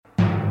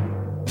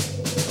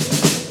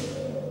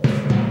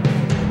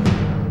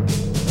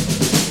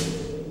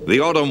The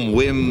autumn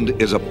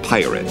wind is a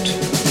pirate.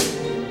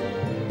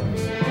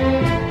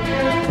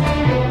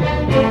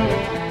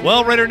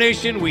 Well, Raider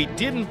Nation, we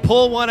didn't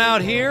pull one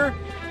out here,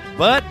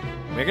 but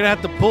we're going to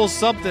have to pull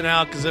something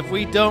out because if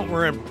we don't,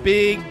 we're in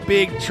big,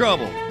 big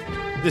trouble.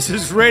 This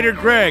is Raider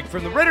Greg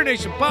from the Raider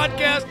Nation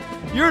podcast.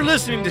 You're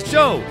listening to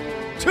show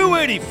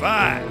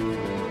 285.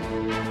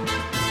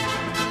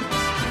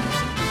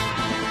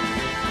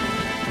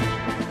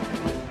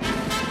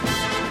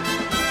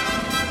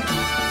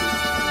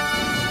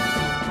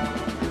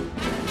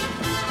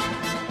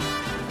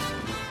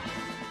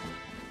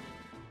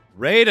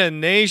 Raider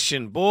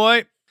Nation,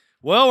 boy.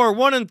 Well, we're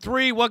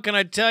 1-3. What can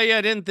I tell you?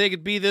 I didn't think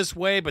it'd be this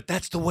way, but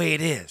that's the way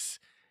it is.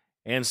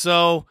 And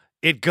so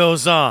it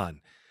goes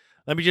on.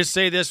 Let me just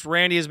say this.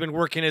 Randy has been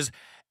working his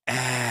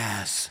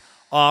ass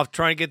off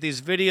trying to get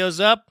these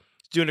videos up.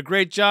 He's doing a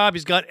great job.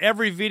 He's got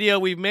every video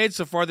we've made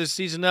so far this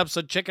season up,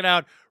 so check it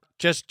out.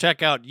 Just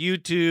check out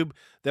YouTube.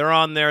 They're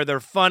on there. They're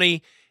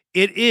funny.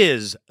 It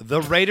is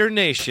the Raider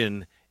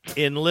Nation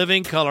in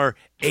living color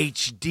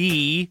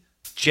HD.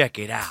 Check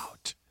it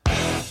out.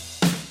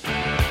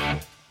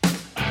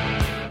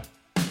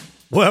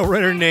 Well,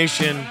 Raider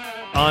Nation,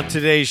 on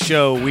today's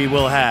show, we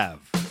will have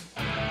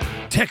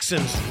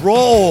Texans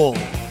roll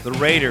the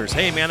Raiders.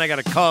 Hey, man, I got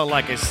to call it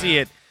like I see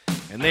it.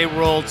 And they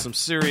rolled some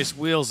serious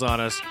wheels on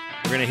us.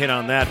 We're going to hit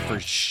on that for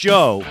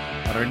show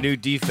on our new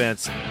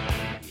defense.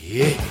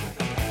 Yeah.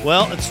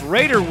 Well, it's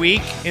Raider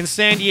Week in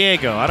San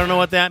Diego. I don't know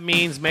what that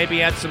means.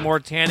 Maybe add some more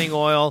tanning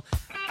oil.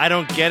 I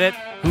don't get it.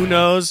 Who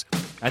knows?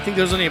 I think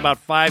there's only about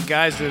 5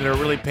 guys that are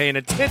really paying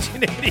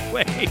attention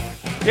anyway.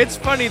 It's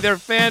funny. Their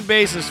fan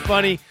base is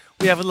funny.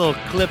 We have a little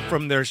clip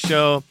from their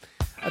show.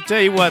 I'll tell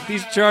you what,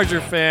 these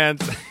Charger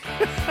fans,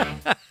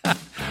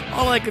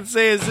 all I can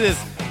say is this,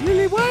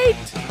 really white?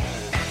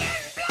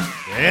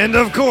 And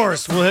of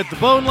course, we'll hit the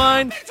bone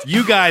line.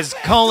 You guys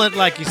call it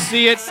like you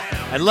see it.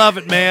 I love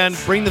it, man.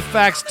 Bring the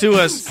facts to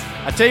us.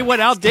 I tell you what,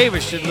 Al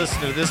Davis should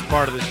listen to this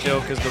part of the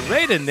show because the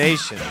Raider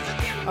Nation,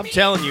 I'm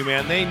telling you,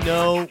 man, they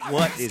know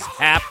what is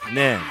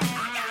happening.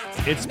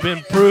 It's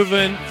been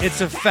proven.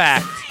 It's a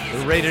fact.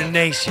 The Raider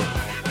Nation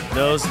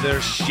knows their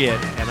shit,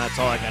 and that's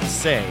all I got to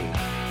say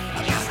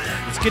about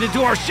that. Let's get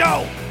into our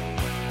show.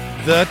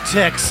 The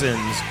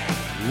Texans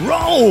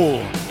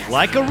roll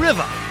like a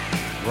river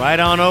right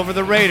on over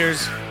the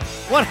Raiders.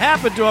 What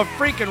happened to a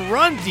freaking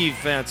run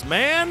defense,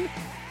 man?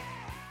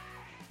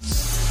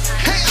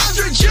 Hey,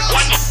 Andre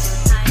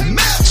Jones,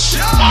 Matt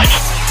Shaw,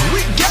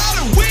 we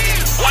gotta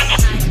win.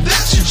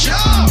 That's your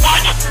job.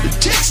 The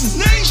Texans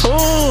Nation,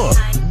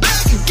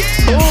 back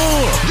again.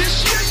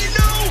 This year, you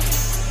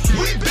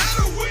know, we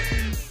better win.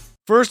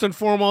 First and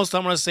foremost,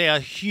 I'm going to say a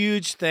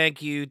huge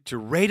thank you to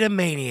Raider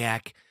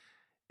Maniac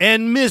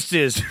and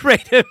Mrs.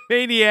 Raider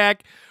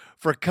Maniac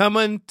for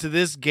coming to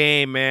this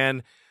game,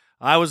 man.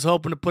 I was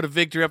hoping to put a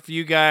victory up for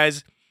you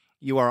guys.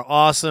 You are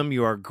awesome.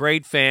 You are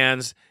great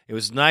fans. It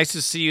was nice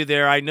to see you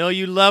there. I know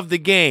you love the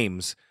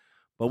games,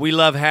 but we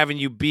love having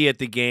you be at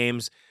the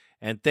games.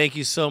 And thank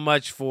you so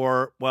much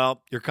for,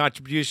 well, your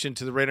contribution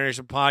to the Raider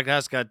Nation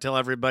podcast. Got to tell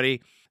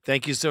everybody,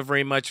 thank you so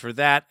very much for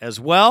that as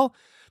well.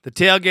 The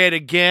tailgate,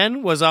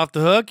 again, was off the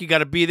hook. You got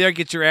to be there,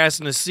 get your ass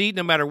in the seat.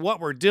 No matter what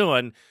we're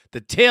doing,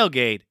 the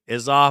tailgate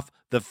is off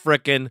the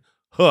frickin'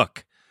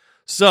 hook.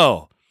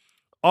 So,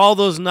 all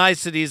those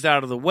niceties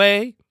out of the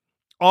way,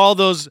 all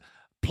those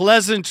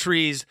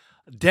pleasantries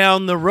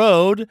down the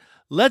road,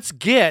 let's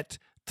get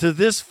to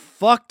this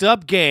fucked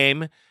up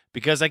game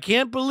because I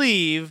can't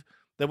believe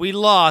that we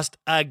lost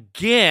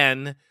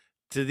again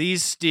to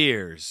these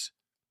Steers.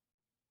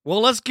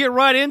 Well, let's get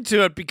right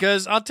into it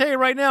because I'll tell you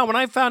right now, when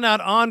I found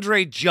out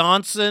Andre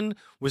Johnson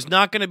was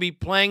not going to be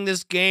playing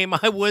this game,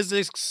 I was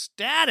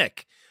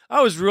ecstatic.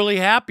 I was really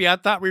happy. I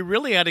thought we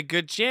really had a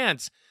good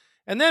chance.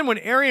 And then when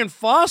Arian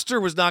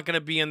Foster was not going to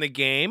be in the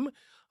game,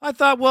 I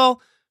thought,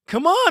 well,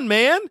 come on,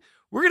 man.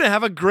 We're going to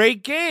have a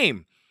great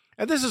game.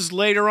 And this is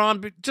later on,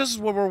 but just as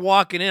when we're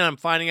walking in, I'm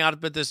finding out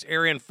about this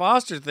Arian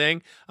Foster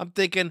thing. I'm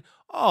thinking,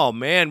 oh,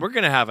 man, we're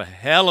going to have a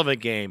hell of a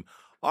game.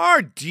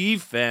 Our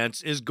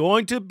defense is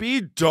going to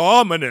be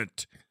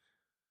dominant.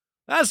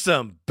 That's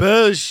some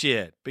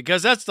bullshit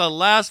because that's the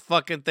last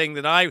fucking thing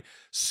that I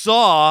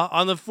saw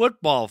on the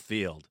football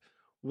field.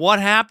 What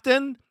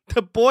happened?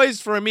 The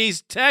boys from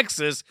East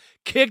Texas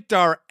kicked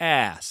our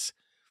ass.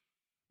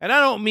 And I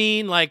don't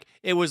mean like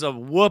it was a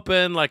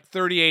whooping like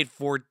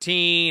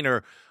 38-14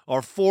 or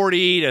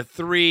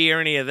 40-3 or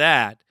any of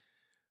that.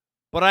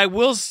 But I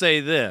will say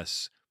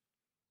this.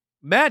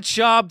 Matt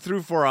Schaub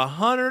threw for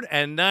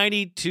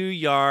 192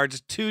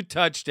 yards, 2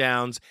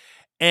 touchdowns,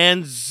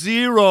 and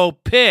 0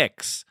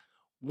 picks.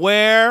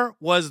 Where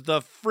was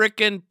the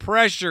frickin'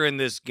 pressure in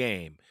this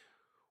game?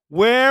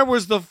 Where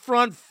was the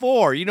front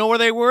four? You know where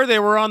they were? They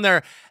were on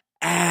their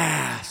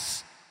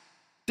ass.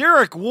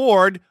 Derek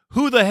Ward,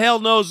 who the hell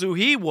knows who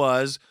he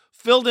was,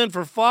 filled in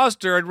for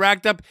Foster and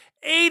racked up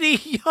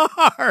 80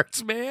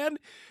 yards, man,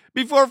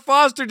 before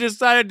Foster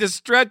decided to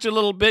stretch a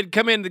little bit,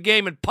 come into the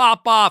game, and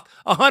pop off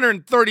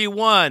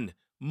 131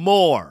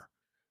 more.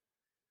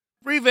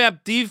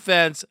 Revamped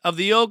defense of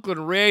the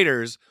Oakland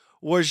Raiders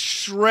was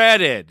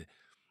shredded,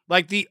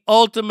 like the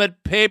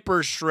ultimate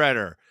paper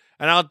shredder.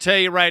 And I'll tell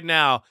you right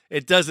now,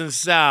 it doesn't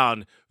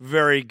sound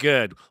very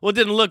good. Well, it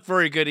didn't look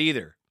very good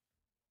either.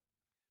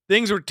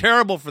 Things were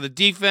terrible for the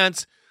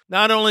defense.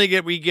 Not only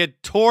did we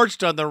get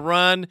torched on the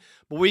run,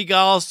 but we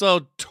got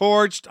also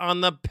torched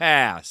on the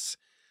pass.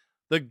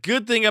 The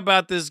good thing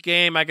about this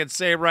game, I can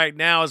say right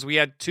now, is we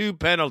had 2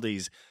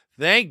 penalties.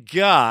 Thank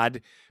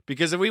God,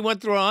 because if we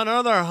went through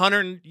another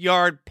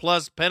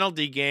 100-yard-plus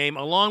penalty game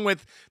along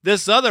with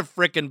this other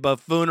frickin'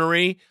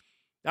 buffoonery,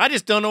 I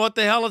just don't know what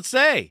the hell to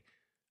say.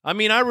 I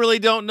mean, I really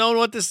don't know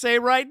what to say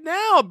right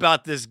now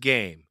about this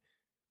game.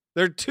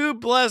 Their 2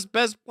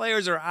 best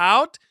players are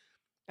out,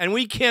 and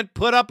we can't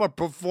put up a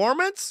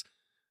performance?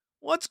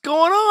 What's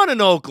going on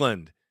in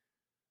Oakland?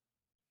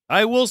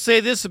 I will say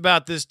this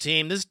about this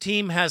team. This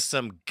team has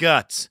some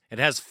guts. It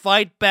has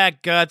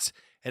fight-back guts.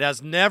 It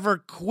has never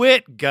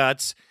quit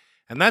guts.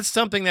 And that's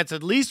something that's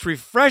at least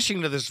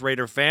refreshing to this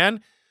Raider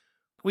fan.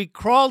 We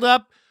crawled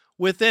up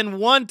within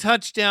 1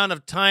 touchdown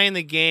of tying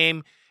the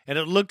game, and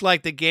it looked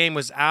like the game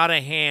was out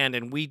of hand,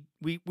 and we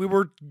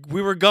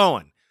were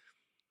going.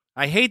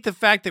 I hate the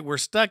fact that we're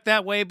stuck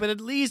that way, but at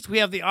least we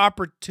have the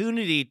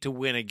opportunity to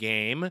win a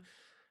game.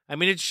 I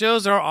mean, it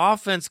shows our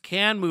offense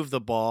can move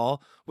the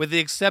ball, with the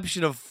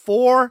exception of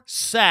 4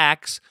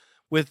 sacks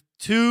with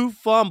 2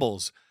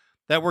 fumbles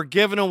that were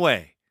given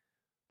away.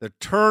 The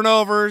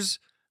turnovers,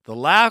 the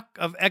lack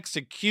of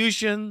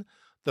execution,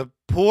 the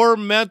poor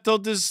mental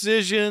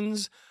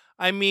decisions.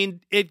 I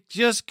mean, it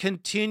just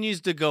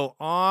continues to go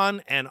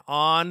on. And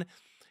I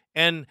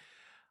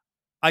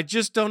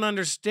just don't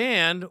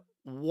understand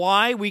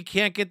why we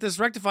can't get this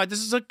rectified.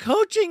 This is a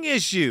coaching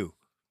issue.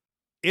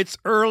 It's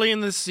early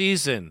in the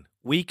season.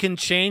 We can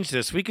change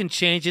this. We can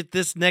change it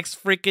this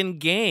next freaking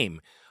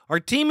game. Our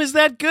team is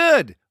that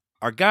good.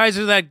 Our guys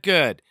are that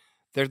good.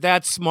 They're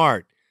that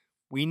smart.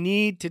 We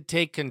need to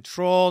take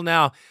control.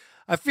 Now,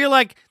 I feel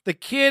like the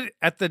kid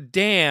at the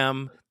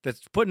dam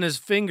that's putting his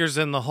fingers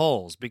in the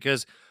holes,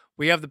 because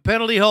we have the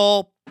penalty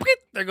hole.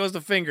 There goes the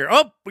finger.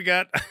 Oh, we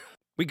got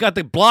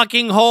the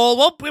blocking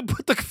hole. Oh, we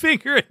put the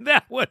finger in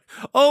that one.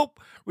 Oh,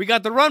 we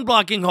got the run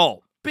blocking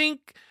hole.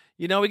 Bink.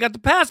 We got the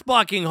pass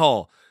blocking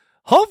hole.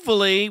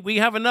 Hopefully, we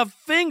have enough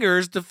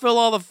fingers to fill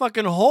all the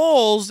fucking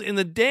holes in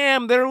the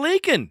dam that are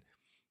leaking.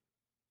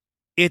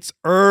 It's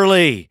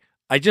early.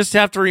 I just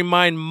have to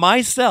remind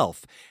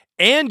myself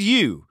and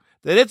you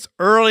that it's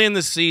early in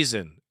the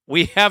season.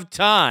 We have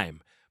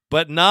time,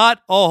 but not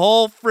a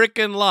whole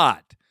freaking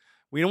lot.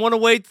 We don't want to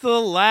wait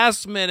till the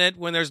last minute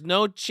when there's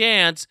no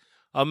chance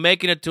of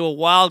making it to a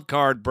wild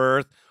card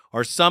berth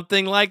or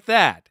something like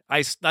that.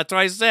 That's what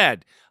I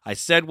said. I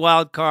said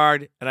wild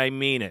card, and I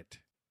mean it.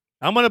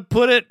 I'm going to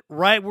put it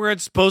right where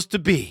it's supposed to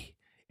be.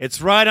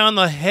 It's right on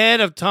the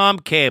head of Tom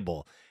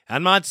Cable.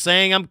 I'm not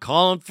saying I'm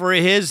calling for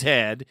his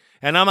head,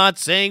 and I'm not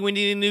saying we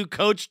need a new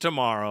coach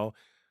tomorrow.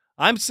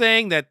 I'm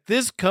saying that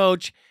this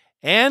coach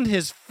and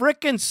his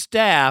frickin'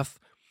 staff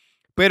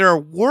better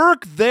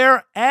work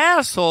their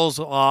assholes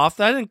off,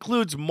 that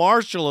includes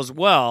Marshall as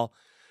well,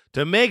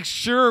 to make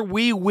sure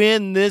we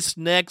win this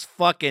next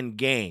fucking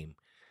game.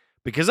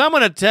 Because I'm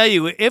going to tell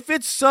you, if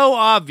it's so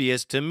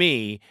obvious to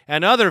me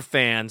and other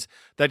fans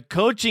that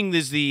coaching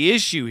is the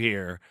issue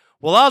here,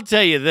 well, I'll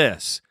tell you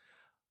this.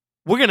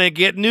 We're going to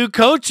get new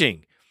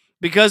coaching,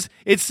 because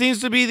it seems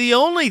to be the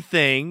only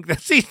thing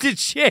that seems to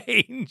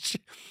change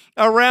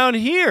around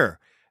here.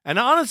 And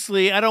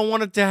honestly, I don't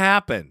want it to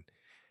happen.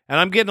 And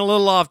I'm getting a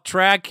little off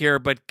track here,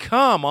 but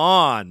come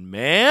on,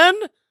 man.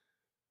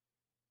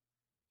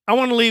 I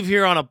want to leave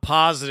here on a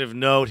positive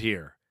note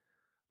here.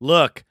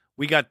 Look,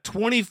 we got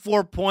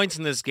 24 points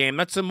in this game.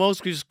 That's the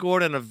most we've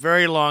scored in a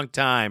very long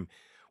time.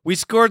 We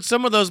scored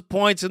some of those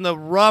points in the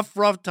rough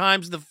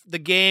times of the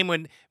game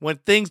when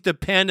things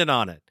depended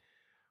on it.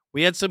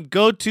 We had some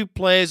go-to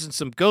plays and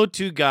some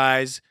go-to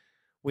guys.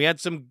 We had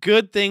some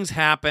good things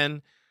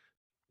happen.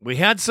 We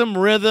had some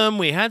rhythm.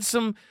 We had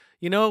some,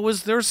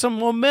 there's some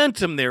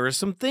momentum there. There's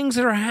some things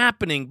that are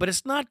happening, but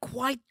it's not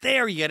quite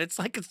there yet. It's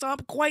like it's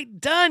not quite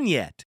done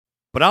yet.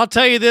 But I'll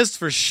tell you this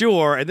for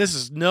sure, and this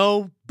is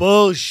no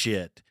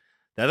bullshit,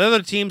 that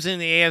other teams in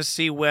the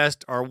AFC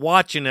West are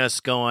watching us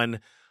going,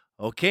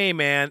 okay,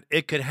 man,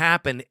 it could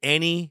happen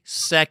any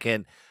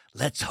second.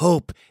 Let's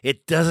hope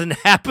it doesn't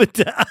happen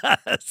to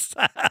us.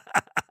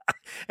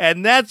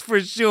 And that's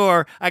for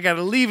sure. I got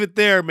to leave it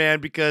there,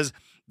 man, because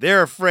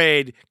they're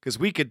afraid, because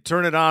we could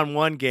turn it on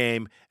one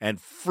game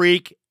and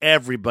freak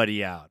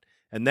everybody out.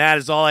 And that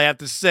is all I have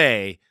to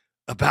say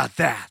about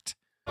that.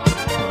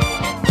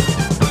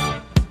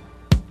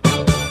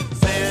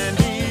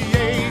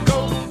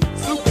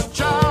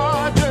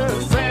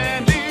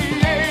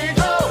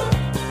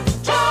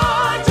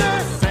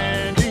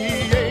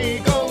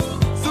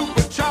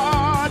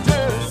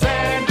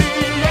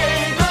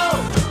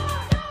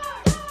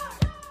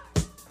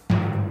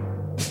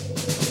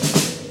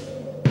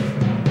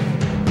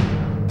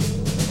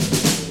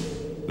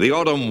 The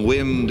autumn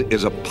wind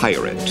is a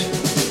pirate.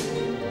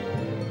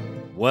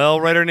 Well,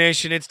 Raider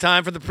Nation, it's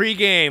time for the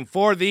pregame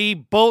for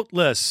the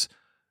boltless,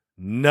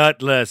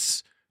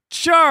 nutless,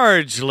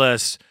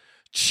 chargeless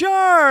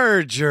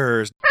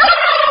Chargers.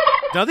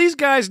 Now, these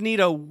guys need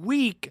a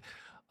week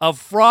of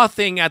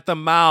frothing at the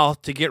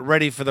mouth to get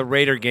ready for the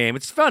Raider game.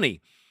 It's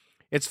funny.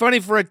 It's funny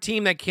for a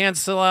team that can't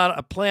sell out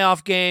a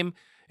playoff game.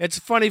 It's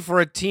funny for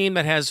a team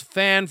that has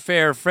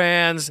fanfare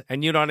fans,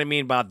 and you know what I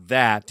mean about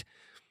that.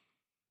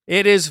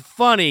 It is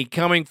funny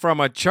coming from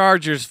a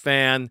Chargers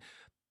fan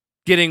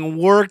getting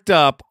worked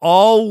up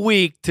all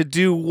week to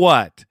do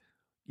what?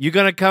 You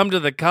going to come to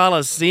the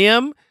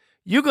Coliseum?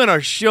 You going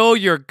to show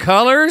your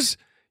colors?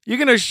 You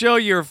going to show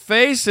your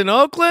face in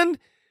Oakland?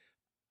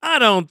 I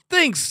don't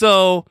think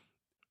so.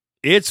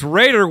 It's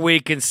Raider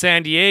Week in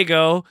San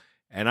Diego,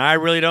 and I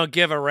really don't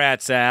give a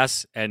rat's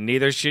ass, and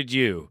neither should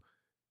you.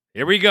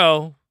 Here we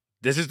go.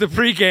 This is the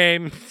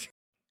pregame.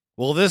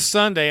 Well, this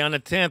Sunday on the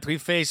 10th, we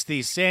face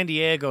the San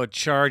Diego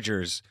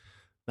Chargers.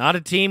 Not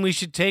a team we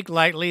should take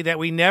lightly, that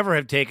we never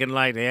have taken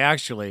lightly,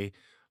 actually.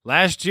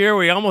 Last year,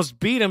 we almost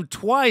beat them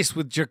twice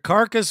with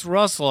Jacarcus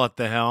Russell at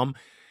the helm,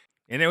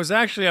 and it was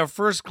actually our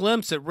first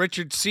glimpse at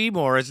Richard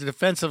Seymour as a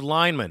defensive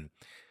lineman.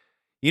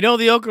 You know,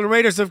 the Oakland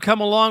Raiders have come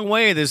a long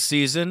way this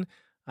season.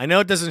 I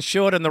know it doesn't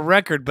show it in the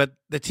record, but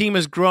the team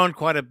has grown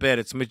quite a bit.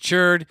 It's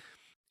matured,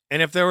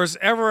 and if there was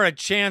ever a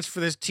chance for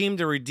this team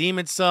to redeem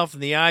itself in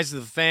the eyes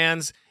of the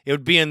fans, it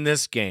would be in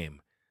this game.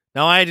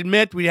 Now, I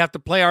admit we'd have to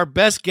play our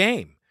best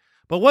game,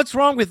 but what's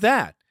wrong with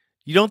that?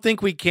 You don't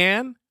think we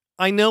can?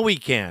 I know we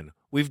can.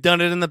 We've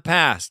done it in the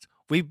past.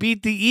 We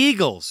beat the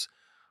Eagles.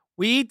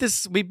 We beat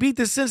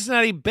the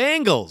Cincinnati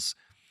Bengals.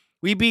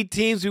 We beat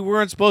teams we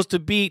weren't supposed to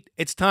beat.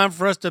 It's time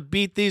for us to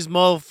beat these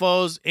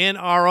mofos in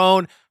our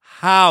own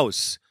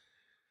house.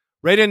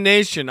 Raider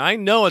Nation, I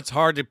know it's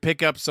hard to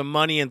pick up some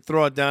money and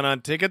throw it down on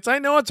tickets. I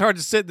know it's hard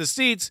to sit in the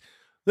seats.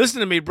 Listen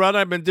to me, brother.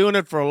 I've been doing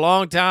it for a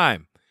long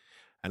time.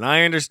 And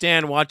I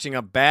understand watching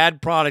a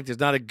bad product is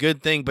not a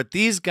good thing, but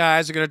these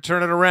guys are going to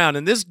turn it around.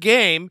 And this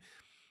game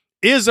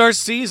is our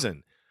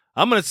season.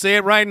 I'm going to say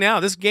it right now.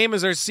 This game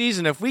is our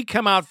season. If we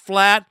come out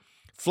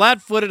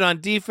flat-footed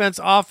on defense,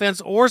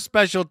 offense, or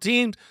special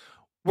teams,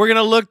 we're going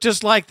to look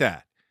just like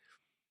that.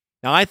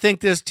 Now, I think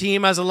this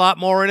team has a lot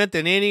more in it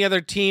than any other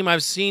team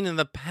I've seen in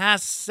the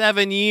past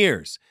 7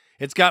 years.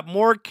 It's got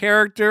more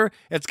character.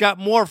 It's got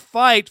more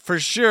fight for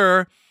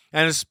sure,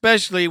 and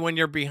especially when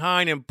you're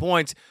behind in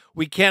points,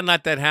 we can't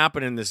let that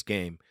happen in this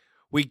game.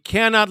 We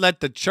cannot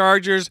let the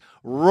Chargers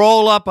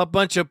roll up a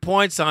bunch of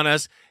points on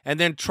us and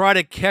then try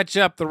to catch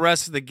up the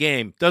rest of the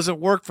game. Doesn't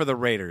work for the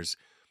Raiders.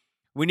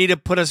 We need to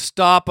put a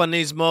stop on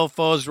these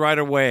mofos right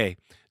away.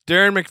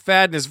 Darren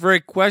McFadden is very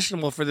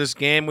questionable for this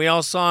game. We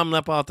all saw him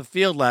limp off the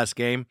field last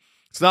game.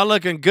 It's not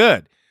looking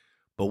good.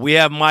 But we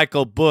have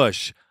Michael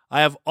Bush.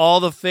 I have all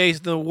the faith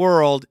in the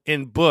world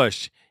in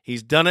Bush.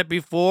 He's done it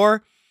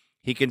before.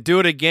 He can do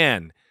it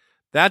again.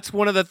 That's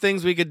one of the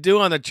things we could do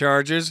on the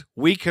Chargers.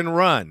 We can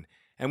run.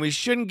 And we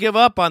shouldn't give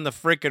up on the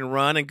freaking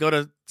run and go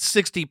to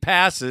 60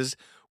 passes.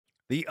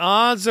 The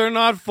odds are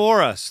not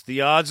for us.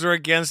 The odds are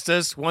against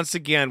us. Once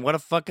again, what a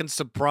fucking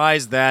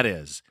surprise that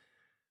is.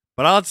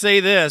 But I'll say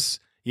this.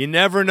 You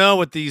never know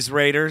with these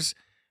Raiders.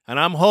 And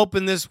I'm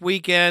hoping this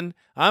weekend,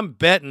 I'm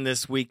betting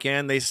this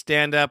weekend, they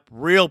stand up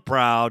real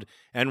proud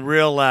and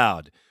real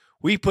loud.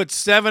 We put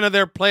 7 of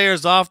their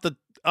players off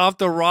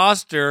the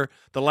roster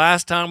the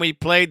last time we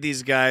played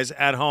these guys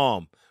at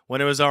home when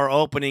it was our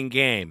opening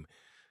game.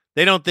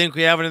 They don't think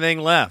we have anything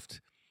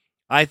left.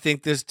 I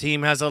think this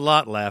team has a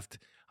lot left.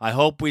 I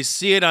hope we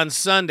see it on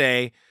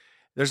Sunday.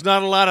 There's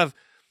not a lot of,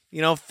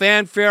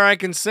 fanfare I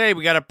can say.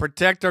 We got to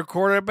protect our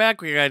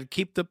quarterback. We got to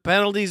keep the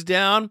penalties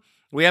down.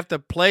 We have to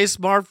play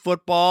smart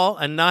football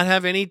and not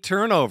have any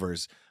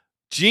turnovers.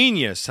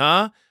 Genius,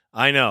 huh?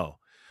 I know.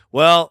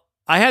 Well,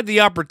 I had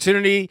the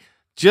opportunity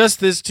just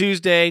this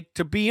Tuesday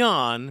to be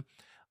on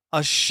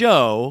a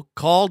show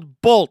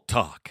called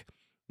BoltTalk.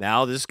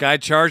 Now, this guy,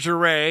 Charger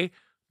Ray,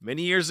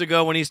 many years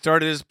ago when he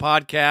started his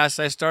podcast,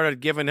 I started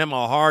giving him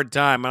a hard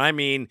time. And I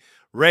mean,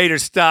 Raider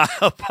style.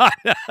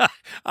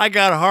 I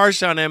got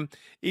harsh on him.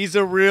 He's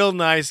a real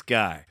nice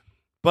guy.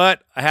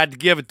 But I had to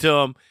give it to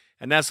him,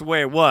 and that's the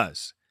way it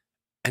was.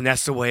 And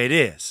that's the way it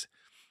is.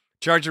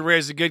 Charger Ray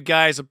is a good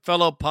guy. He's a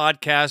fellow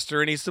podcaster,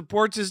 and he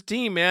supports his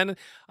team, man.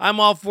 I'm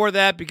all for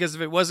that because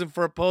if it wasn't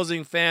for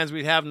opposing fans,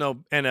 we'd have no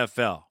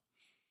NFL.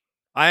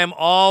 I am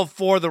all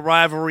for the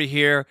rivalry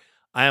here.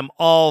 I am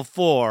all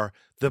for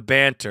the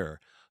banter.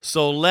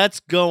 So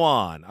let's go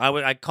on.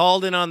 I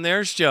called in on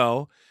their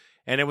show,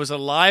 and it was a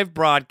live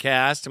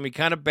broadcast, and we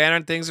kind of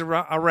bantered things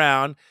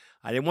around.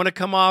 I didn't want to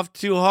come off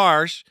too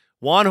harsh.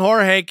 Juan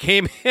Jorge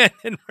came in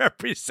and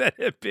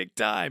represented big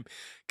time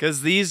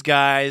because these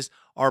guys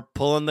are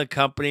pulling the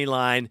company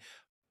line.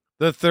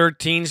 The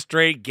 13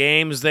 straight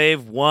games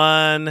they've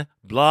won,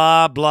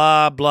 blah,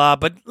 blah, blah.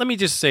 But let me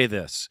just say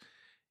this.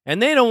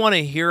 And they don't want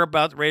to hear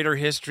about Raider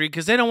history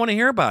because they don't want to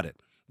hear about it.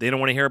 They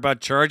don't want to hear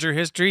about Charger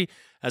history.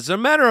 As a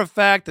matter of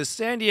fact, the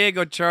San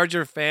Diego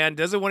Charger fan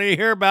doesn't want to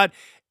hear about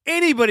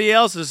anybody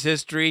else's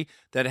history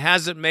that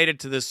hasn't made it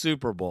to the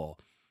Super Bowl.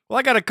 Well,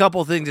 I got a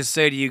couple things to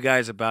say to you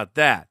guys about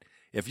that.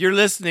 If you're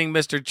listening,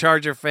 Mr.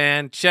 Charger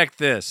fan, check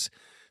this.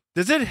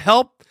 Does it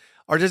help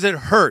Or does it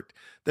hurt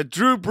that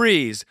Drew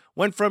Brees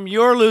went from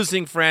your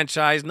losing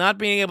franchise not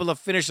being able to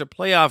finish a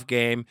playoff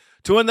game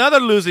to another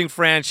losing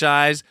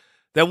franchise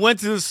that went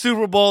to the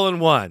Super Bowl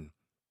and won?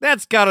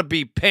 That's got to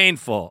be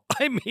painful.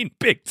 I mean,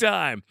 big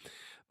time.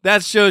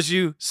 That shows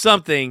you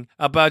something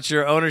about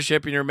your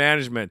ownership and your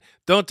management.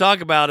 Don't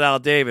talk about Al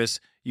Davis.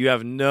 You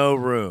have no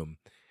room.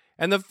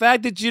 And the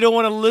fact that you don't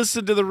want to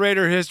listen to the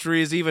Raider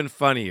history is even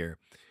funnier.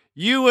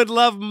 You would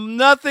love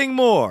nothing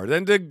more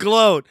than to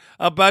gloat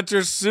about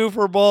your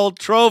Super Bowl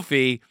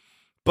trophy,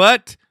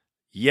 but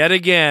yet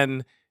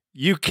again,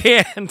 you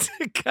can't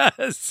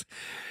because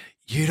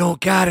you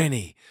don't got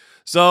any.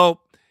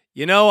 So,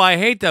 I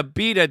hate to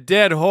beat a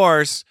dead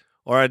horse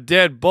or a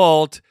dead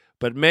bolt,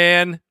 but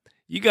man,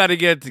 you got to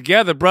get it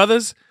together,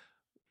 brothers.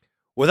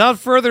 Without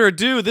further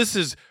ado, this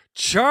is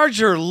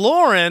Charger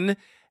Lauren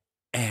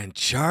and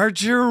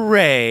Charger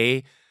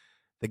Ray.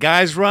 The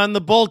guys run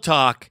the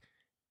BoltTalk,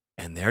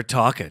 and they're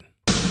talking.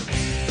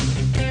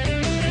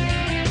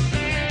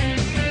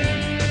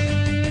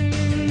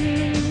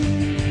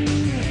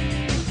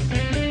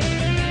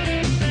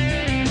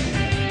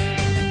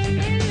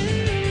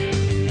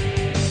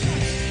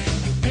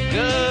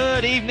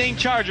 Good evening,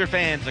 Charger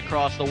fans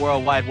across the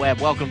World Wide Web.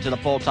 Welcome to the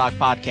BoltTalk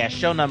podcast,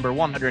 show number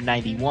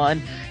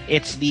 191.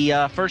 It's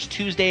the first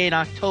Tuesday in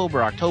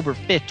October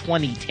 5th,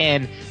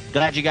 2010.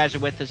 Glad you guys are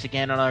with us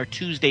again on our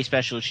Tuesday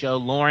special show.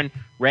 Lauren,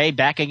 Ray,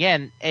 back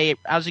again. Hey,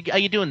 how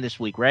you doing this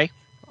week, Ray?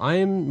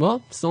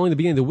 It's only the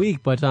beginning of the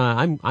week, but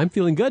I'm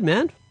feeling good,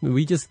 man.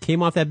 We just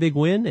came off that big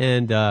win,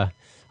 and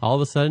all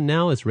of a sudden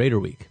now it's Raider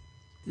week.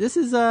 This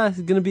is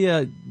going to be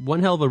one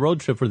hell of a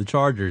road trip for the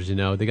Chargers. They're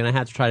going to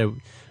have to try to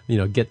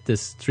get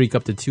this streak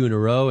up to 2 in a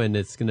row, and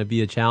it's going to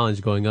be a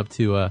challenge going up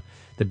to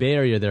the Bay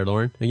Area there,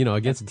 Lauren.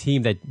 Against a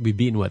team that we've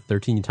beaten,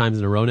 13 times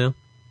in a row now?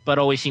 But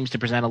always seems to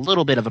present a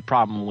little bit of a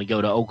problem when we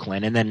go to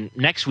Oakland. And then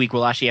next week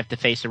we'll actually have to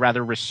face a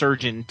rather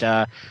resurgent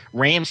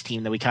Rams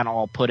team that we kind of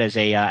all put as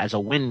a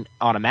win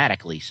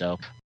automatically. So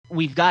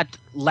we've got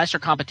lesser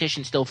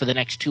competition still for the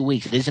next 2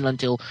 weeks. It isn't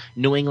until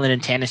New England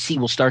and Tennessee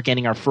will start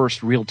getting our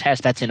first real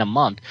test. That's in a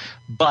month.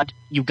 But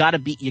you got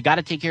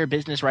to take care of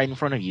business right in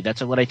front of you.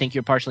 That's what I think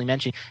you're partially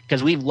mentioning,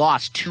 because we've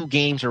lost 2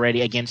 games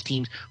already against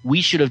teams we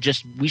should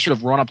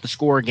have run up the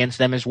score against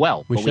them as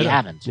well. But we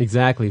haven't.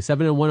 Exactly.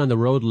 7-1 on the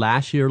road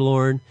last year,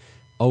 Lauren.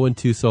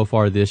 0-2 so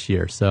far this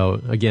year. So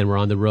again, we're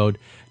on the road.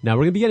 Now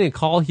we're going to be getting a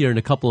call here in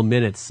a couple of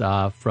minutes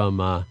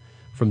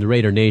from the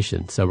Raider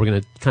Nation. So we're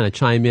going to kind of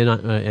chime in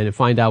and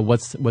find out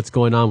what's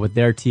going on with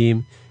their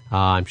team.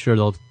 I'm sure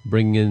they'll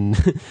bring in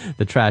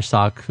the trash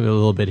talk a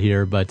little bit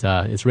here, but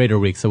it's Raider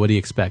week, so what do you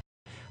expect?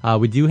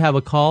 We do have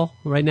a call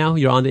right now.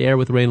 You're on the air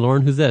with Ray and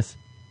Lauren. Who's this?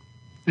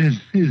 This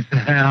is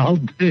Al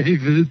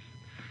Davis.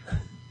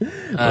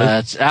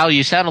 Al,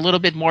 you sound a little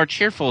bit more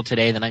cheerful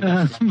today than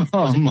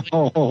I'm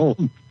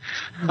old.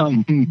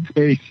 I'm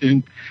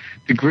impatient.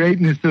 The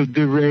greatness of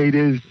the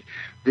Raiders,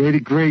 Raider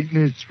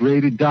greatness,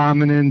 Raider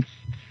dominance.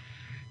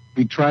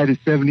 We tried a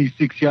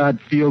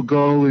 76-yard field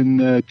goal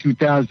in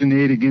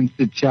 2008 against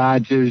the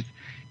Chargers.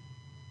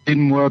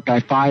 Didn't work. I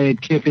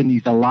fired Kiffin.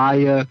 He's a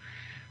liar.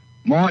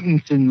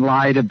 Mortensen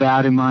lied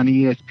about him on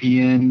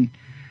ESPN.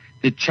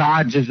 The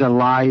Chargers are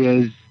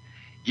liars.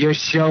 Your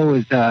show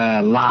is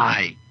a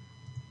lie.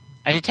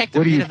 I detect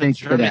what do you think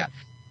for that?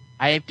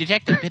 I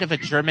detect a bit of a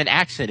German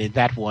accent in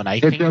that one.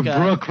 It's a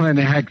Brooklyn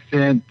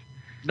accent.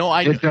 No,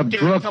 it's a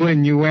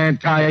Brooklyn, you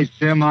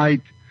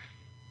anti-Semite.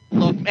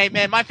 Look, hey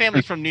man, my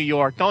family's from New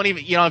York. Don't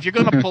even, if you're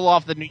going to pull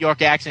off the New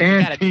York accent,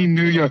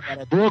 Anti-New York,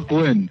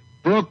 Brooklyn,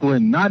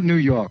 not New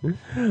York.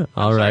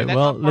 All right,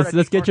 well,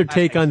 let's get your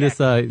take on this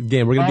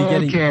game. We're going to be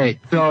getting. Okay,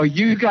 so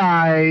you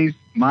guys,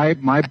 my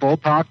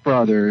BoltTalk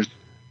brothers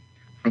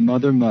from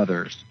other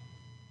mothers.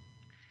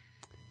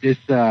 This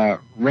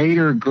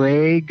Raider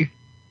Greg,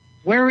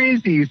 where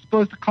is he? He's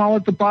supposed to call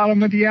at the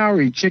bottom of the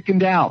hour. He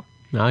chickened out.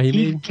 No,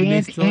 he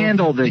can't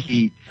handle the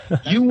heat.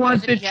 You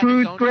want the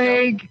truth,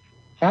 Greg?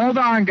 Hold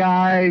on,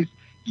 guys.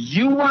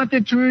 You want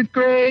the truth,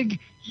 Greg?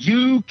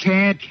 You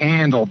can't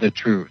handle the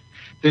truth.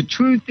 The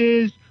truth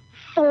is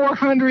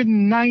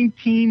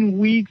 419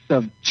 weeks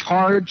of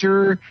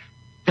Charger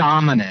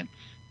dominance.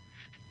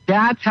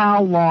 That's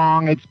how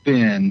long it's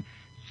been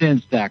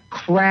since the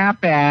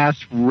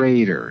crap-ass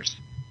Raiders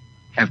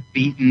have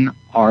beaten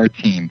our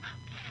team.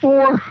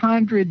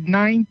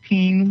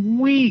 419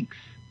 weeks.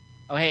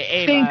 Oh,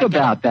 hey, think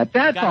about that.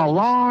 That's a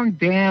long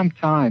damn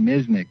time,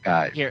 isn't it,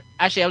 guys? Here,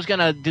 actually, I was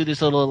gonna do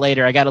this a little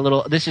later. I got a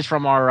little. This is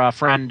from our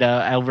friend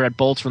over at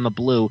Bolts from the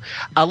Blue.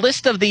 A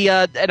list of the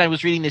and I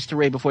was reading this to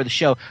Ray before the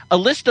show. A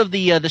list of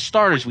the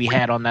starters we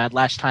had on that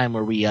last time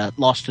where we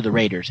lost to the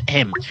Raiders.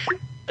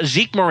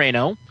 Zeke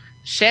Moreno,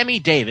 Sammy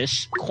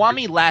Davis,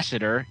 Kwame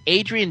Lassiter,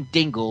 Adrian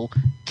Dingle,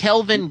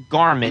 Kelvin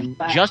Garman,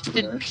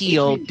 Justin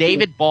Peel,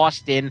 David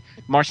Boston,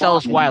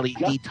 Marcellus Wiley.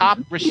 The top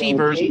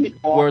receivers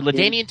were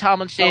LaDainian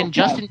Tomlinson,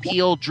 Justin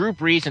Peel, Drew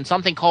Brees, and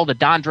something called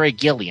Adondre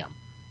Gilliam,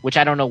 which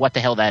I don't know what the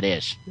hell that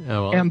is.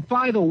 Oh, well. And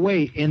by the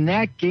way, in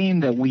that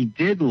game that we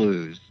did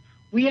lose,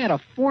 We had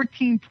a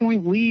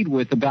 14-point lead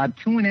with about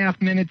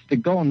 2.5 minutes to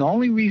go, and the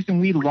only reason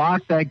we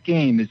lost that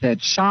game is that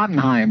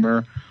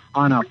Schottenheimer,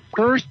 on a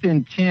 1st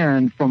and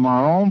 10 from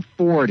our own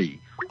 40,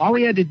 all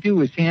he had to do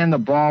was hand the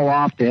ball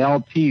off to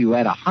LT, who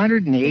had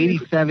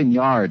 187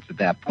 yards at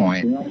that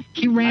point.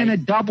 He ran a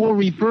double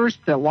reverse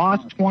that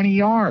lost 20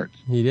 yards.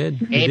 He did.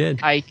 He did.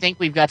 I think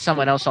we've got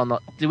someone else on the.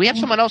 Do we have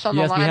someone else on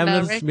the line?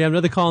 Yes, we have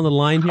another call on the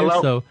line here.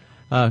 Hello?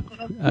 So,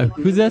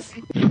 who's this?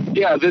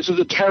 Yeah, this is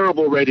a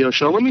terrible radio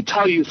show. Let me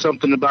tell you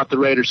something about the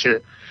Raiders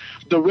here.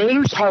 The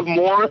Raiders have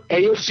more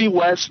AFC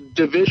West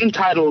division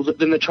titles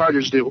than the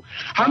Chargers do.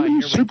 How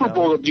many Super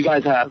Bowls do you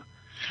guys have?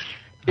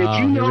 If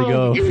you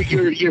know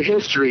your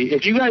history,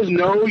 if you guys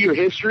know your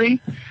history,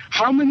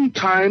 how many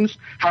times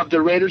have the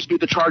Raiders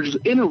beat the Chargers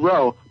in a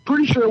row?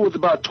 Pretty sure it was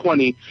about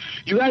 20.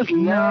 You guys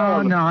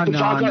love to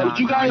talk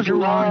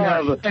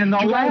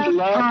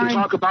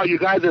about you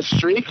guys'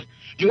 streak.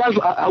 You guys,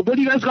 what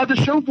do you guys got to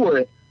show for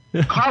it?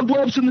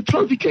 Cobwebs in the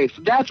trophy case.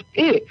 That's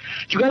it.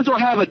 You guys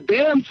don't have a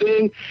damn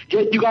thing,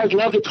 yet you guys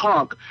love to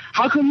talk.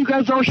 How come you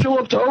guys don't show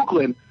up to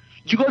Oakland?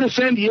 You go to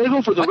San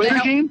Diego for the Raider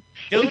game?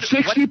 It's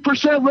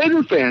 60%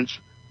 Raider fans.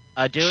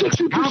 Dude,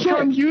 60%. How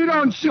come you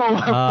don't show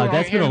up?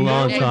 That's been a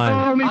long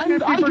time.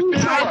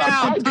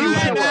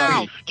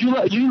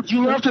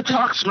 You love to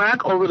talk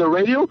smack over the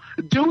radio?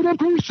 Do it in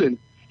person.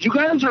 You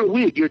guys are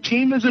weak. Your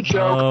team is a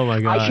joke. Oh,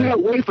 my God. I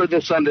can't wait for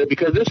this Sunday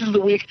because this is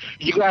the week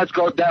you guys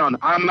go down.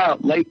 I'm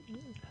out late.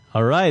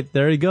 All right,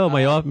 there you go,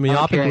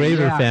 myopic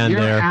Raider fan you're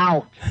there.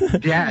 Out.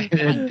 Dead.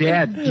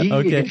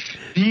 Okay.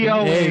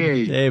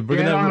 DOA. Hey, we're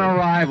Dead on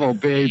arrival,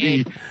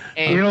 baby.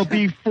 It'll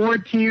be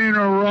 14 in a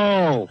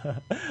row.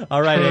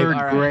 All right,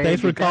 Abe. Grade.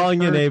 Thanks for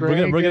calling in, Abe.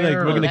 We're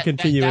gonna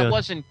continue. That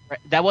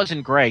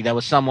wasn't Greg. That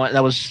was some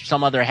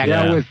other hacker.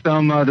 That was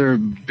some other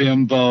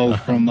bimbo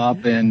from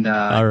up in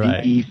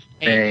the East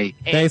Bay.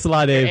 Thanks a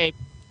lot, Abe.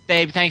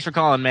 Dave, thanks for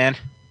calling, man.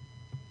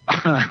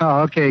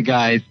 Okay,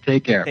 guys,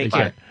 take care. Take Bye.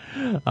 care.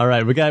 All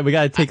right, we got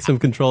to take some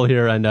control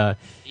here, and time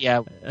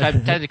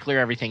to clear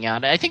everything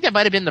out. I think that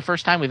might have been the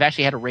first time we've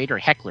actually had a Raider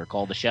heckler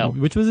call the show,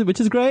 which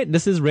is great.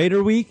 This is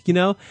Raider week,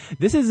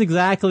 This is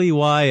exactly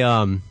why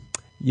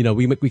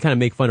we kind of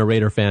make fun of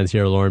Raider fans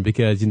here, Lauren,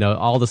 because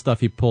all the stuff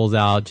he pulls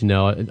out,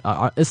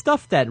 is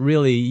stuff that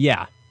really,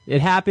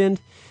 it happened.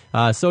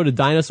 So did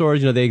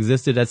dinosaurs. They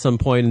existed at some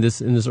point in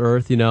this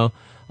earth.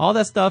 All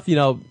that stuff,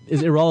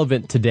 is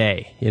irrelevant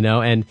today,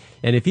 and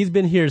if he's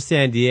been here in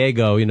San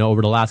Diego,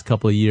 over the last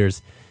couple of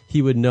years,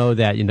 he would know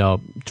that,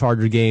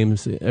 Charger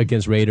games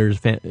against Raiders,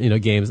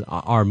 games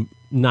are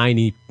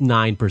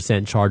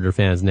 99% Charger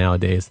fans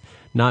nowadays.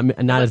 Not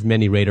as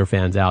many Raider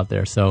fans out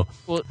there. So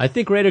I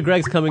think Raider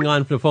Greg's coming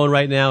on the phone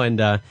right now,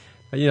 and,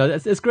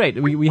 it's great.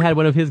 We had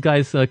one of his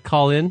guys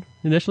call in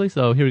initially,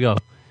 so here we go.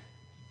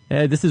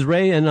 This is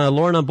Ray and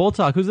Lauren on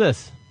BoltTalk. Who's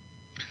this?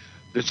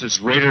 This is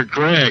Raider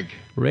Greg.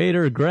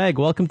 Raider Greg,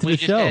 welcome to the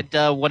show.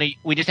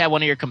 We just had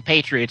one of your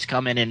compatriots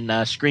come in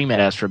and scream at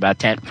us for about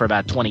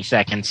 20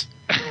 seconds.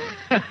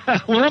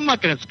 Well, I'm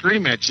not going to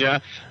scream at you.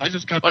 I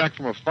just got back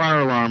from a fire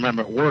alarm. I'm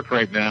at work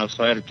right now,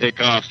 so I had to take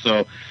off.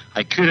 So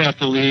I could have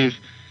to leave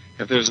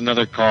if there's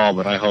another call,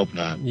 but I hope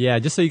not. Yeah,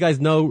 just so you guys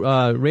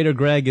know, Raider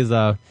Greg is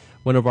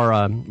one of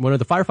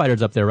the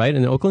firefighters up there, right,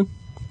 in Oakland?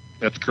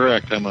 That's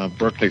correct. I'm a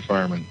Berkeley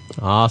fireman.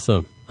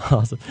 Awesome.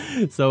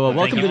 So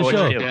welcome to the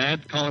show. My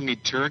dad calling me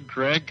Turd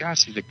Greg.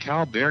 Gosh, he's a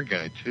Cal Bear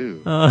guy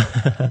too. One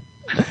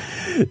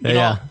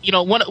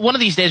of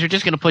these days we're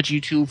just going to put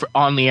you two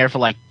on the air for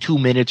like 2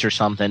 minutes or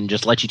something.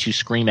 Just let you two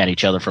scream at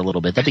each other for a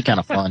little bit. That'd be kind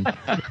of fun.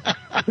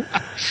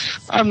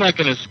 I'm not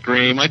going to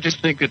scream. I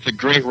just think it's a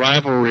great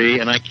rivalry,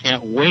 and I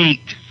can't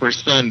wait for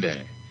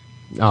Sunday.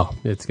 Oh,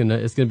 it's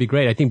gonna be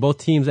great. I think both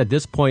teams at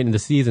this point in the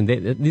season,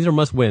 these are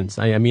must wins.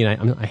 I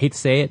hate to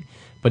say it,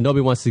 but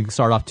nobody wants to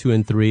start off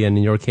 2-3, and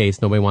in your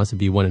case, nobody wants to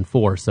be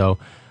 1-4. So,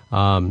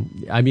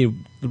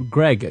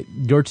 Greg,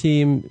 your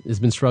team has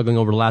been struggling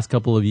over the last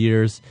couple of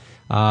years.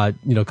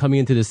 Coming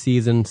into the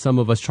season, some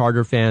of us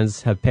Charger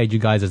fans have pegged you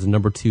guys as the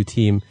number 2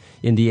 team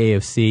in the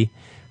AFC.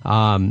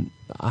 How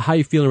are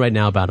you feeling right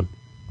now about them?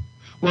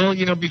 Well,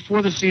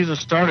 before the season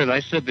started, I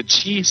said the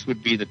Chiefs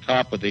would be the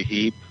top of the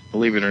heap,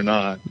 believe it or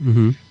not,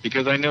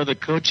 because I know the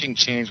coaching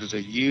change was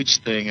a huge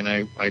thing, and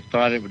I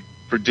thought it would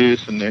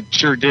produce, and it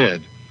sure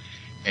did.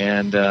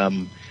 And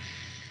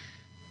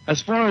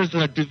as far as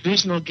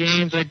divisional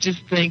games, I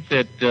just think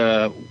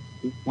that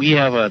we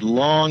have a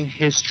long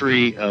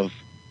history of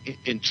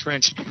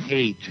entrenched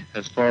hate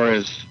as far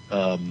as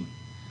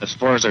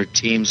our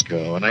teams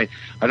go, and I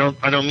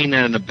don't mean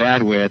that in a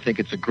bad way. I think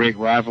it's a great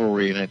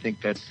rivalry, and I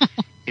think that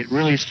it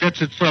really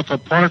sets itself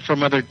apart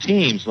from other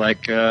teams,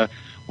 like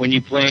when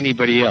you play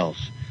anybody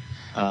else.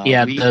 We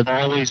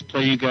always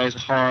play you guys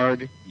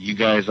hard. You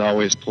guys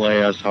always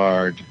play us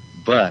hard,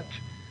 but.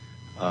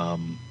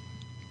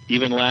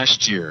 Even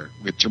last year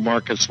with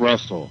Jamarcus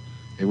Russell,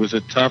 it was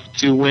a tough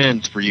 2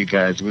 wins for you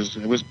guys.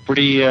 It was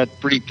pretty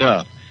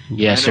tough.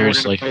 Yeah,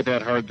 seriously. We're going to play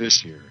that hard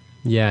this year.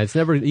 Yeah, it's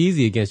never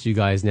easy against you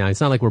guys now.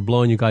 It's not like we're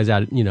blowing you guys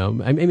out, you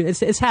know. I mean,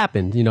 it's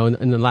happened, you know,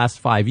 in the last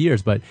 5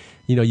 years. But,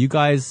 you know, you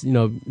guys, you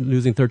know,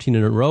 losing 13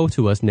 in a row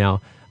to us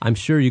now, I'm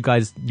sure you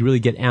guys really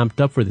get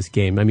amped up for this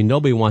game. I mean,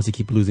 nobody wants to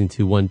keep losing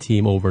to one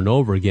team over and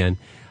over again.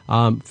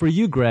 For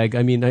you, Greg,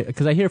 I mean,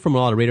 because I hear from a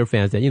lot of Raider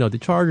fans that, you know, the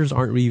Chargers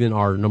aren't even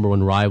our number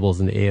one rivals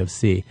in the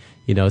AFC.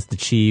 You know, it's the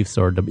Chiefs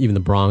or even the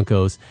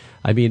Broncos.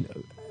 I mean,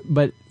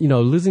 but, you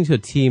know, losing to a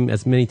team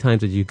as many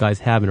times as you guys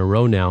have in a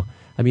row now,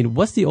 I mean,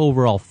 what's the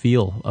overall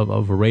feel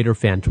of a Raider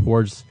fan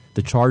towards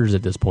the Chargers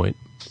at this point?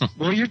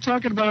 Well, you're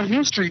talking about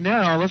history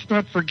now. Let's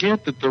not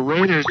forget that the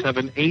Raiders have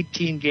an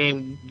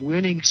 18-game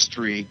winning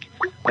streak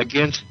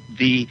against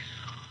the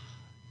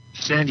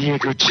San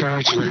Diego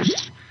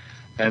Chargers.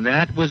 And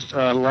that was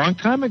a long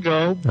time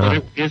ago,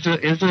 but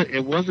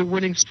it was a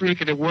winning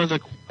streak, and it was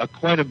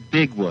quite a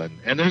big one.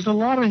 And there's a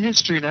lot of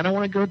history, and I don't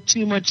want to go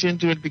too much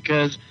into it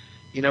because,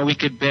 you know, we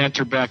could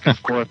banter back and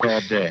forth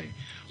all day.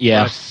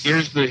 Yes.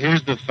 But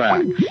here's the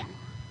fact.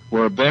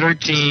 We're a better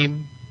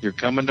team. You're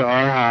coming to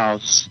our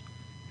house,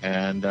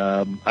 and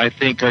I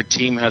think our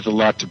team has a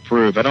lot to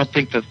prove. I don't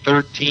think the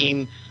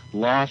 13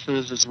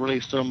 losses is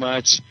really so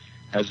much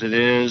as it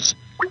is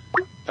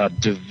a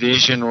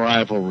division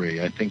rivalry.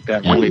 I think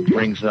that really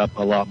brings up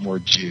a lot more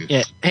juice.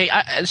 Yeah. Hey,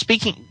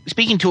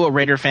 speaking to a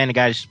Raider fan, a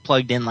guy's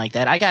plugged in like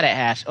that, I got to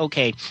ask,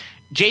 okay,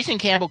 Jason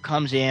Campbell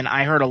comes in.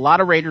 I heard a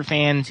lot of Raider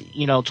fans,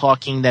 you know,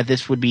 talking that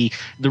this would be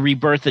the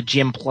rebirth of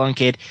Jim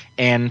Plunkett,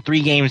 and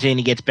 3 games in,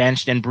 he gets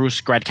benched, and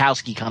Bruce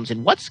Gradkowski comes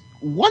in. What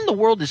in the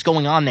world is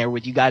going on there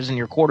with you guys and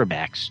your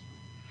quarterbacks?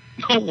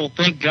 Oh, well,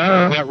 thank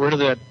God we got rid of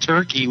that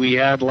turkey we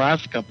had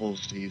last couple of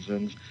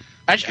seasons.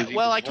 I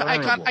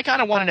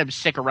kind of wanted him to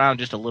stick around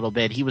just a little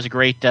bit. He was a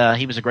great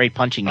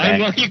punching bag. I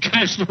know you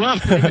guys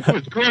loved it. It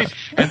was great.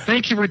 And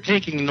thank you for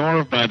taking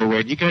Norv, by the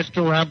way. Do you guys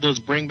still have those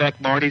Bring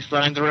Back Marty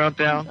signs around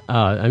town?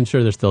 I'm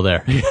sure they're still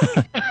there.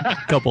 A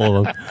couple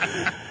of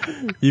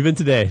them. Even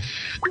today.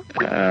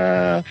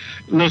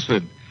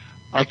 Listen,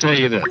 I'll tell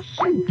you this.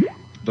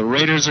 The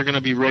Raiders are going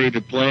to be ready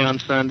to play on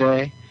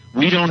Sunday.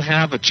 We don't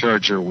have a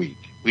Charger week.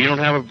 We don't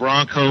have a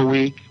Bronco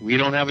week. We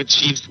don't have a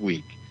Chiefs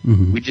week.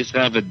 Mm-hmm. We just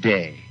have a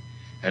day.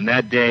 And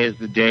that day is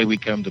the day we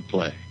come to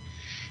play.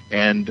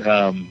 And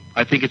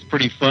I think it's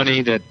pretty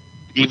funny that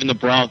even the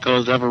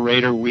Broncos have a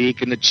Raider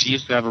week and the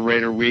Chiefs have a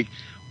Raider week.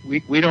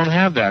 We don't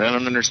have that. I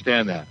don't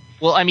understand that.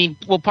 Well, I mean,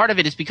 part of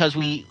it is because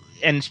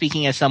and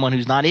speaking as someone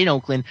who's not in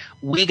Oakland,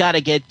 we got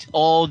to get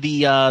all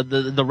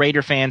the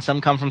Raider fans.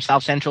 Some come from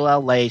South Central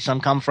LA,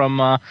 some come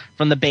from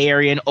the Bay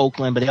Area in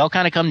Oakland, but they all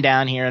kind of come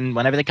down here. And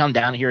whenever they come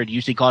down here, it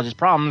usually causes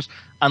problems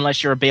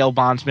unless you're a bail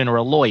bondsman or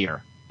a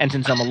lawyer. And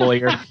since I'm a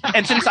lawyer,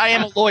 and since I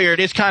am a lawyer, it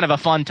is kind of a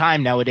fun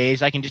time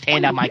nowadays. I can just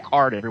hand out my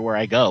card everywhere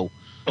I go.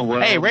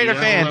 Well, hey, Raider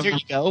fans, here you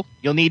go.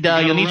 You'll need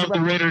love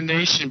the Raider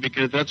Nation,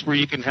 because that's where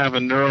you can have a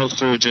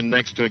neurosurgeon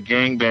next to a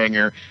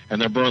gangbanger,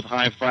 and they're both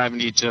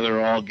high-fiving each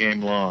other all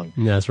game long.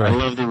 Yeah, that's right. I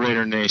love the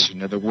Raider Nation.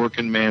 They're the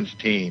working man's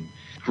team.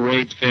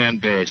 Great fan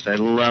base. I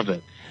love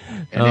it.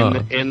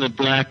 And in the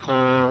black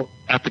hole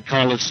at the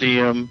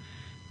Coliseum,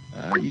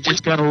 you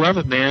just gotta love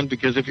it, man.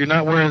 Because if you're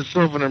not wearing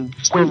silver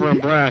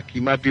and black,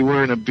 you might be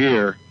wearing a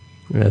beer.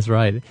 That's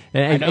right.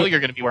 I know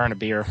you're going to be wearing a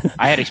beer.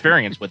 I had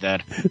experience with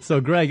that.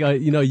 So, Greg,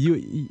 you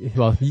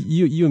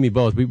and me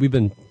both. We've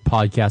been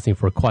podcasting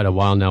for quite a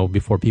while now,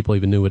 before people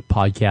even knew what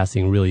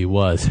podcasting really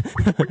was.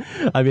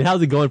 I mean,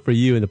 how's it going for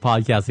you in the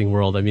podcasting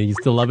world? I mean, you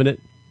still loving it?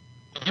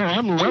 Oh,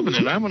 I'm loving it.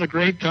 I'm having a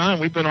great time.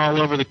 We've been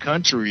all over the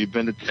country. We've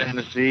been to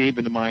Tennessee,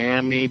 been to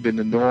Miami, been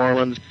to New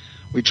Orleans.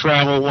 We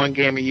travel one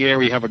game a year.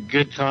 We have a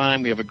good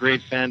time. We have a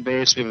great fan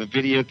base. We have a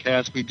video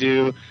cast we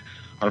do.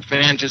 Our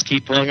fans just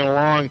keep playing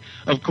along.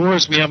 Of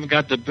course, we haven't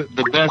got the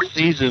best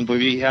season, but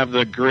we have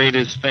the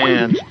greatest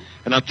fans.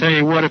 And I'll tell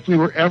you what, if we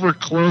were ever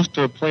close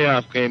to a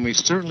playoff game, we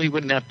certainly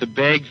wouldn't have to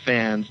beg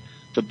fans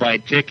to buy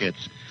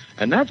tickets.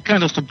 And that's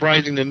kind of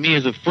surprising to me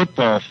as a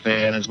football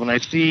fan, is when I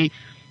see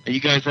you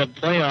guys have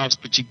playoffs,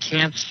 but you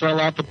can't sell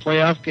out the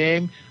playoff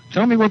game.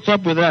 Tell me what's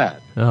up with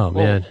that. Oh,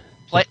 man.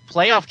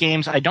 Playoff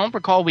games, I don't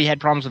recall we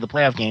had problems with the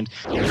playoff games.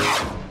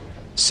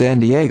 San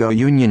Diego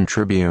Union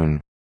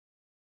Tribune,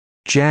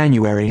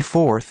 January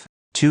 4th,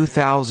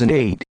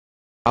 2008.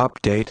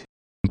 Update.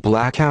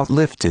 Blackout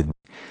lifted.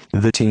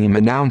 The team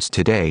announced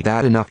today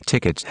that enough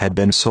tickets had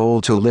been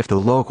sold to lift the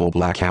local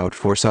blackout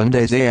for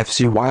Sunday's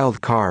AFC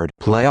wildcard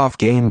playoff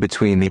game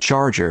between the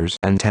Chargers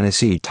and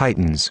Tennessee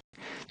Titans.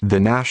 The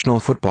National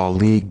Football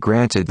League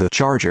granted the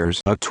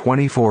Chargers a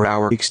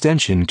 24-hour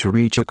extension to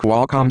reach a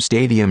Qualcomm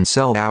Stadium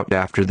sellout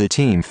after the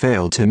team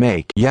failed to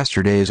make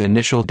yesterday's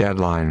initial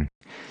deadline.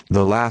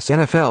 The last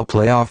NFL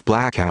playoff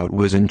blackout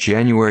was in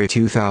January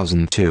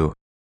 2002.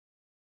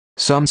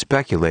 Some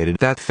speculated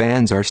that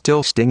fans are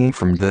still stinging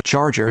from the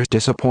Chargers'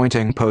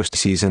 disappointing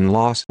postseason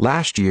loss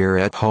last year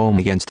at home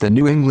against the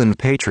New England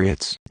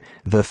Patriots,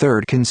 the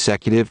third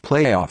consecutive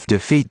playoff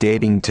defeat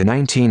dating to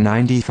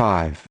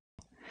 1995.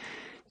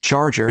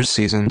 Chargers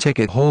season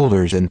ticket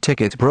holders and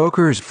ticket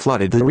brokers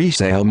flooded the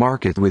resale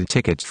market with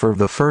tickets for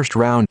the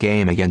first-round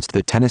game against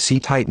the Tennessee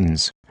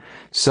Titans.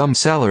 Some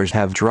sellers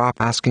have dropped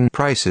asking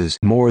prices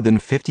more than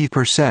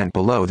 50%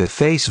 below the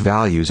face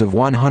values of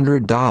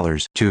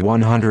 $100 to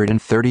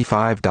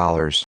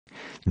 $135.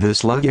 The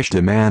sluggish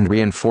demand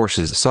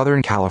reinforces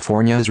Southern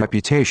California's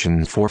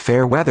reputation for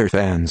fair weather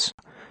fans.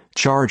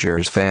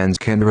 Chargers fans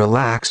can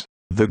relax.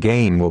 The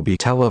game will be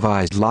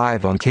televised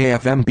live on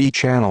KFMB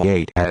Channel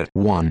 8 at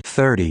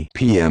 1:30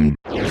 p.m.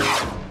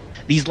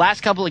 These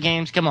last couple of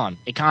games, come on,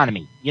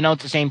 economy. You know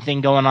it's the same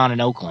thing going on in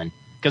Oakland.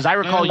 Because I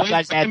recall you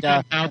guys had...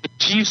 now the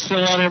Chiefs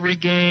sell out every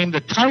game. The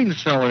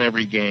Titans sell out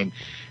every game.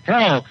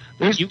 Hell,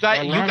 you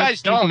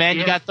guys don't, man.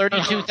 You got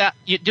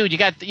 32,000... Dude, you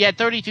had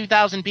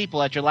 32,000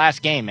 people at your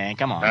last game, man.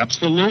 Come on.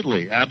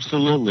 Absolutely.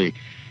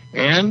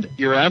 And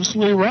you're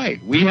absolutely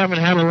right. We haven't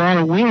had a lot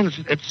of wins.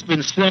 It's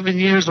been 7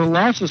 years of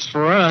losses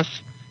for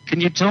us.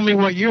 Can you tell me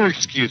what your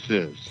excuse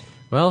is?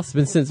 Well, it's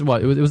been since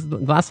what? It was the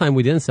last time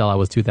we didn't sell out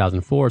was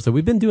 2004. So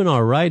we've been doing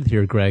all right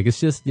here, Greg. It's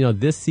just,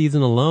 this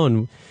season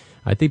alone,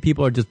 I think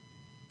people are just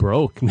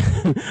broke.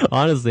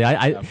 Honestly,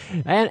 and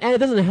it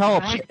doesn't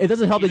help. It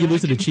doesn't help that you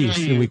lose to the Chiefs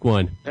in week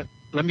 1.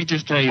 Let me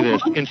just tell you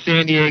this. In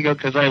San Diego,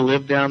 because I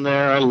live down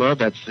there, I love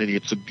that city.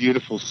 It's a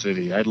beautiful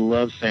city. I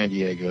love San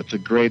Diego. It's a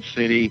great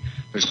city.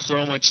 There's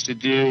so much to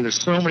do.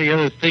 There's so many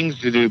other things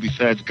to do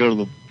besides go to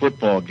the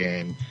football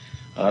game.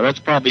 That's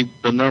probably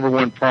the number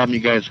one problem you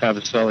guys have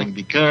is selling,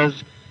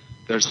 because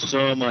there's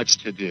so much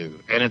to do,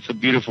 and it's a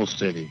beautiful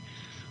city.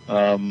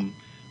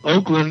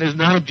 Oakland is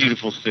not a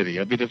beautiful city.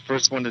 I'll be the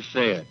first one to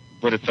say it,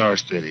 but it's our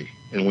city,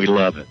 and we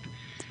love it.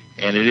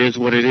 And it is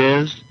what it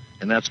is,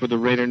 and that's where the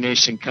Raider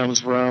Nation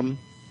comes from,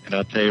 and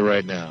I'll tell you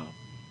right now,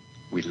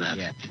 we love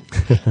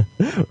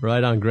it.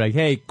 Right on, Greg.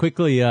 Hey,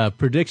 quickly,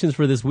 predictions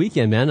for this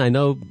weekend, man. I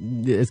know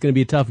it's going to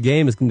be a tough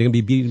game. It's going to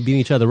be beating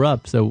each other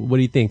up, so what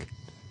do you think?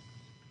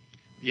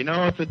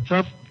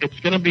 It's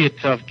going to be a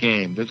tough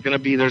game.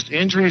 There's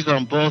injuries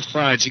on both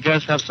sides. You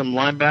guys have some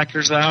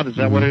linebackers out. Is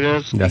that what it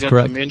is? That's you got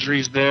correct. Some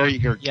injuries there. You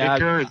got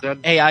kicker. Is that?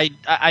 Hey,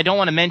 I don't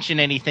want to mention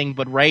anything,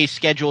 but Ray's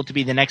scheduled to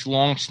be the next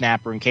long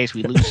snapper in case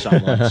we lose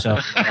someone. So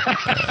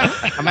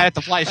I might have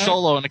to fly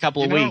solo in a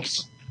couple of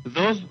weeks.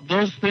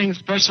 Those things,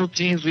 special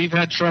teams, we've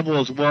had trouble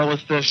as well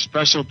with the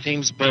special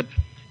teams, but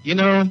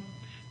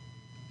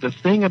the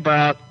thing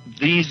about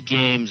these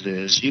games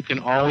is you can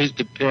always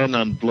depend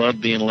on blood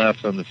being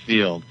left on the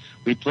field.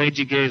 We played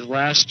you guys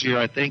last year.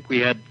 I think we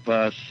had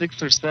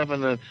 6 or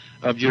 7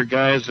 of your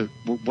guys that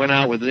went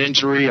out with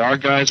injury. Our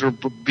guys were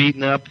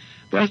beaten up.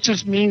 That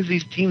just means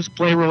these teams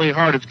play really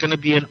hard. It's going to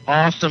be an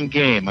awesome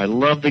game. I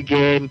love the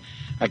game.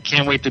 I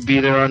can't wait to be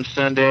there on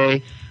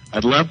Sunday.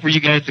 I'd love for you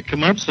guys to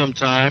come up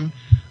sometime.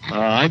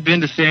 I've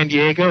been to San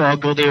Diego. I'll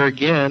go there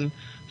again.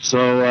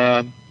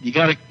 So you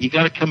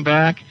gotta come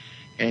back.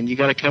 And you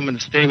got to come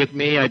and stay with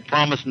me. I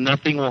promise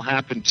nothing will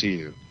happen to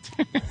you.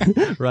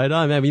 Right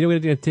on, man. We're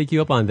going to take you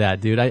up on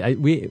that, dude.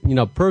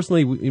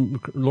 Personally,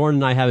 Lauren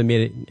and I haven't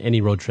made any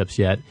road trips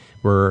yet.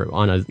 We're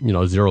on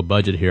a zero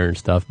budget here and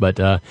stuff, but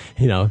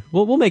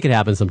we'll make it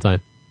happen sometime.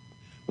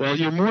 Well,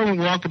 you're more than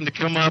welcome to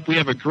come up. We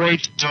have a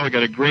great show. We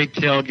got a great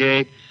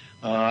tailgate.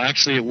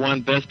 Actually, it won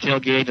best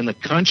tailgate in the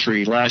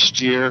country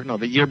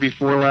the year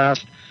before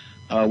last.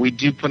 We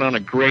do put on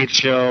a great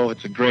show.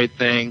 It's a great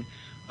thing.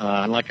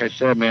 And like I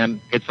said,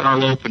 man, it's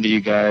all open to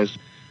you guys.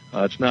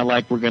 It's not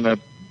like we're going to,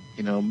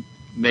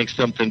 make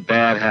something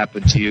bad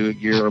happen to you.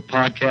 You're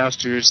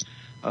podcasters.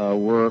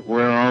 We're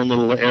in our own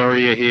little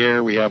area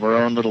here. We have our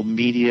own little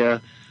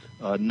media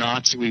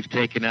notch that we've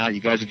taken out.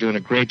 You guys are doing a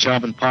great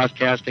job in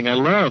podcasting. I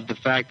love the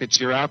fact that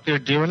you're out there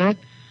doing it.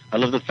 I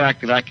love the fact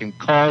that I can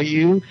call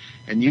you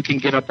and you can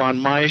get up on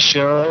my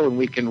show and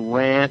we can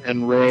rant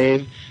and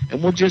rave.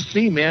 And we'll just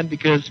see, man,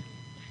 because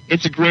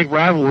it's a great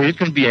rivalry. It's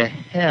going to be a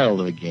hell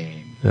of a game.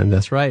 And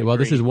that's right. Well,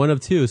 this is one of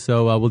 2,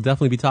 so we'll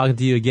definitely be talking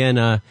to you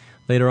again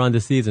later on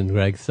this season,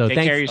 Greg. So Take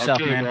care of yourself,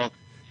 man. Well,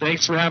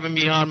 thanks for having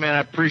me on, man.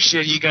 I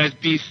appreciate it. You guys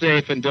be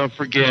safe, and don't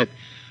forget,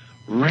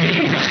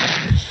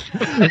 Raiders.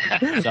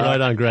 Right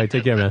on, Greg.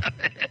 Take care, man.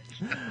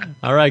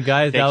 All right,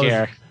 guys. Take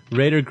care. Was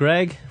Raider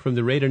Greg from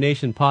the Raider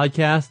Nation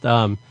podcast.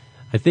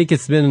 I think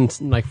it's been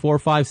like 4,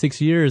 5, 6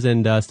 years,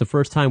 and it's the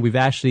first time we've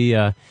actually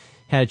had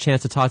a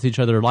chance to talk to each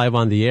other live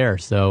on the air.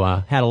 So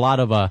had a lot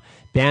of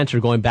banter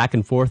going back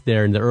and forth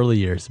there in the early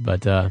years,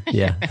 but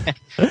yeah.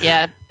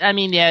 Yeah, I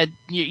mean,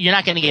 you're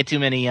not going to get too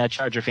many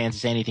Charger fans to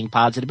say anything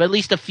positive, but at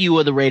least a few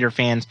of the Raider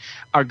fans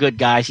are good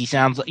guys. He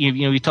sounds like,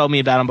 you told me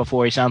about him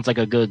before. He sounds like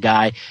a good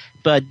guy,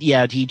 but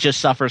yeah, he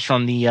just suffers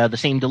from the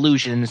same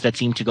delusions that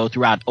seem to go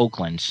throughout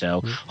Oakland.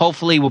 So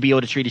hopefully we'll be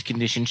able to treat his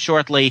condition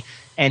shortly,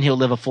 and he'll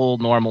live a full,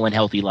 normal, and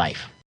healthy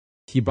life.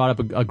 He brought up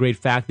a great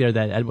fact there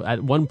that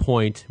at one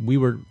point we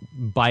were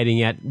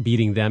biting at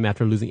beating them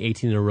after losing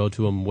 18 in a row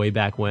to them way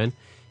back when.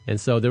 And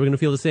so they were going to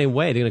feel the same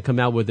way. They're going to come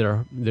out with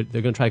they're going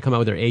to try to come out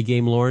with their A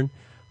game, Lauren.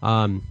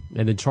 And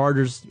the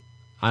Chargers,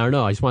 I don't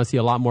know. I just want to see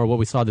a lot more of what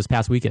we saw this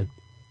past weekend.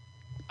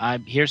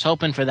 Here's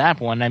hoping for that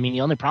one. I mean,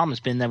 the only problem has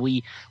been that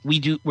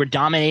we're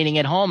dominating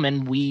at home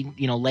and we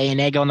lay an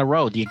egg on the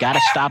road. You got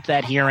to stop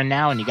that here and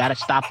now, and you got to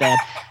stop that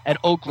at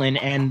Oakland.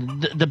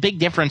 And the big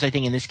difference, I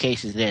think, in this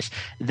case is this: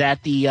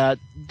 that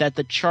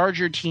the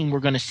Charger team we're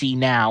going to see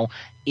now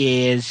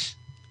is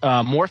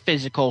more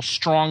physical,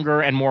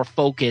 stronger, and more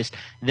focused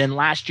than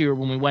last year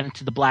when we went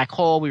into the black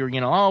hole. We were,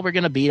 we're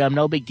going to beat them,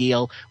 no big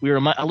deal. We were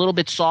a little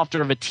bit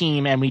softer of a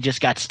team, and we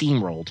just got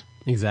steamrolled.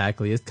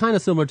 Exactly. It's kind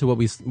of similar to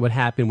what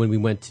happened when we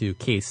went to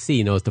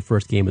KC. It's the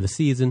first game of the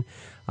season.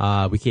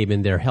 We came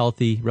in there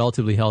healthy,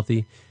 relatively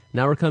healthy.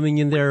 Now we're coming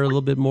in there a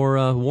little bit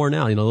more worn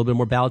out, a little bit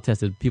more battle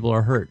tested. People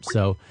are hurt.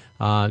 So,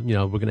 we're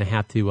going to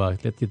have to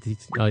get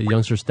these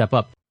youngsters step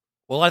up.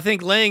 Well, I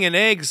think laying an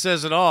egg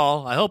says it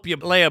all. I hope you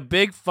lay a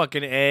big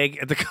fucking egg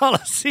at the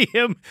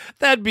Coliseum.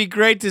 That'd be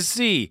great to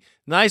see.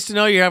 Nice to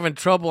know you're having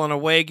trouble on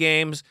away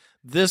games.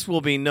 This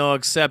will be no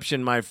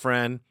exception, my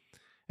friend.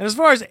 And as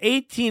far as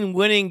 18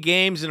 winning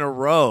games in a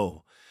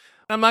row,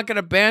 I'm not going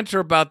to banter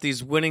about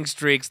these winning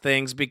streaks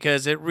things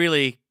because it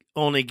really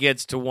only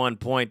gets to 1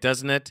 point,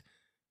 doesn't it?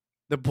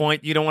 The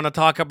point you don't want to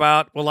talk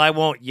about? Well, I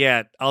won't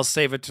yet. I'll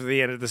save it to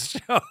the end of the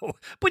show.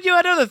 But you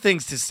had other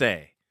things to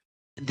say.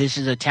 This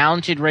is a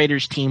talented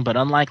Raiders team, but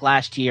unlike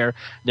last year,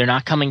 they're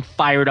not coming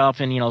fired up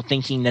and,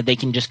 thinking that they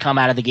can just come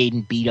out of the gate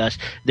and beat us.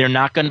 They're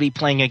not going to be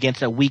playing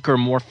against a weaker,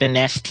 more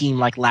finesse team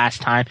like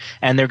last time,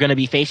 and they're going to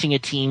be facing a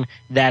team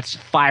that's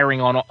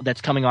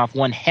that's coming off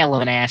one hell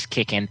of an ass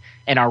kicking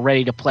and are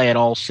ready to play on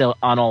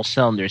all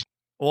cylinders.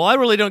 Well, I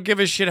really don't give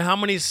a shit how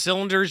many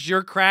cylinders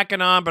you're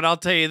cracking on, but I'll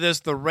tell you this,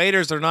 the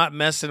Raiders are not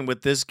messing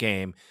with this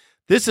game.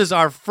 This is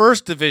our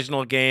first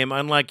divisional game,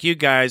 unlike you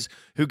guys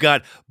who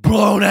got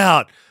blown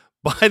out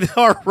by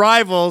our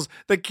rivals,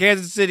 the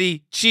Kansas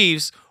City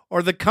Chiefs,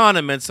 or the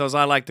Condiments, as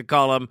I like to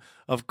call them,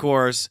 of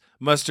course,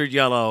 mustard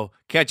yellow,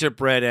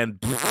 ketchup red, and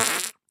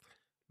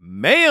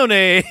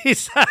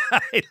mayonnaise.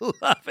 I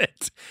love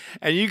it.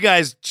 And you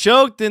guys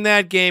choked in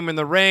that game in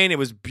the rain. It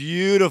was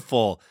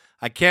beautiful.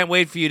 I can't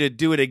wait for you to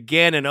do it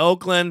again in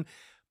Oakland.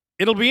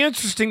 It'll be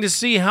interesting to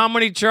see how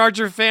many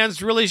Charger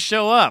fans really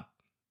show up.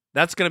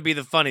 That's going to be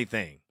the funny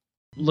thing.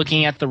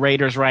 Looking at the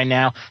Raiders right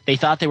now, they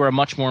thought they were a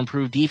much more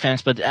improved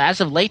defense, but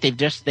as of late,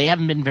 they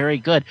haven't been very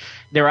good.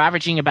 They're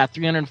averaging about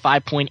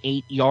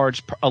 305.8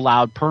 yards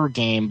allowed per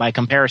game. By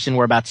comparison,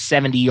 we're about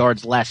 70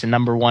 yards less and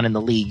number one in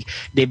the league.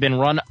 They've been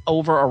run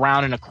over,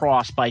 around, and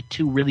across by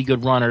two really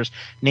good runners,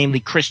 namely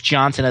Chris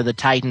Johnson of the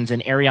Titans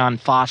and Arion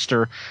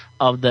Foster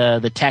of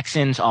the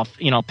Texans.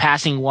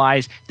 Passing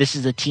wise, this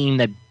is a team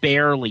that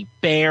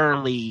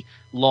barely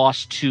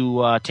lost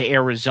to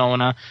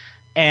Arizona.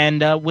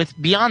 And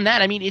with beyond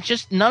that, I mean, it's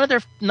just none of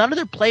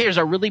their players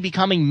are really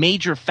becoming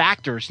major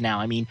factors now.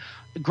 I mean,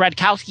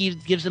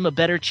 Gradkowski gives them a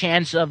better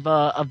chance of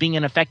being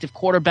an effective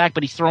quarterback,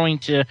 but he's throwing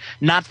to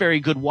not very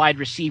good wide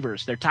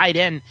receivers. Their tight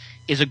end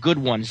is a good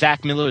one,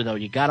 Zach Miller, though.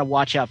 You got to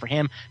watch out for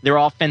him. Their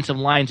offensive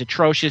line's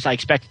atrocious. I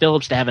expect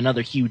Phillips to have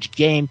another huge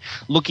game.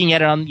 Looking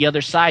at it on the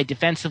other side,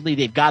 defensively,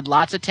 they've got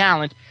lots of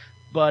talent,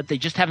 but they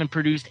just haven't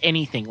produced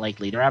anything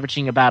lately. They're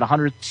averaging about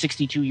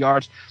 162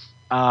 yards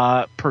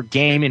per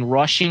game in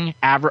rushing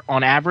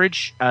on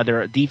average.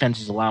 Their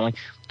defense is allowing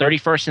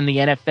 31st in the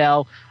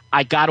NFL.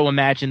 I got to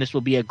imagine this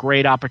will be a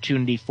great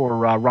opportunity for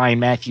Ryan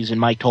Matthews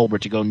and Mike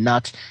Tolbert to go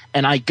nuts.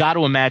 And I got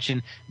to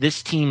imagine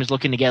this team is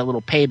looking to get a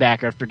little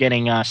payback after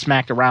getting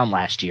smacked around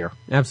last year.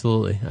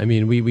 Absolutely. I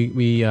mean, we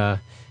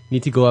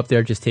need to go up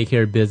there, just take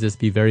care of business,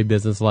 be very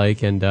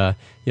businesslike, and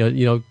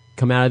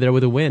come out of there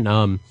with a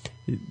win.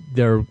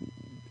 They're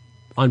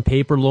on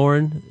paper,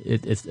 Lauren.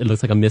 It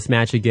looks like a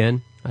mismatch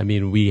again. I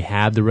mean, we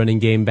have the running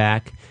game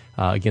back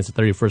against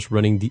the 31st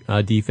running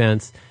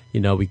defense.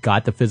 We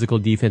got the physical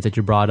defense that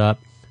you brought up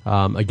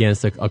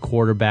against a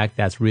quarterback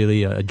that's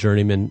really a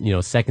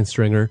journeyman, second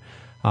stringer.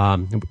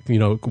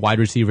 Wide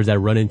receivers that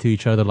run into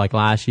each other like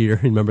last year.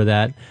 Remember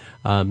that?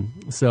 I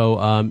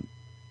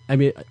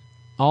mean,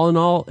 all in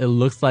all, it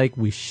looks like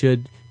we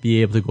should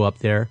be able to go up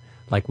there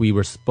like we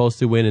were supposed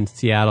to win in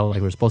Seattle, like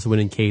we were supposed to win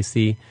in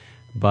KC.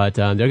 But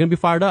they're going to be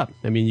fired up.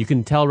 I mean, you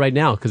can tell right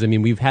now because,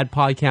 we've had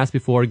podcasts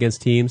before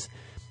against teams,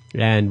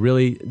 and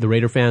really the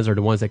Raider fans are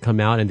the ones that come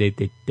out and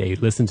they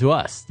listen to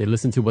us. They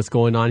listen to what's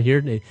going on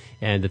here,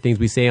 and the things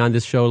we say on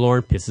this show,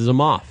 Lauren, pisses them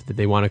off that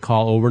they want to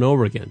call over and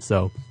over again.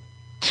 So,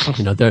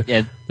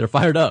 they're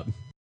fired up.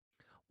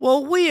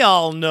 Well, we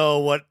all know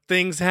what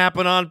things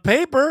happen on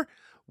paper.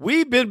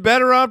 We've been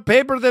better on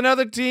paper than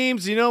other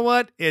teams. You know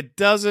what? It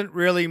doesn't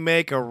really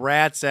make a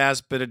rat's ass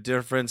bit of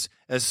difference,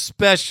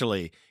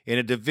 especially in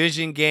a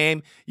division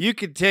game. You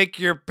can take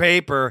your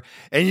paper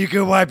and you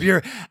can wipe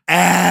your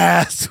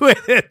ass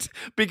with it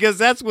because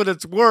that's what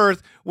it's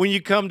worth when you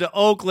come to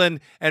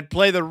Oakland and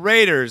play the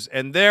Raiders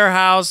in their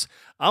house.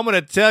 I'm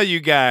going to tell you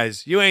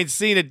guys, you ain't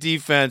seen a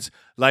defense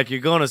like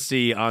you're going to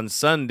see on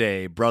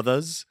Sunday,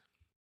 brothers.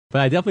 But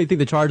I definitely think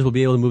the Chargers will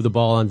be able to move the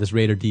ball on this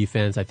Raider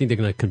defense. I think they're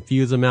going to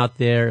confuse them out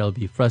there. It'll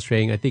be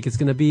frustrating. I think it's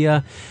going to be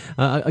a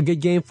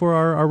good game for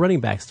our running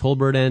backs,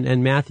 Tolbert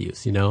and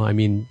Matthews.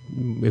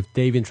 If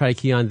they even try to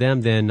key on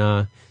them,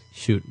 then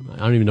shoot, I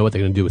don't even know what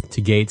they're going to do with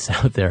T. Gates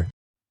out there.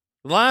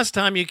 Last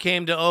time you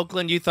came to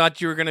Oakland, you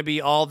thought you were going to be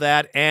all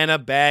that and a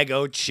bag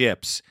of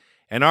chips.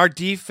 And our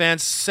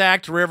defense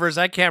sacked Rivers,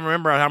 I can't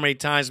remember how many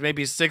times,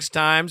 maybe 6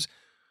 times.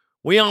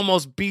 We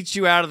almost beat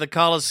you out of the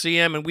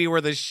Coliseum, and we were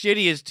the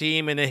shittiest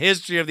team in the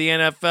history of the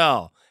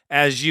NFL,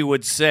 as you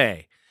would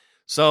say.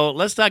 So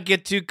let's not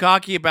get too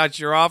cocky about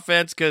your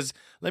offense, because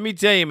let me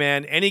tell you,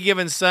 man, any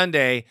given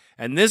Sunday,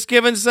 and this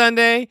given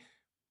Sunday,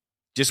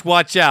 just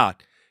watch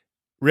out.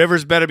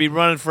 Rivers better be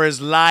running for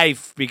his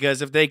life,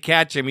 because if they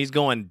catch him, he's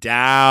going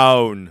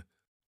down.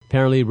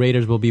 Apparently,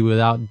 Raiders will be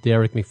without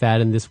Derek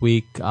McFadden this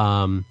week.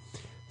 Yeah.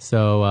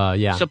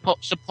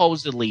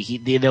 Supposedly,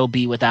 they'll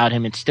be without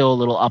him. It's still a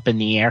little up in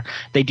the air.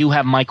 They do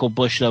have Michael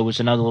Bush, though, who's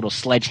another little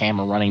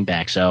sledgehammer running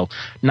back, so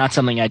not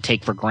something I'd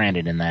take for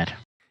granted in that.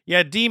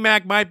 Yeah,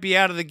 D-Mac might be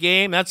out of the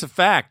game. That's a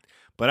fact.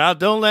 But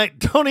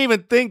don't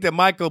even think that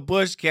Michael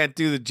Bush can't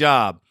do the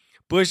job.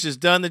 Bush has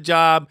done the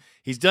job.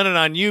 He's done it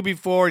on you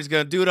before. He's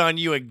going to do it on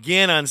you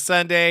again on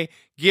Sunday.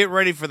 Get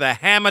ready for the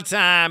hammer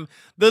time.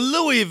 The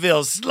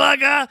Louisville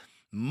Slugger,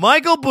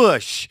 Michael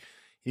Bush.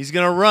 He's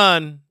going to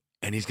run,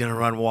 and he's going to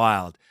run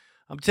wild.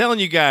 I'm telling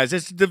you guys,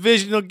 it's a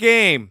divisional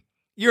game.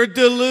 You're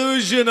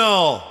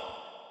delusional.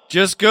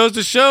 Just goes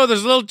to show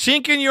there's a little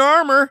chink in your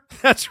armor.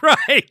 That's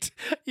right.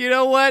 You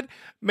know what?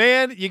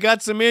 Man, you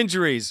got some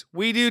injuries.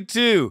 We do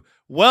too.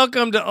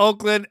 Welcome to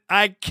Oakland.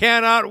 I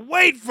cannot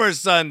wait for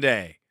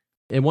Sunday.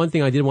 And one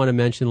thing I did want to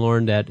mention,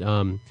 Lauren, that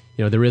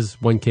there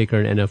is one kicker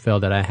in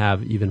NFL that I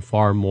have even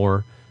far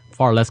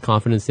less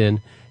confidence in,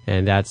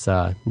 and that's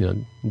the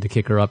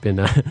kicker up in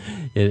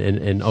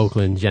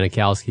Oakland,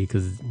 Janikowski,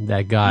 because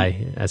that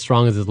guy, as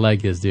strong as his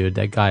leg is, dude,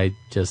 that guy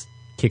just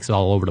kicks it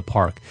all over the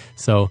park.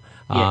 So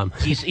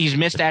he's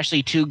missed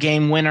actually 2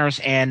 game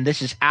winners, and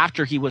this is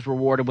after he was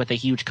rewarded with a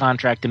huge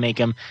contract to make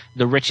him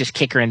the richest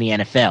kicker in the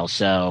NFL.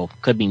 So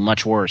could be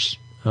much worse.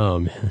 Oh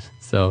man.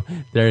 So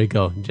there you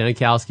go.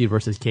 Janikowski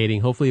versus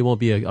Kading. Hopefully it won't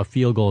be a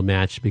field goal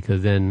match,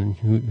 because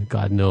then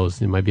God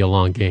knows it might be a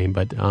long game.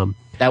 But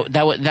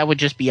that would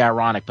just be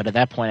ironic. But at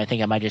that point, I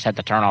think I might just have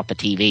to turn off the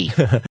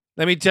TV.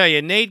 Let me tell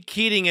you, Nate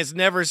Keating has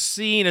never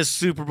seen a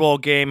Super Bowl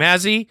game,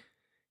 has he?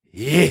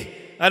 Yeah,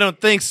 I don't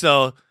think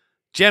so.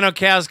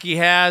 Janikowski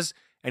has,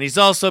 and he's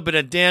also been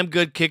a damn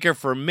good kicker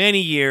for many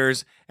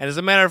years. And as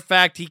a matter of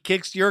fact, he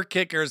kicks your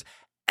kicker's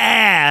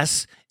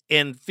ass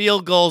in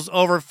field goals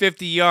over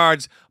 50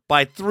 yards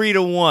by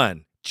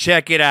 3-1.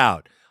 Check it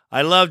out.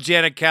 I love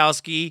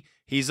Janikowski.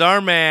 He's our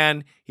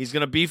man. He's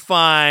going to be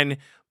fine.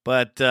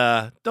 But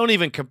don't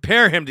even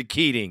compare him to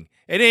Keating.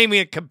 It ain't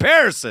even a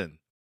comparison.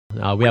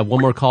 We have one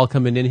more call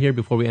coming in here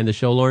before we end the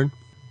show, Lauren.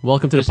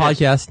 Welcome to the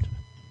podcast.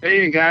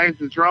 Hey, guys.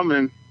 It's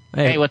Roman.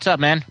 Hey, what's up,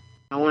 man?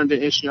 I wanted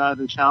to issue out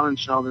a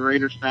challenge to all the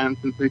Raiders fans,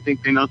 since they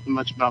think they know so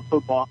much about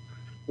football.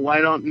 Why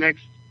don't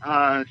next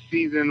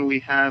season we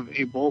have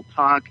a Bolt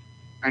Talk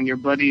and your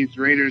buddies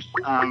Raiders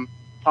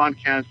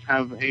podcast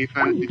have a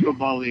fantasy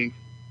football league,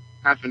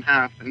 half and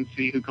half, and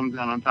see who comes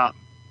out on top?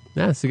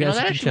 Yeah, so that's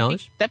a good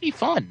challenge. That'd be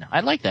fun. I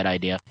like that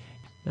idea.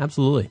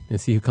 Absolutely. And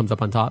see who comes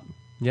up on top.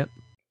 Yep.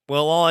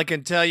 Well, all I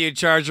can tell you,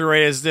 Charger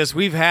Ray, is this.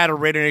 We've had a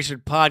Raider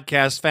Nation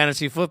podcast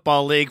fantasy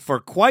football league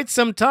for quite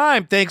some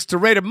time, thanks to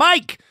Raider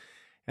Mike.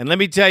 And let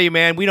me tell you,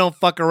 man, we don't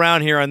fuck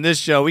around here on this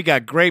show. We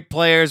got great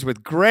players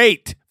with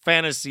great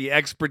fantasy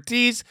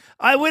expertise.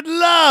 I would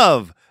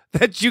love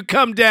that you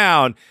come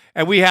down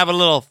and we have a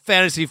little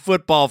fantasy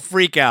football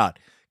freak out,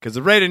 because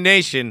the Raider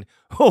Nation,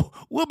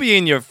 we'll be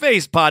in your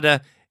face,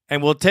 Pada,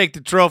 and we'll take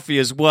the trophy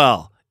as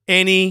well.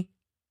 Any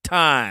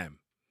time.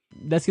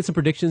 Let's get some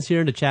predictions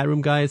here in the chat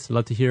room, guys. I'd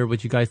love to hear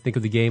what you guys think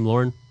of the game.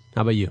 Lauren,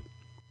 how about you?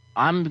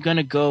 I'm going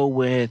to go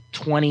with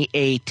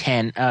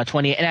 28-10,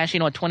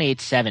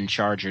 28-7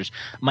 Chargers.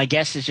 My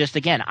guess is just,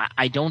 again,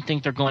 I don't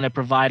think they're going to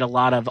provide a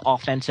lot of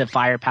offensive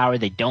firepower.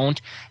 They don't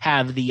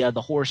have the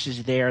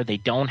horses there. They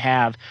don't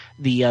have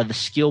the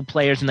skilled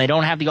players, and they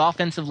don't have the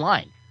offensive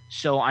line.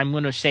 So I'm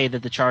going to say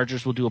that the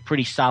Chargers will do a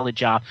pretty solid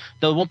job.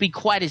 Though it won't be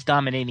quite as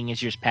dominating as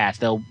years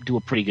past. They'll do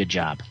a pretty good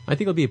job. I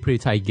think it'll be a pretty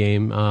tight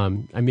game.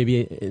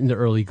 Maybe in the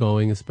early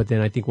goings, but then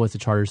I think once the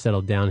Chargers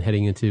settle down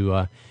heading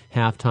into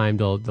halftime,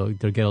 they'll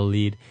get a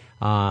lead.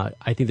 I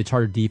think the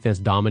Charger defense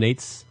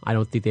dominates. I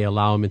don't think they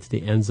allow them into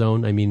the end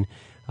zone. I mean,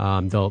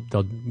 they'll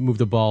move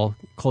the ball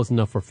close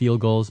enough for field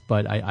goals,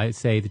 but I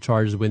say the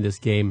Chargers win this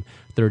game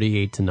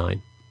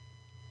 38-9.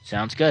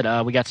 Sounds good.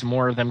 We got some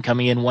more of them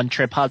coming in. One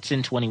Trip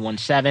Hudson,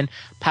 21-7.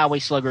 Poway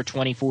Slugger,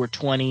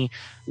 24-20.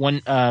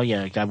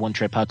 Got One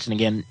Trip Hudson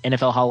again.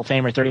 NFL Hall of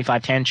Famer,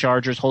 35-10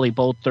 Chargers. Holy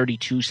Bolt,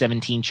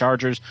 32-17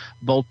 Chargers.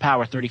 Bolt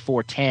Power,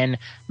 34-10.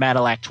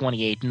 Madillac,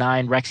 28-9.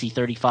 Rexy,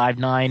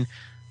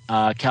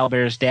 35-9.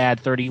 Calbear's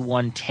Dad,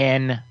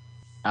 31-10.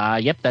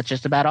 Yep, that's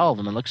just about all of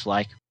them, it looks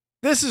like.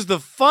 This is the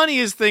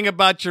funniest thing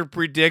about your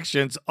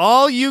predictions.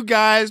 All you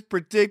guys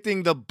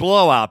predicting the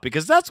blowout,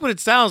 because that's what it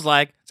sounds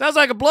like. Sounds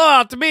like a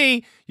blowout to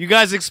me. You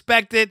guys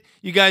expect it.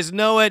 You guys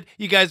know it.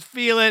 You guys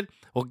feel it.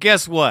 Well,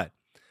 guess what?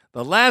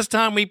 The last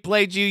time we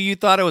played you, you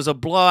thought it was a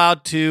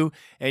blowout too,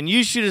 and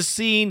you should have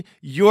seen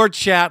your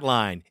chat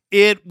line.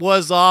 It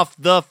was off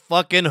the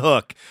fucking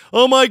hook.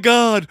 Oh my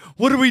God,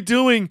 what are we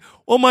doing?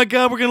 Oh my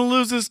God, we're going to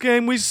lose this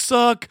game. We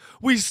suck.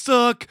 We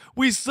suck.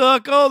 We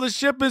suck. Oh, the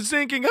ship is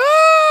sinking.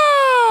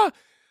 Ah!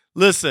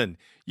 Listen,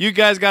 you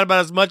guys got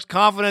about as much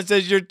confidence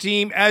as your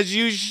team as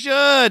you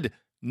should.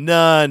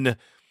 None.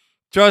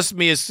 Trust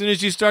me, as soon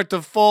as you start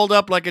to fold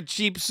up like a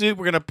cheap suit,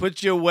 we're going to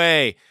put you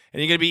away,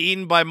 and you're going to be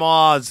eaten by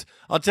moths.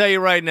 I'll tell you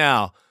right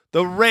now,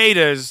 the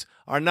Raiders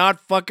are not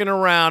fucking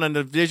around in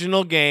a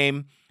divisional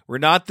game. We're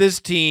not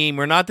this team.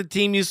 We're not the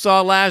team you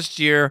saw last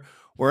year.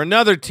 We're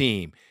another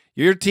team.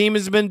 Your team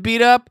has been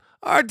beat up.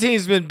 Our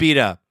team's been beat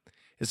up.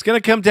 It's going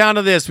to come down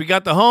to this. We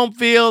got the home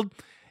field.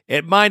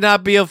 It might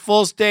not be a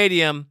full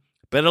stadium,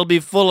 but it'll be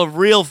full of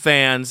real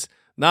fans,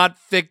 not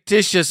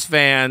fictitious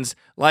fans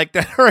like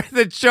that are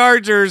the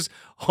Chargers'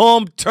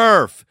 home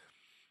turf.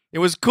 It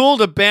was cool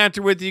to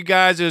banter with you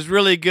guys. It was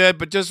really good,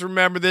 but just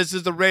remember, this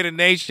is the Raider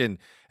Nation,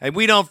 and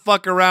we don't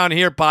fuck around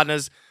here,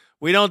 partners.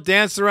 We don't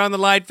dance around the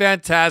light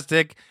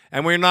fantastic,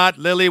 and we're not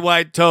lily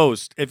white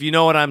toast, if you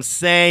know what I'm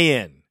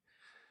saying.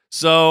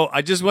 So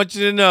I just want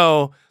you to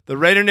know the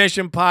Raider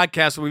Nation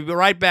podcast will be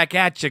right back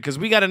at you because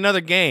we got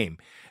another game,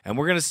 and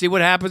we're going to see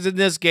what happens in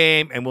this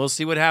game, and we'll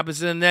see what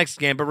happens in the next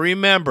game. But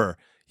remember,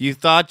 you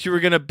thought you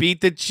were going to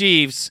beat the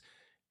Chiefs,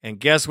 and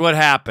guess what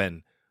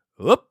happened?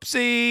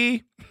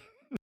 Oopsie.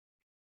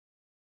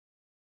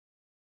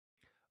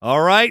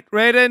 All right,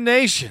 Raider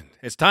Nation,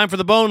 it's time for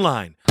the bone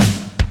line.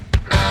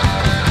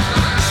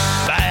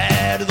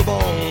 Bad to the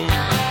bone.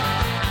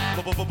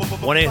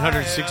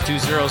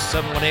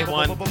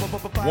 1-800-620-7181.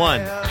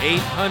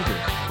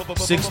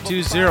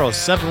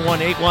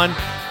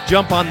 1-800-620-7181.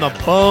 Jump on the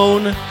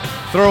bone.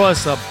 Throw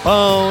us a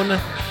bone.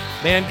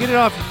 Man, get it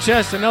off your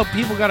chest. I know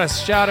people got to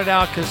shout it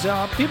out because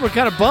people are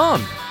kind of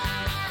bummed.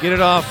 Get it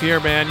off here,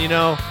 man. You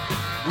know,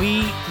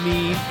 we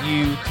need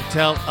you to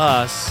tell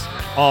us,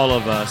 all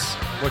of us,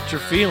 what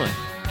you're feeling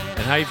and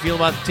how you feel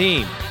about the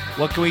team.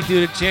 What can we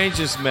do to change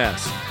this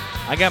mess?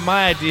 I got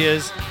my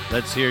ideas.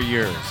 Let's hear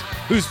yours.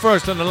 Who's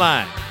first on the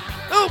line?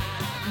 Oh,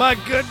 my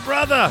good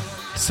brother.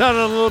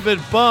 Sounding a little bit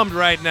bummed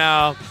right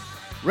now.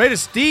 Raider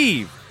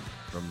Steve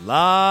from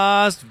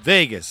Las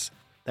Vegas.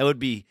 That would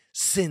be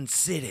Sin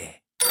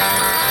City.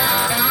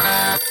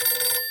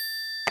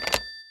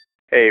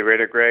 Hey,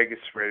 Raider Greg.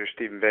 It's Raider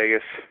Steve in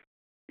Vegas.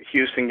 The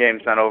Houston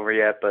game's not over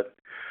yet, but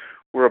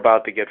we're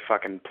about to get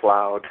fucking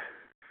plowed.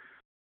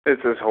 This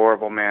is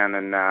horrible, man,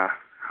 and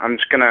I'm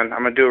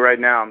gonna do it right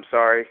now. I'm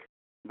sorry,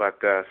 but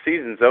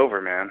season's over,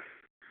 man.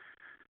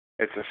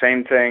 It's the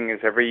same thing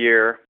as every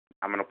year.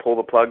 I'm gonna pull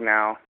the plug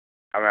now.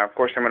 I mean, of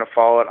course, I'm gonna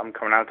follow it. I'm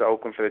coming out to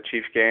Oakland for the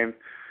Chiefs game.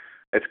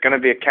 It's gonna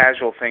be a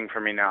casual thing for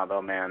me now,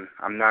 though, man.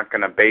 I'm not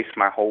gonna base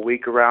my whole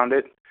week around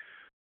it.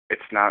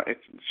 It's not.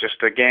 It's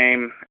just a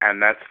game,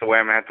 and that's the way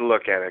I'm gonna have to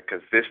look at it.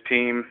 Because this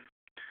team,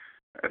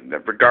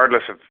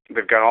 regardless of,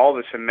 they've got all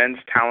this immense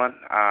talent.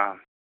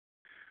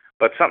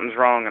 But something's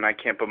wrong, and I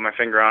can't put my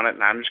finger on it,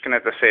 and I'm just going to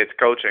have to say it's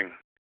coaching.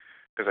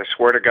 Because I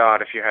swear to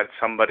God, if you had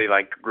somebody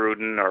like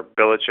Gruden or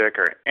Belichick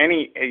or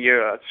any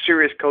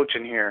serious coach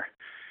in here,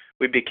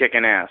 we'd be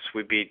kicking ass.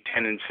 We'd be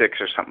 10-6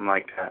 or something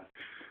like that.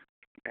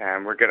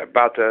 And we're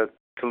about to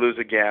lose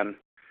again.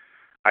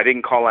 I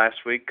didn't call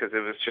last week because it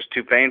was just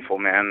too painful,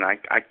 man. I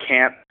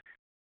can't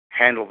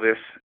handle this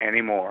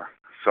anymore.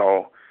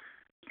 So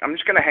I'm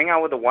just going to hang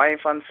out with the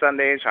wife on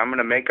Sundays. I'm going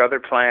to make other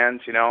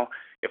plans, you know.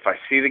 If I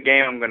see the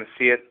game, I'm going to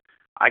see it.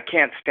 I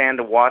can't stand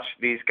to watch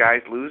these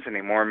guys lose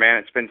anymore, man.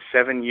 It's been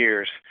 7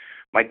 years.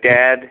 My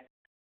dad,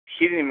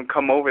 he didn't even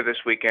come over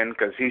this weekend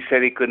because he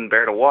said he couldn't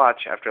bear to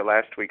watch after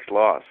last week's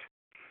loss.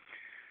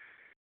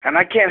 And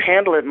I can't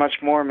handle it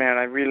much more, man.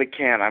 I really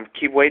can't. I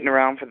keep waiting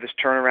around for this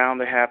turnaround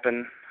to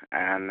happen,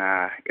 and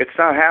it's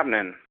not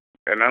happening.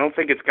 And I don't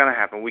think it's going to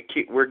happen.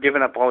 We're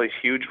giving up all these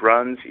huge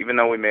runs, even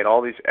though we made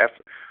all these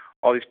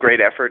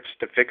great efforts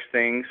to fix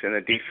things in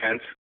the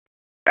defense,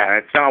 and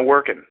it's not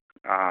working.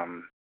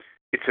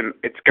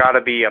 It's got to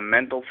be a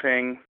mental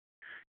thing.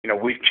 You know,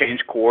 we've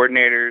changed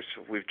coordinators,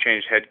 we've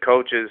changed head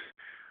coaches,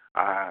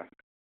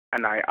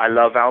 and I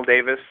love Al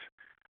Davis,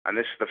 and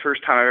this is the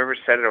first time I've ever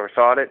said it or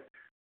thought it,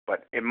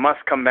 but it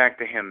must come back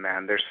to him,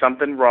 man. There's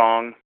something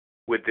wrong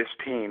with this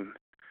team,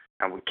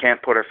 and we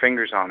can't put our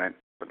fingers on it,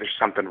 but there's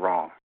something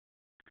wrong.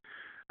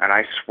 And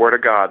I swear to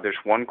God,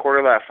 there's one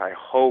quarter left. I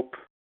hope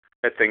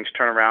that things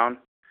turn around,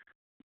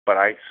 but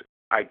I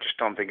just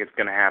don't think it's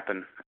going to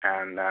happen.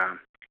 And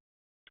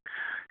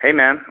hey,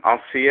 man,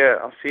 I'll see you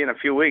in a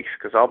few weeks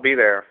because I'll be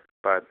there.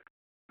 But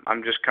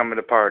I'm just coming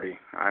to party.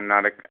 I'm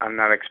not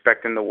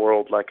expecting the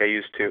world like I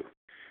used to,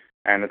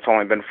 and it's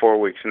only been 4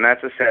 weeks, and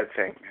that's a sad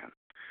thing, man.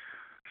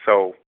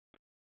 So,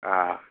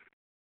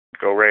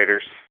 go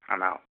Raiders.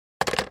 I'm out.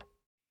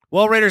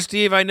 Well, Raider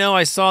Steve, I know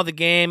I saw the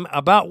game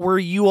about where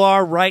you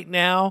are right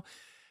now.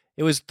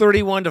 It was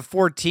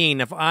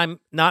 31-14, if I'm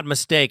not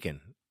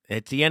mistaken.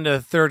 At the end of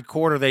the third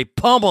quarter, they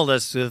pummeled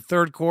us to the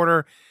third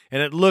quarter,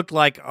 and it looked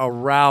like a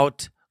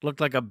rout,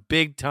 looked like a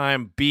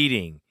big-time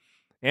beating.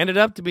 ended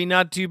up to be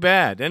not too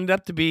bad. Ended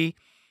up to be,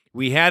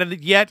 we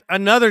had yet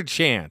another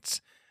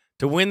chance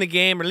to win the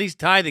game or at least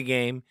tie the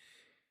game.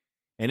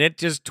 And it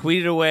just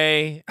tweeted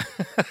away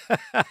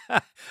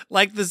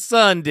like the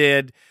sun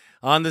did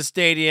on the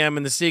stadium,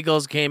 and the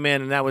Seagulls came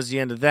in, and that was the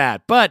end of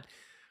that. But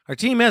our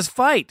team has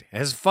fight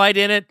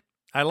in it.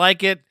 I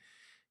like it.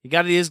 You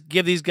got to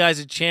give these guys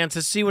a chance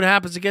to see what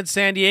happens against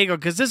San Diego,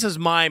 because this is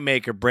my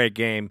make or break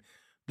game.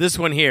 This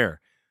one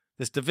here.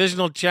 This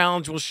divisional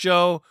challenge will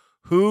show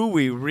who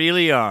we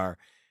really are.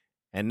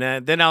 And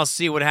then I'll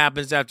see what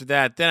happens after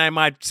that. Then I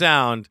might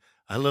sound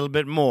a little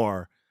bit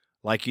more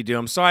like you do.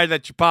 I'm sorry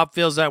that your pop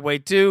feels that way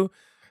too,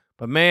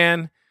 but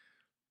man,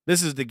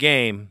 this is the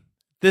game.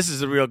 This is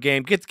the real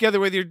game. Get together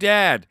with your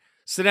dad.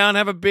 Sit down,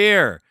 have a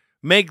beer.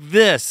 Make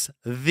this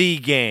the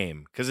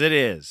game, because it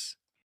is.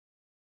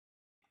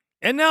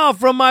 And now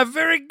from my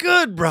very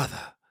good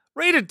brother,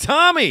 Raider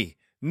Tommy,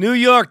 New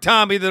York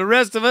Tommy, the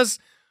rest of us,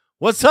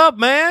 what's up,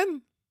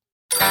 man?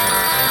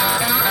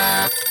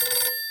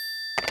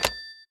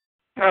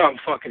 Oh, I'm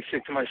fucking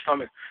sick to my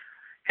stomach.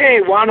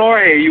 Hey, Juan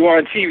Jorge, you are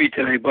on TV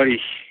today,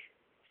 buddy.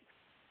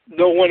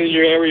 No one in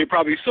your area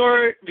probably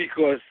saw it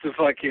because the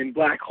fucking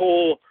black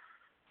hole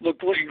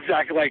looked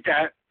exactly like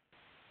that.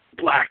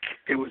 Black.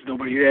 There was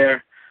nobody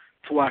there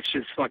to watch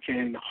this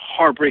fucking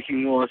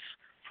heartbreaking loss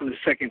for the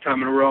second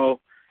time in a row.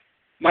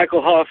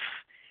 Michael Huff,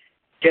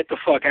 get the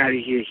fuck out of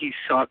here. He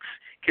sucks.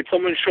 Can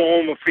someone show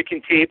him a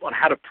freaking tape on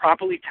how to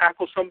properly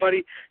tackle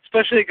somebody,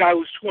 especially a guy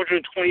who's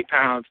 220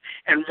 pounds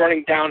and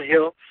running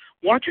downhill?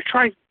 Why don't you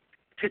try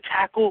to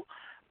tackle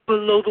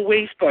below the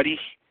waist, buddy?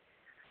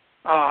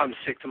 Oh, I'm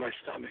sick to my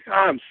stomach.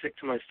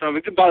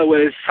 By the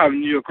way, this is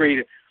time New York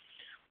Raider.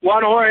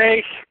 Juan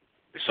Jorge,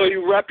 so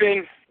you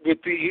repping with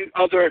the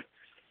other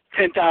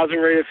 10,000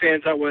 Raider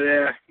fans that were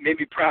there. Made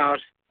me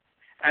proud.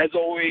 As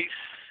always,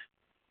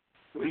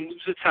 win,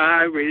 lose, or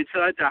tie, Raider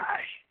till I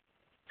die.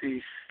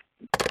 Peace.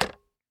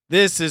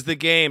 This is the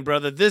game,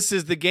 brother. This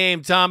is the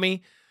game,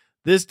 Tommy.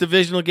 This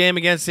divisional game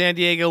against San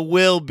Diego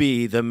will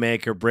be the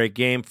make or break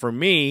game for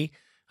me.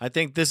 I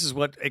think this is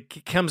what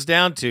it comes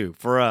down to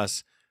for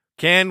us.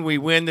 Can we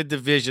win the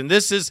division?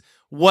 This is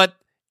what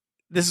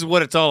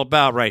it's all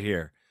about right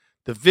here.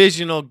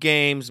 Divisional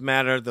games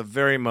matter the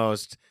very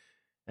most,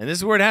 and this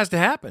is where it has to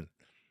happen.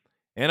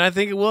 And I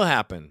think it will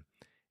happen.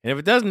 And if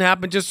it doesn't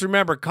happen, just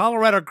remember,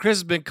 Colorado Chris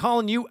has been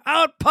calling you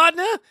out,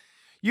 partner.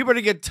 You better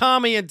get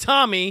Tommy and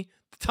Tommy,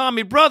 the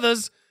Tommy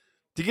brothers,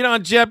 to get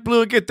on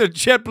JetBlue and get their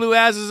JetBlue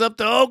asses up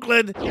to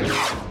Oakland.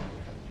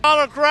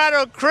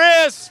 Colorado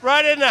Chris,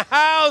 right in the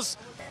house.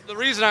 The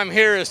reason I'm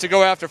here is to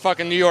go after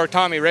fucking New York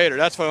Tommy Raider.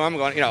 That's what I'm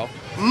going,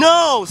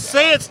 No,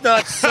 say it's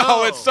not so.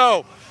 No, it's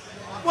so.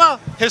 Well,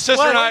 his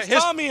sister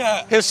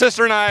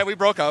and I, we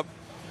broke up.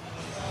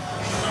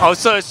 Oh,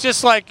 so it's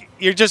just like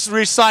you're just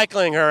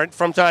recycling her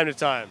from time to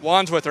time.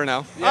 Juan's with her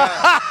now.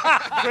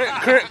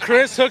 Yeah.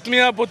 Chris hooked me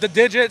up with the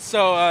digits,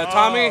 so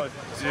Tommy.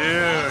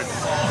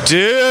 Oh,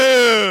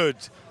 dude,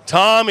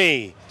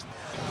 Tommy.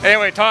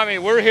 Anyway, Tommy,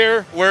 we're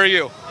here. Where are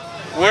you?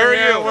 Where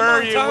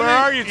are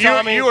you,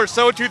 Tommy? You are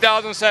so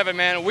 2007,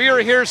 man. We are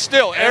here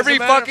still every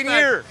fucking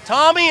year.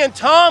 Tommy and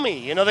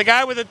Tommy, the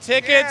guy with the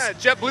tickets. Yeah,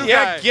 JetBlue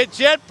guy. Get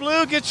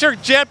JetBlue. Get your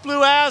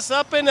JetBlue ass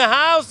up in the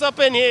house, up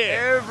in here.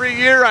 Every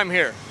year I'm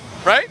here,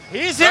 right?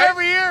 He's here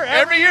every year.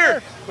 Every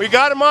year. We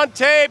got him on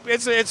tape.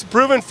 It's a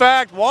proven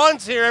fact.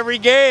 Juan's here every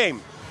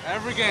game.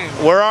 Every game.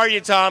 Where are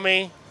you,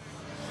 Tommy?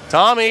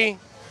 Tommy.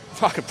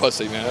 Fucking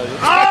pussy, man.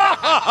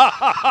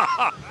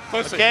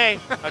 Pussy.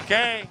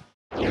 Okay.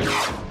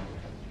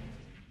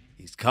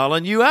 He's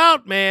calling you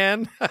out,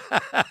 man.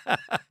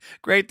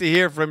 Great to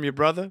hear from you,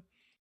 brother.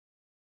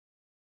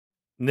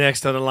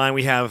 Next on the line,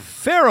 we have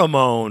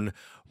Pheromone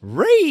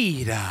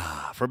Raider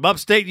from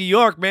upstate New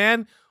York,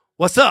 man.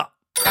 What's up?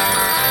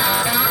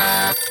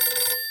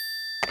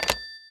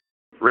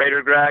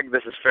 Raider Greg,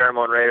 this is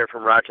Pheromone Raider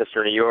from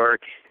Rochester, New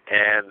York,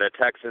 and the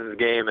Texans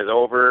game is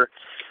over.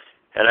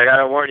 And I got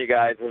to warn you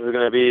guys, this is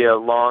going to be a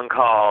long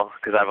call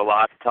because I have a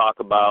lot to talk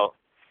about.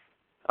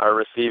 Our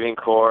receiving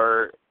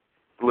core,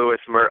 Lewis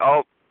Murphy.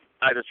 Oh,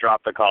 I just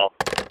dropped the call.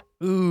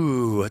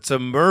 Ooh, it's a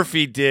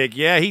Murphy dig.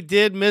 Yeah, he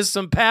did miss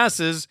some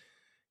passes.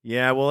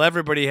 Yeah, well,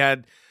 everybody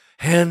had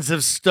hands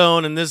of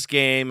stone in this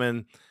game,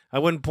 and I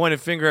wouldn't point a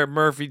finger at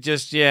Murphy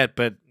just yet,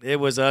 but it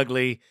was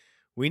ugly.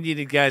 We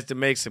needed guys to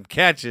make some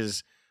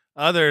catches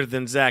other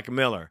than Zach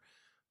Miller.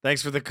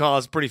 Thanks for the call.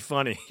 It's pretty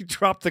funny. You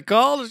dropped the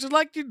call. It's just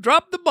like you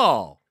dropped the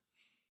ball.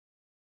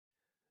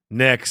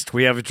 Next,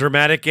 we have a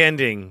dramatic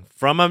ending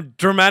from a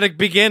dramatic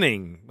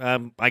beginning.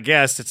 I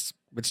guess it's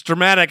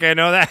dramatic. I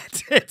know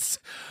that. It's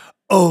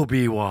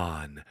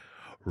Obi-Wan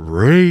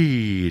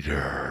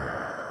Raider.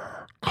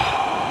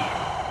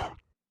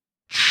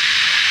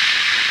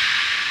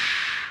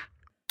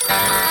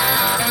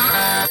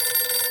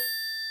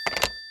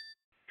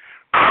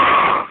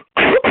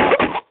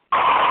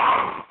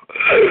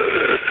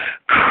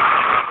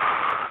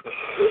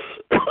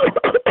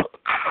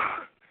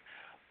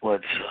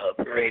 What's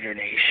up, Raider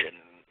Nation?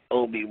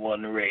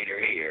 Obi-Wan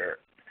Raider here.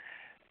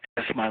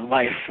 As my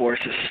life force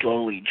is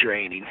slowly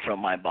draining from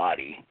my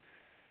body,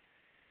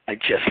 I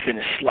just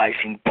finished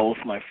slicing both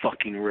my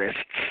fucking wrists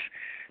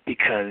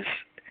because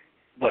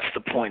what's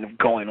the point of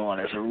going on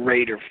as a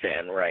Raider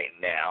fan right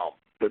now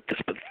with this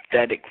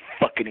pathetic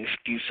fucking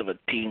excuse of a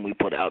team we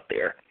put out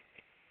there?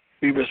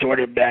 We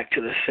resorted back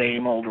to the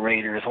same old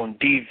Raiders on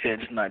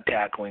defense, not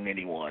tackling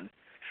anyone.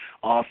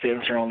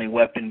 Offense, our only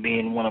weapon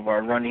being one of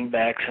our running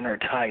backs and our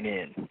tight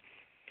end.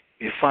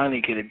 We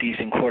finally get a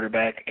decent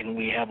quarterback, and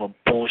we have a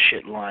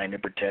bullshit line to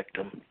protect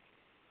him.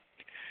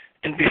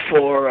 And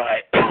before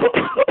I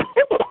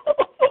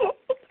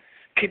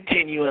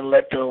continue and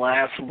let the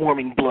last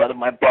warming blood of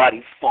my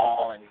body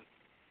fall and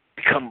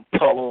become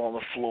puddle on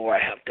the floor, I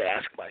have to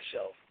ask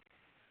myself,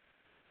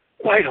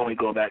 why don't we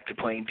go back to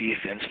playing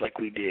defense like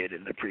we did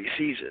in the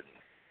preseason?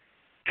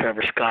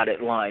 Trevor Scott at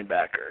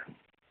linebacker,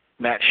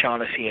 Matt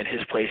Shaughnessy in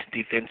his place at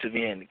defensive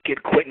end,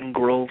 get Quentin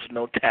Groves'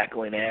 no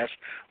tackling ass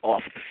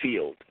off the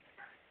field.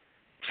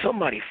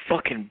 Somebody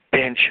fucking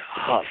bench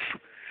Huff.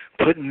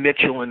 Put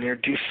Mitchell in there,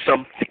 do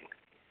something.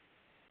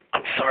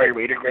 I'm sorry,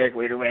 Raider Greg,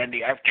 Raider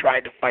Randy. I've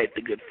tried to fight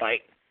the good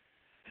fight.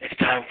 It's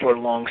time for a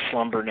long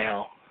slumber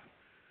now.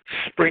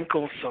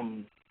 Sprinkle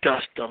some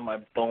dust on my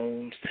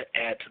bones to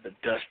add to the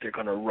dust they're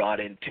going to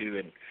rot into,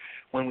 and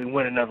when we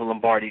win another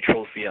Lombardi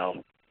trophy,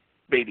 I'll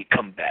maybe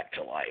come back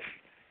to life.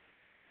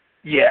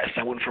 Yes,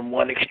 I went from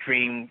one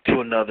extreme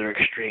to another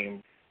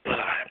extreme, but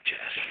I'm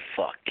just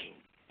fucking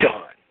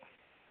done.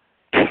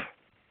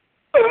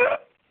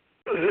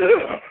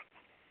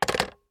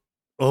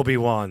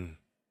 Obi-Wan,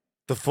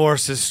 the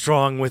Force is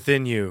strong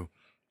within you.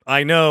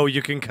 I know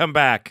you can come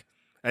back,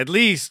 at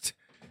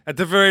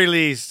the very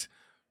least,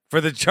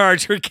 for the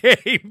Charger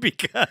game,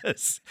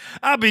 because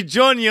I'll be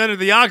joining you under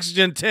the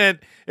oxygen tent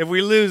if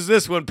we lose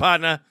this one,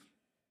 partner.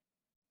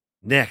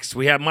 Next,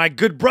 we have my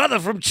good brother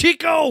from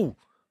Chico,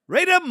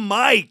 Raider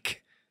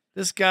Mike.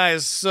 This guy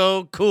is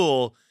so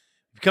cool.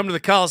 If you come to the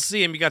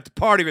Coliseum, you got to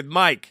party with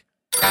Mike.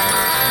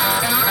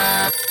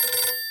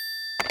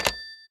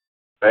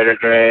 Raider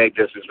Greg,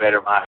 this is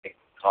Raider Mike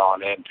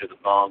calling into the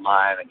phone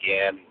line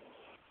again.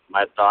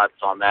 My thoughts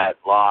on that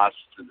loss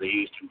to the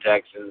Houston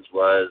Texans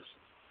was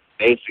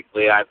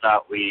basically I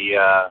thought we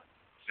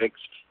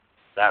fixed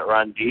that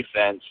run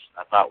defense.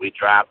 I thought we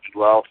drafted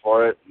well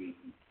for it, and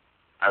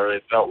I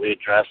really felt we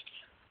addressed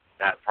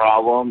that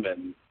problem,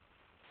 and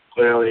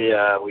clearly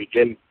we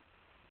didn't.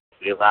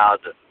 We allowed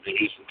the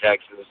Houston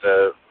Texans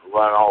to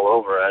run all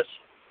over us,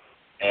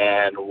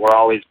 and we're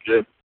always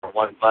good for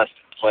one busted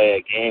play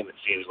a game, it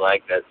seems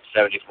like. That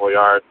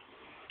 74-yard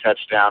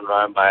touchdown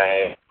run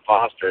by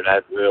Foster,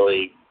 that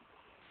really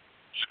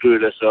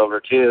screwed us over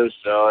too.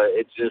 So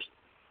it just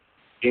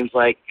seems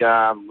like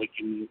we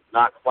can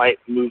not quite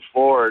move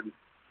forward,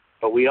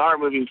 but we are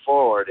moving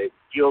forward. It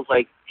feels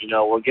like,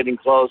 we're getting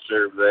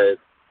closer, but,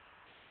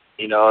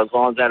 as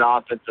long as that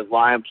offensive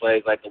line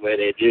plays like the way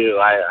they do,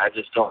 I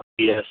just don't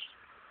see us,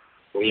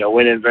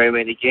 winning very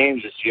many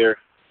games this year.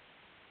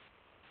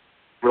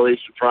 Really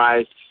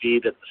surprised to see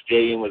that the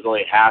stadium was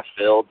only half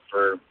filled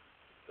for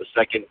the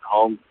second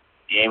home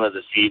game of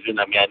the season.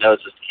 I mean, I know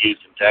it's just the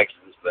Houston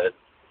Texans, but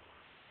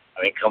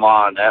I mean, come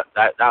on, that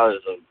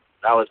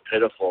was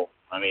pitiful.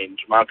 I mean,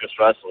 Jamarcus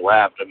Russell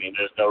left. I mean,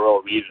 there's no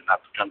real reason not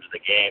to come to the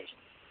games.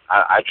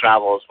 I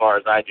travel as far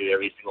as I do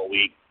every single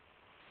week.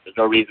 There's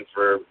no reason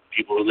for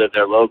people who live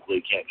there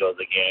locally can't go to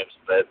the games.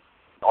 But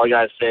all you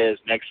gotta say is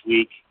next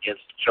week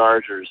against the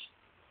Chargers.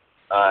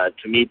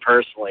 To me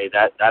personally,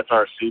 that's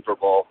our Super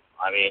Bowl.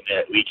 I mean,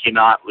 we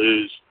cannot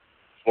lose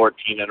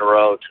 14 in a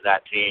row to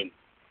that team.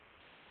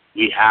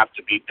 We have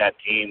to beat that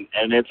team,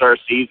 and it's our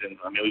season.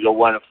 I mean, we go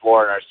 1-4,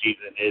 and our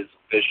season is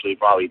officially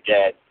probably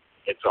dead.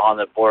 It's on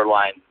the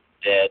borderline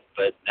dead,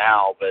 but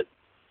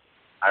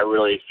I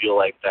really feel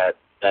like that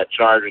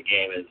Charger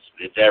game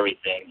is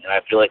everything, and I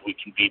feel like we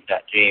can beat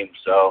that team.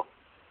 So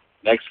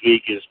next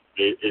week is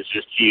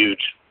just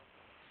huge.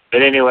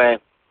 But anyway,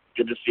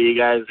 good to see you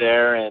guys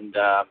there, and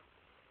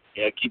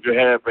keep your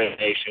head up, Raider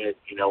Nation.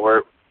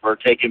 We're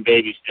taking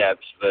baby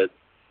steps, but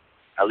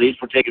at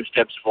least we're taking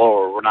steps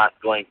forward. We're not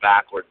going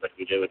backwards like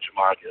we did with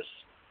Jamarcus.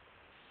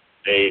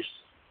 Peace.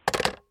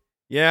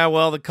 Yeah,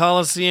 well, the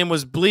Coliseum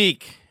was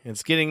bleak.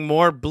 It's getting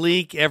more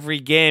bleak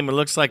every game. It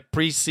looks like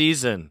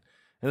preseason.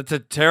 And it's a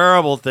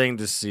terrible thing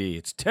to see.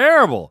 It's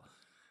terrible.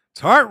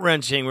 It's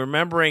heart-wrenching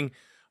remembering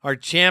our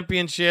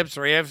championships,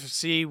 our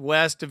AFC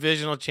West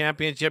Divisional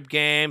Championship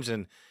games,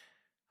 and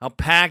how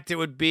packed it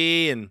would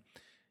be, and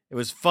it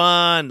was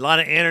fun, a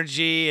lot of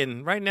energy.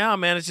 And right now,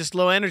 man, it's just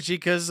low energy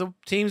because the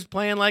team's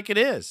playing like it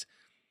is.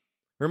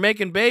 We're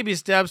making baby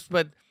steps,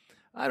 but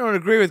I don't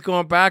agree with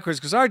going backwards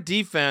because our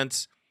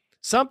defense,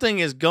 something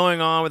is going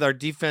on with our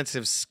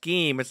defensive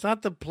scheme. It's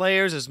not the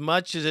players as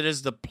much as it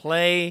is the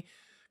play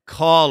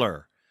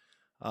caller.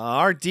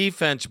 Our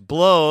defense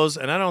blows,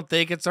 and I don't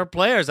think it's our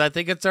players. I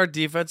think it's our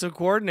defensive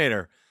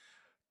coordinator.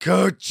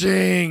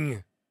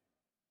 Coaching.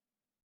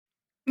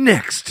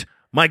 Next,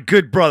 my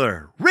good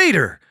brother,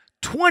 Raider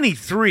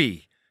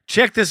 23.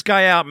 Check this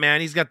guy out, man.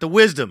 He's got the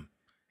wisdom.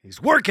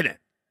 He's working it.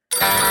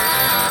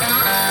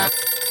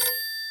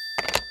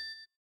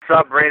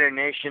 up, Raider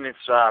Nation? It's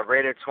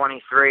Raider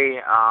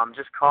 23.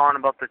 Just calling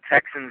about the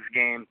Texans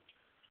game.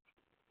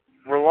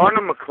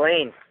 Rolando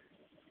McClain,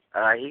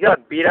 he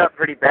got beat up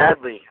pretty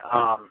badly.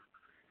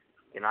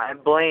 I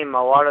blame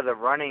a lot of the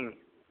running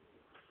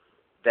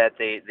that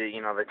the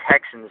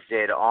Texans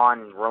did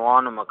on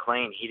Rolando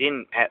McClain. He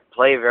didn't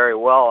play very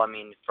well. I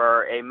mean,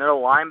 for a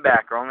middle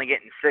linebacker, only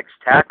getting 6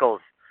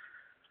 tackles,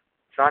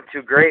 it's not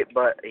too great,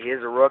 but he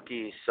is a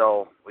rookie,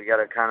 so we got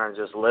to kind of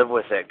just live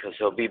with it because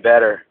he'll be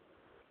better.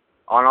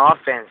 On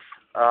offense,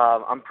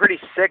 I'm pretty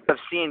sick of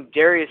seeing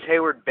Darius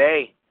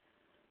Hayward-Bay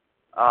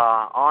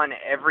on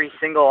every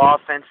single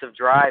offensive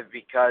drive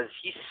because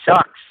he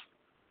sucks.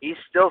 He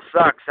still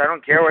sucks. I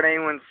don't care what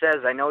anyone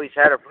says. I know he's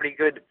had a pretty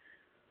good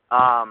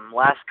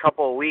last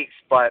couple of weeks,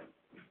 but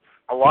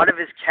a lot of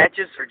his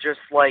catches are just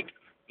like,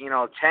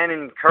 10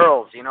 and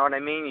curls. You know what I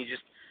mean?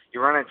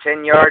 You run a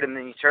 10-yard and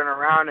then you turn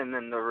around and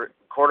then the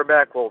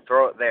quarterback will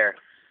throw it there.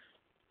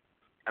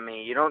 I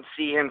mean, you don't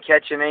see him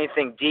catching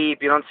anything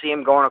deep. You don't see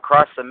him going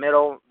across the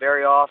middle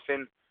very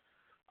often.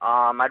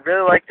 I'd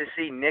really like to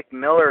see Nick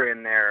Miller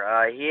in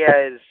there. He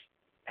has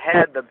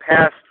had the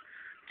past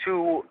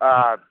 2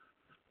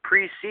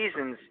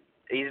 preseasons.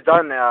 He's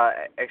done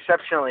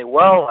exceptionally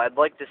well. I'd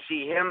like to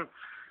see him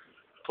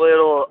play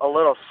a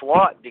little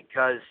slot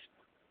because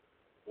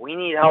we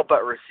need help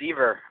at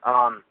receiver.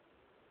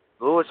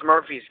 Louis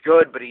Murphy's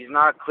good, but he's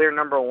not a clear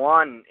number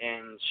 1.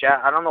 And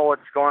I don't know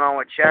what's going on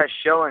with Chaz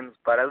Schillens,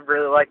 but I'd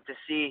really like to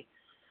see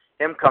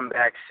him come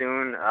back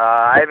soon.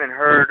 I haven't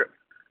heard,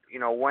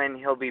 when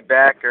he'll be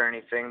back or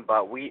anything,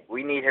 but we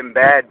need him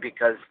bad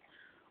because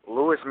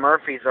Louis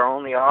Murphy's our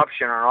only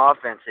option on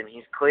offense, and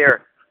he's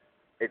clear.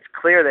 It's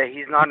clear that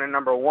he's not a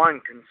number 1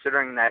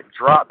 considering that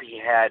drop he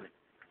had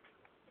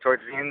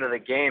towards the end of the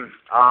game.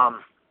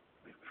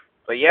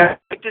 But yeah,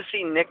 I'd like to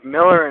see Nick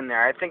Miller in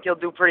there. I think he'll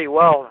do pretty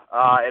well.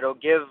 It'll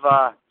give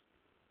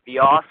the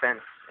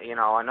offense,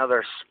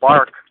 another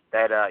spark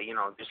that,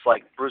 just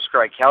like Bruce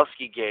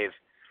Gronkowski gave.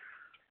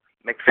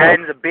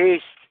 McFadden's a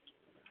beast.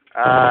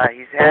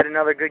 He's had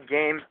another good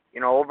game,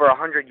 over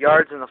 100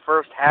 yards in the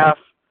first half.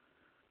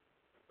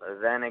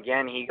 But then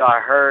again, he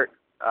got hurt.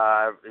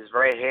 His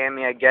right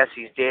hammy, I guess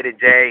he's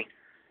day-to-day.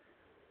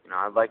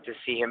 I'd like to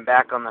see him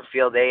back on the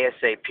field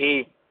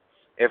ASAP.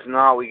 If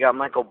not, we got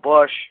Michael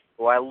Bush,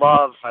 who I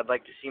love. I'd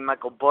like to see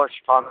Michael Bush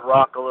pound the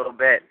rock a little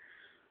bit.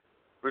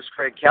 Bruce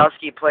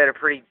Gronkowski played a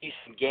pretty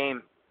decent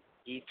game.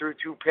 He threw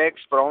 2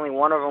 picks, but only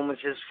one of them was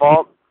his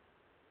fault.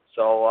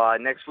 So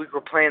next week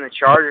we're playing the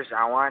Chargers, and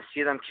I want to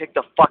see them kick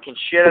the fucking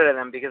shit out of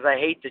them because I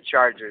hate the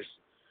Chargers.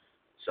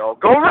 So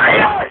go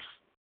Raiders!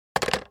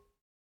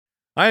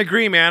 I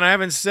agree, man. I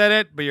haven't said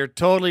it, but you're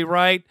totally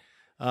right.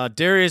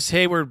 Darius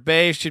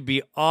Hayward-Bay should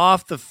be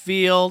off the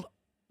field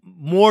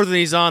more than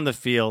he's on the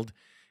field.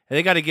 And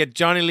they got to get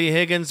Johnny Lee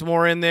Higgins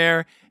more in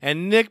there.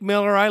 And Nick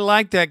Miller, I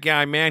like that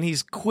guy, man.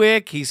 He's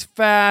quick. He's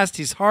fast.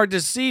 He's hard to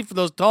see for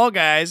those tall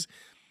guys.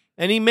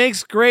 And he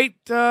makes great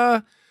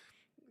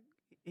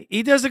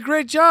he does a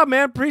great job,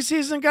 man.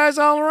 Preseason guys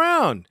all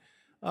around.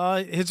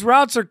 His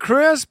routes are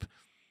crisp.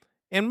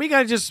 And we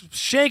got to just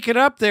shake it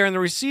up there in the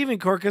receiving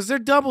corps because they're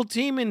double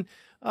teaming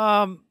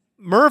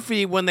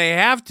Murphy when they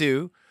have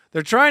to.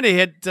 They're trying to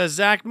hit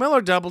Zach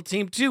Miller double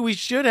team too. We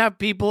should have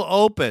people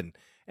open,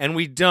 and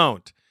we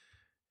don't.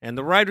 And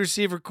the wide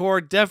receiver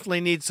corps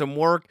definitely needs some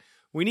work.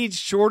 We need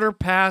shorter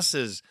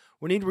passes.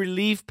 We need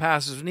relief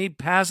passes. We need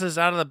passes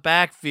out of the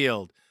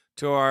backfield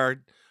to our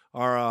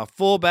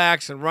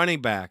fullbacks and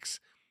running backs.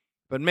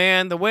 But,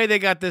 man, the way they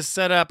got this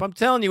set up, I'm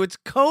telling you, it's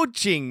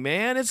coaching,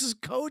 man. This is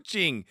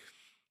coaching.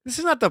 This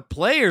is not the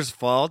players'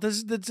 fault. This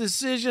is the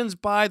decisions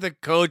by the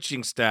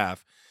coaching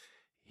staff.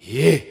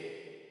 Yeah.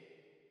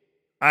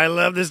 I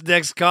love this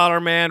next caller,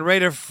 man.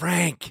 Raider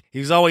Frank. He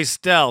was always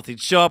stealth.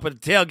 He'd show up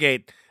at the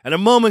tailgate at a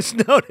moment's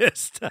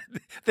notice.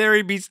 There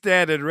he'd be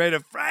standing, Raider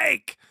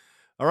Frank.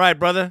 All right,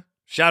 brother.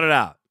 Shout it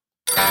out.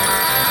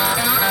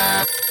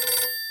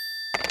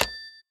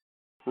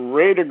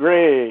 Raider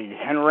Greg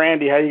and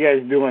Randy, how you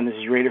guys doing? This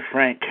is Raider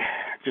Frank.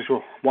 Just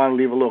want to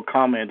leave a little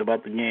comment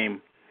about the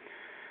game,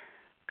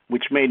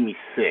 which made me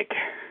sick.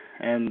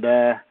 And,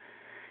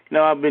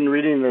 I've been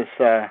reading this,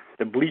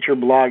 the Bleacher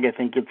blog, I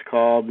think it's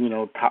called,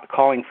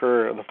 calling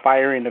for the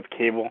firing of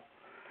Cable.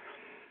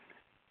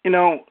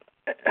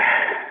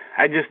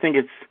 I just think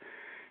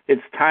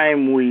it's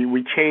time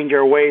we change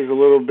our ways a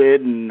little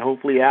bit, and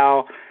hopefully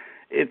Al,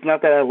 it's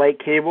not that I like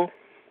Cable.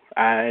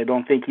 I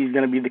don't think he's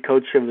going to be the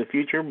coach of the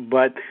future,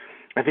 but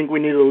I think we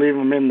need to leave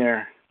him in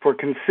there for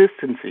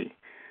consistency,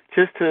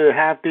 just to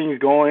have things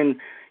going,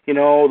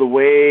 the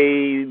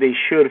way they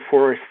should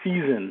for a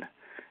season,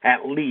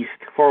 at least,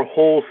 for a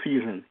whole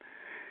season.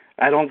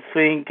 I don't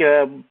think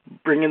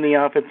bringing the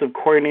offensive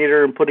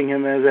coordinator and putting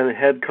him as a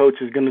head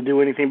coach is going to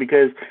do anything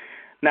because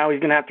now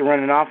he's going to have to run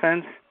an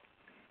offense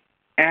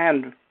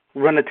and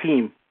run a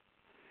team.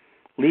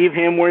 Leave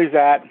him where he's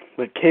at.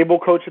 Let Cable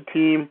coach a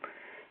team.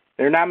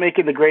 They're not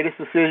making the greatest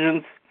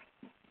decisions,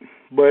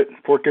 but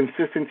for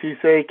consistency's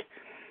sake,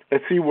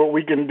 let's see what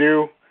we can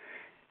do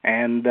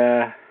and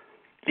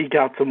eke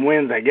out some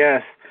wins, I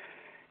guess.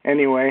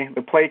 Anyway,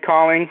 the play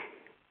calling,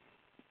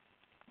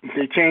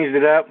 they changed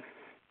it up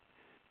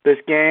this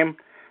game.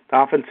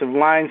 The offensive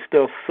line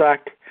still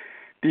sucked.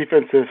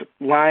 Defensive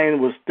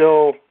line was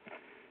still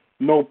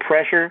no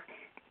pressure.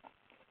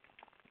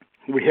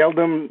 We held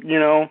them,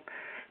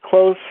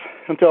 close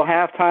until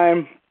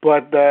halftime,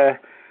 but,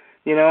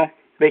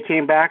 they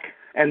came back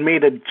and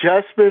made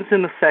adjustments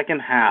in the second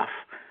half,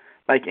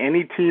 like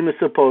any team is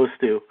supposed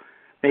to.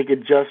 Make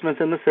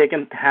adjustments in the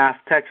second half,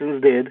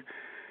 Texans did,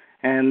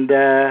 and,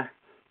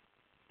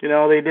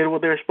 they did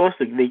what they were supposed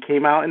to. They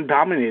came out and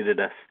dominated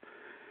us.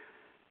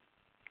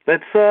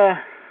 Let's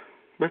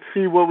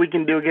see what we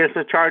can do against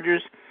the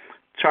Chargers.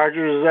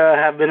 Chargers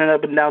have been an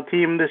up-and-down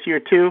team this year,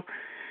 too,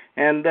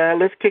 and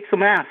let's kick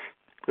some ass.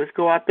 Let's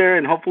go out there,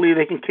 and hopefully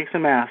they can kick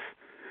some ass.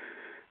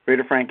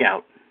 Raider Frank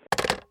out.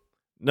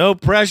 No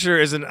pressure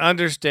is an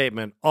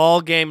understatement.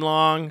 All game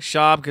long,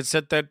 Schaub could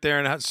sit there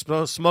and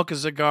smoke a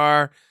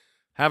cigar,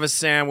 have a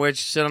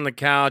sandwich, sit on the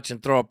couch,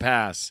 and throw a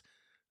pass.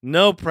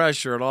 No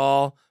pressure at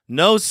all.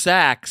 No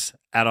sacks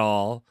at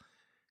all.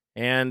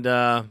 And,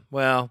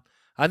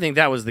 I think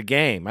that was the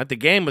game. The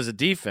game was the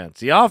defense.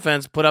 The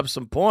offense put up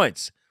some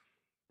points.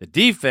 The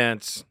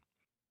defense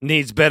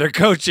needs better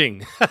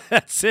coaching.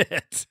 That's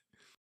it.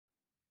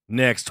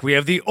 Next, we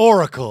have the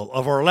Oracle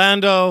of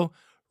Orlando,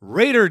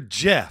 Raider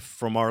Jeff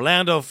from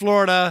Orlando,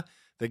 Florida.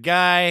 The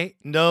guy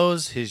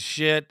knows his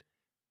shit.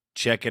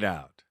 Check it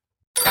out.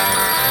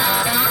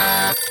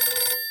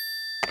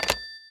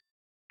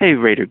 Hey,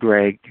 Raider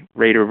Greg,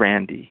 Raider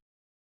Randy.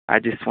 I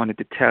just wanted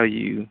to tell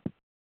you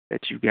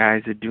that you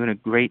guys are doing a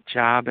great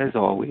job as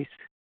always.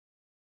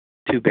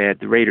 Too bad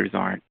the Raiders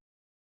aren't.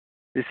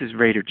 This is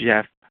Raider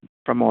Jeff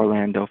from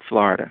Orlando,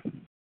 Florida.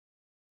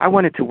 I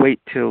wanted to wait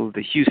till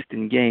the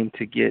Houston game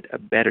to get a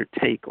better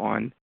take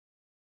on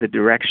the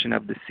direction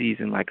of the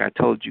season. Like I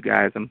told you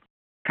guys, I'm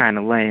kind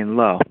of laying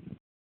low.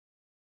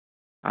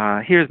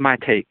 Here's my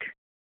take.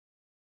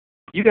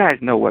 You guys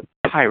know what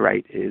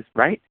pyrite is,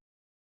 right?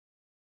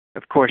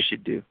 Of course you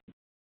do.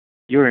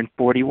 You're in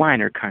 40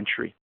 Winer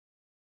country.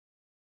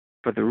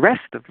 For the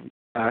rest of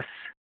us,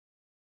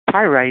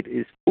 pyrite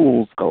is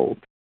fool's gold,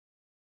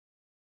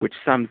 which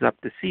sums up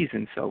the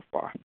season so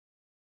far.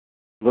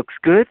 Looks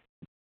good,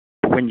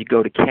 but when you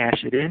go to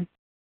cash it in,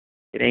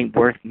 it ain't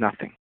worth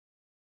nothing.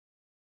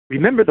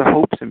 Remember the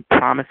hopes and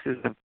promises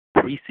of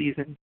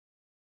preseason?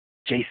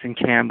 Jason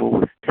Campbell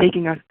was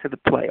taking us to the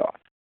playoffs.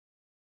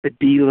 The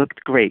D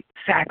looked great,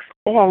 sacks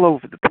all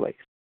over the place.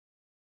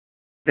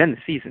 Then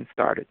the season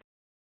started.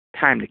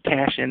 Time to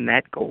cash in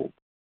that gold.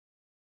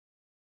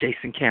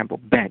 Jason Campbell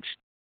benched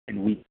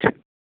in week 2.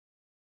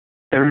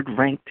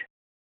 Third-ranked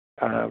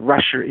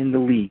rusher in the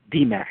league,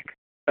 D-Mac.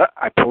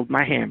 I pulled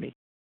my hammy.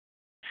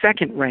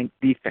 Second-ranked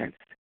defense.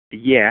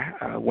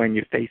 When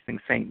you're facing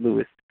St.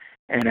 Louis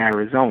and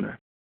Arizona.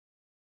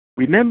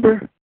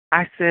 Remember,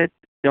 I said,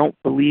 don't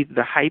believe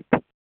the hype?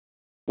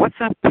 What's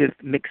up with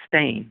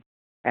McStain,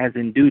 as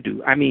in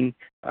Doodoo?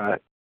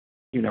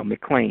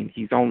 McLean,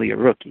 he's only a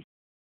rookie.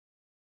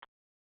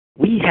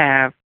 We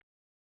have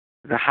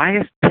the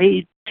highest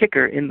paid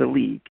kicker in the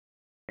league.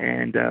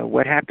 And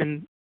what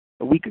happened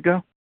a week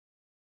ago?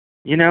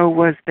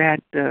 Was that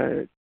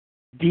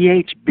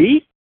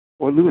DHB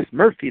or Lewis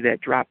Murphy that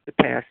dropped the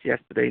pass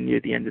yesterday near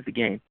the end of the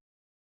game?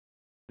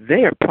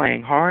 They are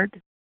playing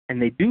hard,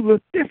 and they do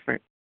look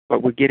different,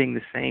 but we're getting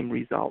the same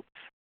results.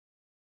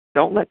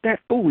 Don't let that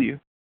fool you.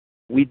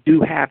 We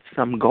do have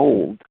some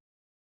gold.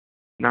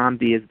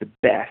 Nnamdi is the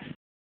best,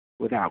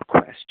 without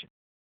question.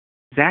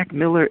 Zach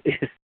Miller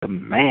is the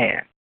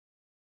man.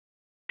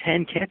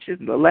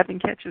 11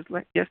 catches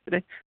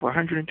yesterday for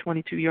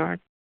 122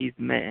 yards. He's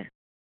the man.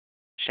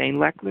 Shane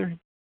Leckler,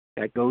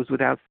 that goes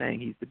without saying,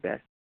 he's the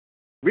best.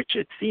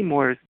 Richard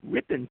Seymour is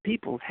ripping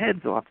people's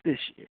heads off this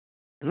year.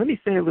 And let me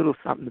say a little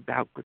something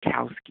about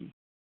Gurkowski.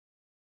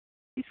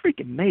 He's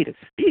freaking made of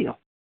steel.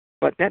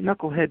 But that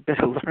knucklehead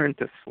better learn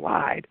to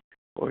slide,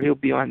 or he'll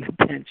be on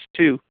the bench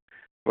too,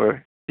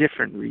 for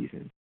different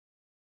reasons.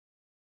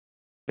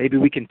 Maybe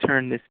we can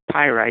turn this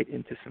pyrite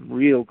into some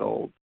real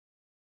gold,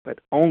 but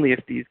only if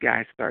these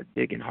guys start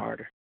digging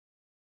harder.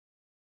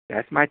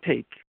 That's my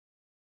take.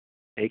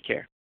 Take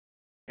care.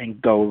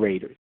 And go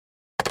Raiders.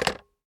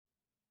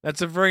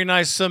 That's a very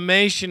nice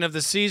summation of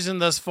the season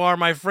thus far,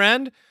 my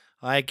friend.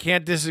 I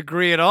can't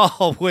disagree at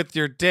all with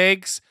your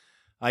takes.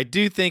 I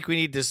do think we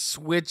need to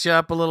switch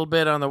up a little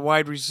bit on the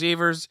wide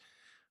receivers,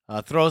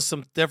 throw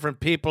some different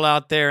people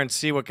out there and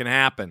see what can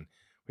happen.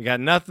 We got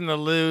nothing to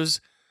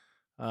lose,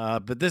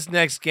 but this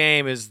next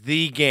game is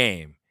the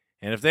game.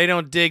 And if they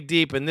don't dig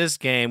deep in this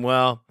game,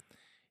 well,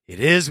 it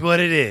is what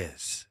it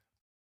is.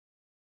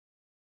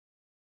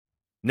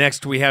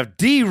 Next, we have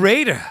D.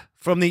 Raider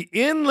from the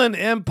Inland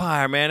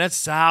Empire, man. That's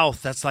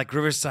south. That's like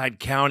Riverside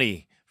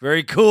County.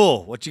 Very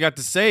cool. What you got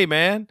to say,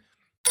 man?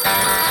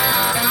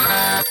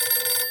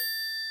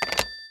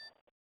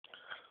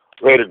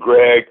 Raider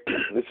Greg,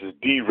 this is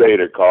D.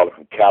 Raider calling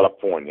from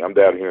California. I'm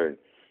down here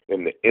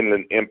in the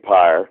Inland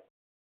Empire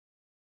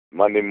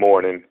Monday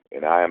morning,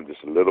 and I am just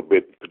a little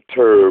bit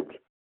perturbed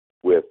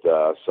with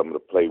some of the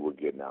play we're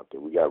getting out there.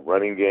 We got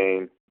running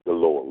game,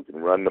 galore. We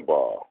can run the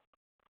ball.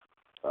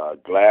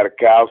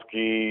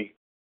 Gladkowski,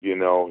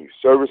 he's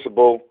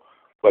serviceable.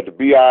 But to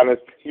be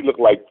honest, he looked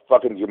like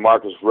fucking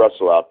Jamarcus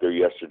Russell out there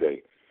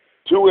yesterday.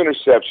 2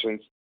 interceptions,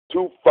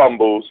 2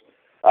 fumbles.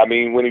 I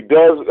mean, when he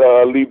does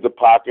leave the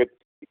pocket,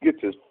 he gets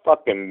his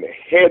fucking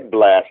head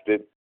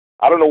blasted.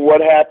 I don't know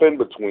what happened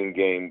between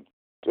game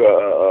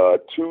 2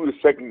 to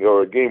second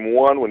or game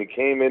 1 when he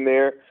came in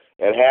there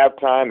at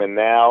halftime and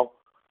now.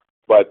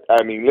 But,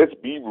 I mean, let's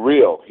be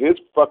real. His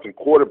fucking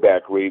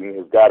quarterback rating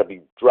has got to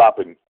be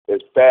dropping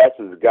as fast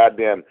as the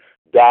goddamn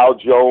Dow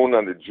Jones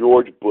under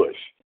George Bush.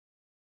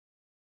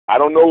 I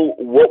don't know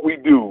what we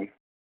do,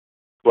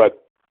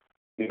 but,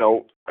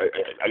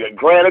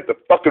 granted, the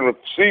fucking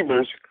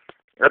receivers,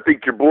 I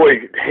think your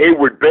boy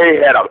Hayward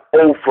Bay had an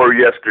offer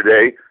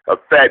yesterday, a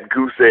fat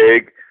goose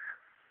egg.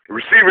 The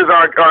receivers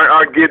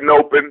aren't getting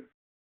open.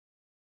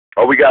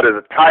 All we got is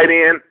a tight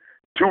end,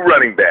 2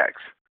 running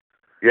backs.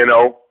 We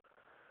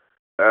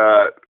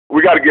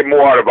got to get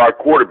more out of our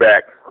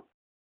quarterback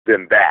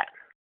than that.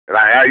 And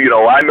I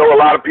know a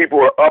lot of people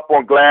are up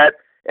on Glad,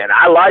 and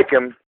I like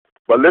him,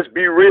 but let's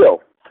be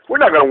real. We're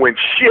not going to win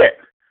shit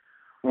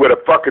with a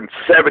fucking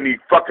 70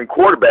 fucking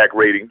quarterback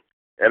rating.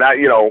 And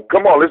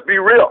come on, let's be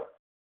real.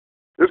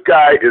 This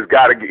guy he's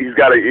got to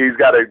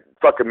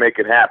fucking make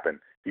it happen.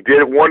 He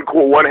did it one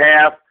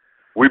half.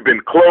 We've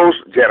been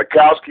close.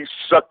 Janikowski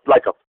sucked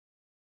like a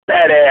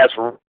fat ass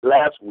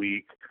last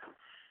week.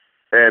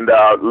 And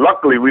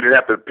luckily we didn't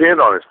have to depend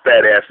on his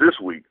fat ass this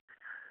week.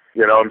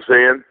 You know what I'm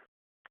saying?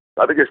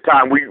 I think it's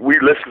time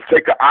let's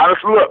take an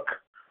honest look.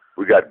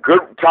 We got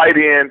good tight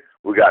end.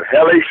 We got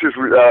hellacious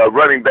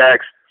running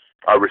backs.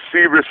 Our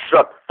receivers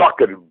suck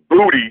fucking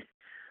booty.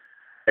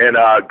 And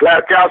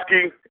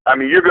Gladkowski, I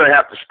mean, you're going to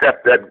have to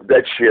step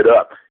that shit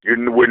up.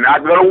 We're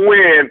not going to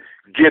win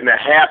getting a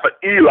half of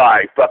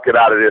Eli fucking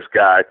out of this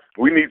guy.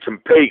 We need some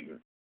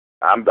Peyton.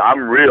 I'm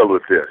real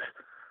with this.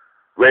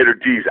 Raider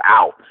D's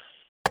out.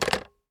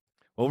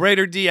 Well,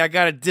 Raider D, I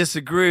got to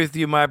disagree with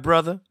you, my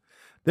brother.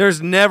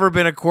 There's never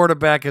been a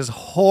quarterback as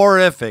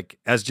horrific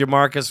as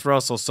Jamarcus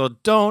Russell, so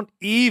don't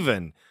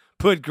even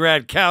put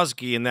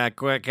Gradkowski in that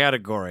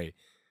category.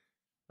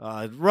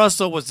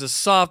 Russell was the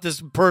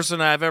softest person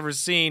I've ever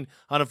seen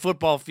on a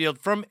football field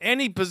from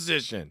any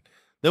position.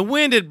 The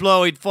wind would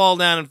blow, he'd fall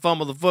down and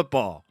fumble the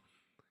football.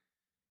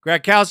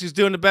 Gradkowski's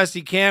doing the best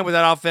he can with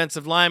that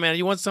offensive line, man.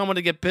 You want someone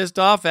to get pissed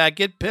off at?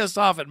 Get pissed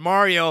off at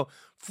Mario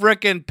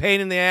frickin'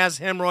 pain-in-the-ass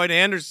Hemorrhoid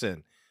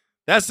Henderson.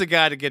 That's the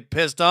guy to get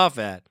pissed off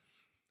at.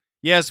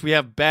 Yes, we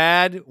have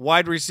bad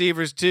wide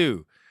receivers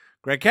too.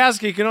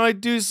 Gradkowski can only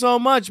do so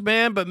much,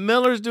 man, but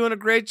Miller's doing a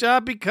great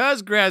job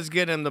because Grad's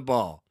getting him the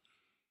ball.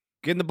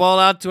 Getting the ball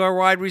out to our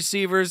wide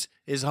receivers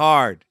is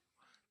hard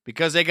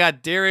because they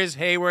got Darius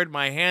Hayward,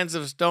 my hands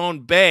of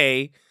stone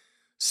Bay,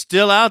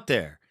 still out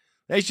there.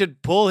 They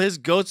should pull his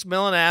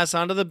goat-smelling ass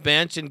onto the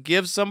bench and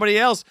give somebody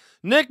else.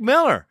 Nick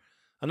Miller.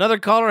 Another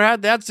caller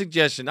had that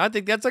suggestion. I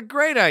think that's a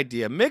great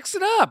idea. Mix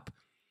it up.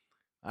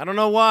 I don't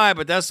know why,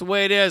 but that's the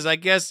way it is. I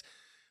guess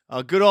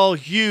good old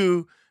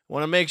Hugh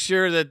want to make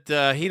sure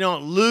that he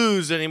don't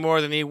lose any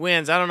more than he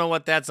wins. I don't know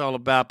what that's all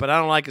about, but I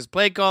don't like his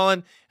play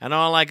calling, and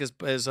I don't like his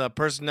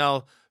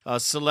personnel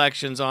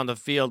selections on the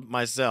field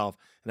myself,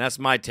 and that's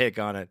my take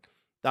on it.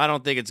 I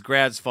don't think it's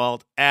Grad's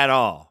fault at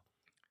all.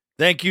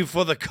 Thank you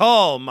for the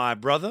call, my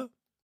brother.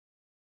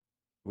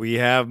 We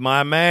have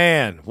my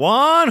man,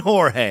 Juan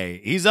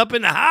Jorge. He's up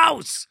in the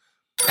house.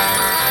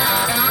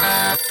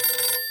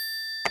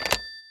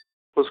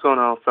 What's going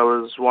on,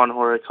 fellas? Juan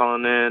Jorge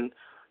calling in.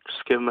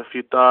 Just give him a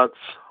few thoughts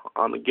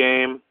on the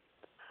game.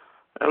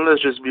 And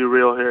let's just be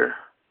real here.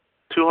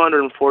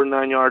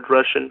 249 yards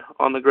rushing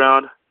on the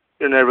ground,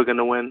 you're never going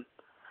to win.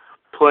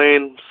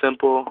 Plain,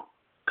 simple,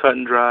 cut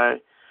and dry.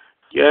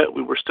 Yet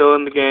we were still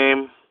in the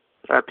game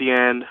at the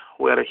end.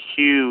 We had a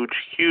huge,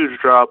 huge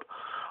drop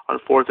on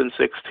 4th and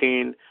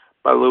 16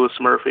 by Lewis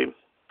Murphy.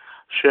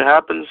 Shit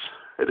happens.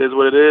 It is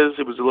what it is.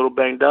 He was a little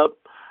banged up.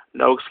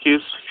 No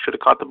excuse. He should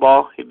have caught the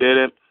ball. He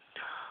didn't.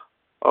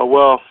 Oh,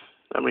 well.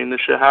 I mean,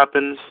 this shit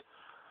happens.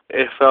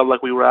 It felt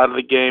like we were out of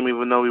the game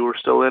even though we were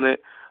still in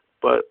it.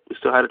 But we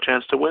still had a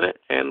chance to win it,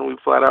 and we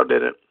flat out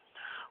did it.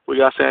 We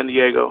got San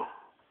Diego.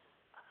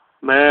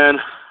 Man,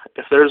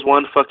 if there's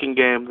one fucking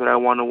game that I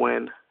want to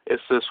win,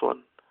 it's this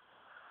one.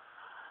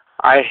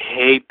 I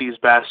hate these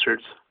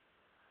bastards.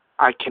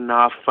 I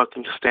cannot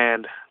fucking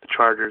stand the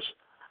Chargers.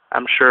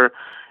 I'm sure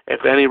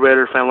if any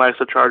Raider fan likes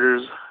the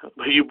Chargers,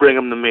 you bring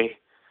them to me.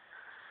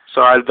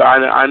 So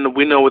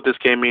we know what this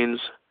game means.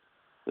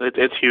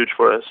 It's huge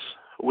for us.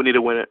 We need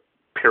to win it,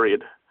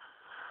 period.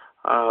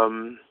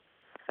 And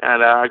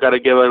I got to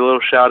give a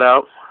little shout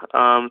out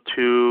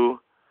to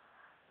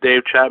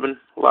Dave Chapman.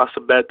 Lost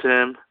a bet to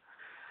him.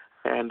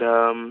 And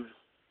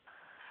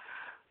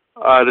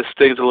this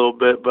stings a little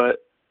bit, but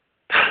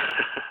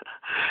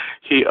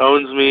he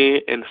owns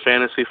me in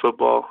fantasy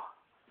football.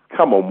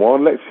 Come on,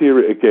 Juan, let's hear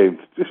it again.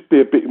 Just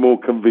be a bit more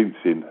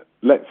convincing.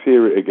 Let's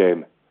hear it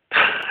again.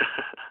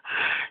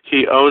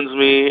 He owns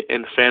me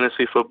in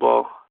fantasy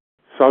football.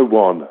 So,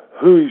 Juan,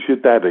 who's your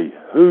daddy?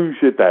 Who's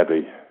your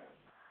daddy?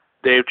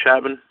 Dave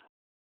Chapman.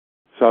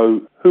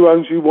 So, who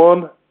owns you,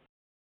 Juan?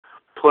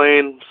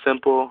 Plain,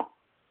 simple,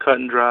 cut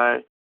and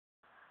dry.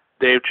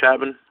 Dave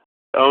Chapman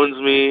owns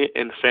me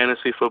in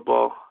fantasy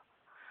football.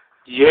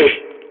 Yeah.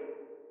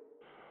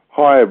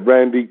 Hi,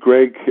 Randy,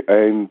 Greg,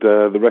 and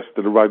the rest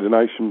of the Raider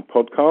Nation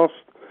podcast.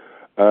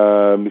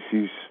 This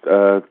is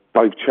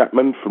Dave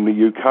Chapman from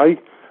the UK.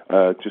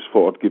 Just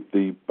thought I'd give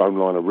the bone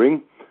line a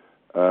ring.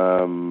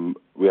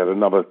 We had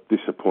another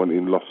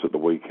disappointing loss at the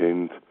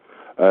weekend.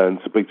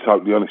 And to be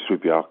totally honest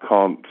with you, I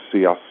can't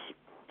see us,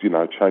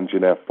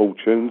 changing our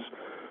fortunes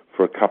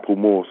for a couple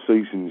more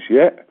seasons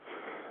yet.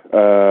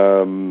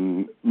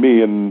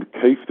 Me and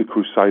Keith, the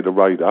Crusader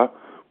Raider,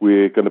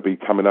 we're going to be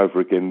coming over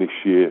again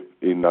this year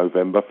in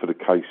November for the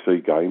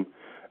KC game,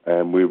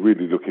 and we're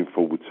really looking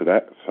forward to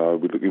that. So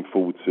we're looking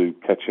forward to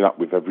catching up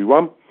with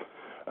everyone.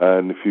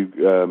 And if you,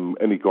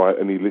 any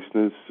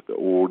listeners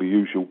or the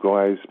usual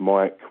guys,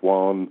 Mike,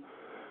 Juan,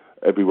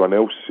 everyone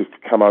else, if you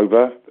come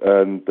over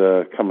and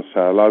come and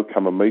say hello,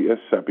 come and meet us,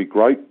 that'd be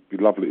great. It'd be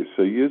lovely to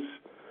see you.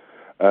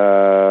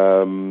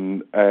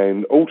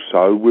 And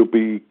also, we'll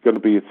be going to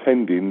be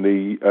attending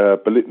the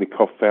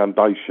Bolitnikoff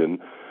Foundation.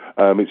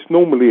 It's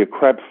normally a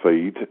crab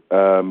feed.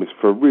 It's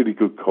for a really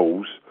good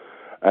cause,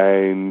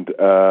 and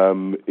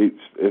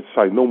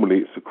normally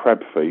it's a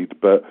crab feed,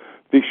 but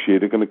this year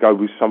they're going to go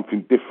with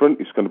something different.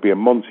 It's going to be a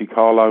Monte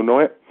Carlo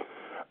night.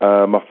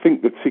 I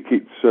think the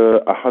tickets are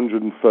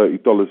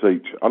 $130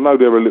 each. I know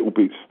they're a little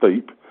bit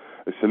steep.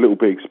 It's a little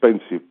bit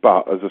expensive,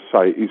 but as I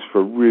say, it's for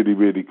a really,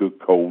 really good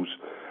cause.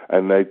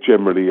 And they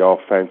generally are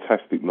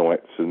fantastic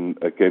nights. And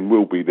again,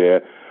 we'll be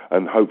there.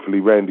 And hopefully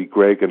Randy,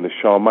 Greg and the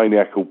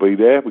Charmaniac will be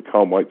there. We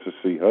can't wait to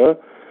see her.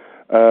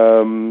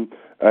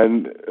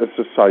 And as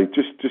I say,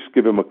 just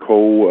give them a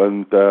call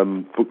and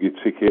book your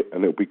ticket,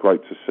 and it'll be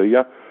great to see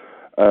you.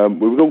 I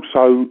would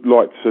also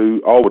like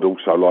to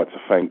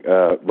thank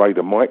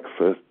Raider Mike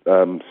for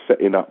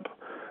setting up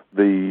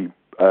the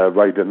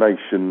Raider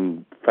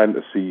Nation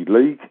Fantasy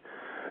League.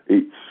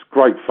 It's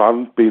great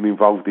fun being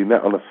involved in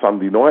that on a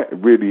Sunday night. It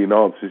really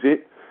enhances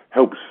it.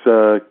 Helps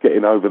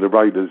getting over the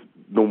Raiders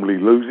normally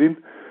losing.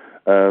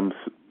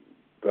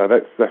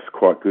 That's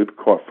quite good,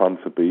 quite fun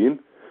to be in.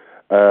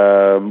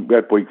 We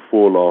had week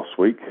 4 last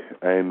week,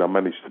 and I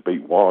managed to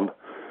beat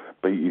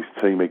his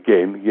team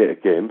yet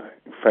again.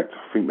 In fact,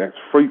 I think that's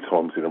 3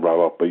 times in a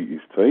row I beat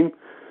his team,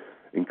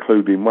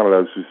 including one of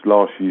those was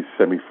last year's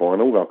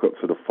semi-final. I got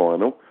to the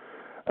final.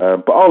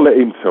 But I'll let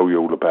him tell you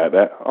all about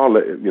that. I'll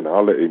let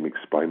him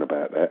explain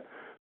about that.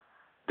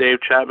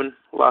 Dave Chapman,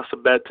 lost a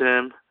bet to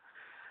him,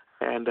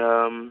 and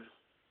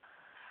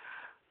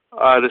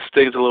this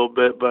stings a little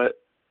bit, but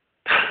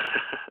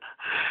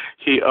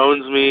he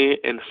owns me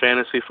in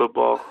fantasy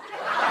football.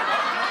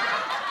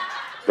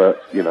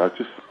 But I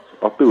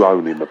do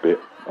own him a bit.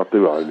 I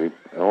do own him.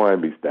 I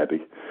am his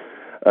daddy.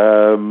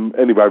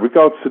 Anyway,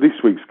 regards to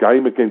this week's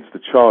game against the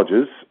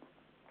Chargers,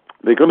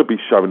 they're going to be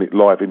showing it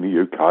live in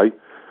the UK.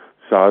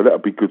 So that'll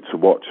be good to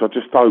watch. I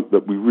just hope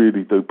that we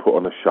really do put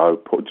on a show,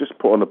 put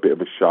on a bit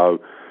of a show,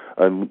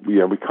 and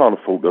we can't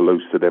afford to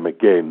lose to them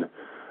again.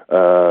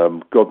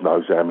 God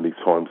knows how many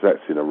times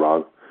that's in a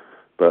row,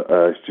 but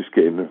it's just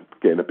getting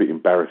a bit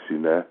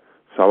embarrassing there.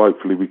 So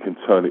hopefully we can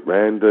turn it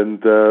round,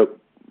 and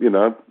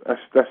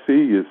that's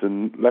ears,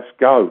 and let's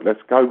go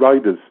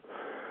Raiders.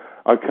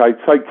 Okay,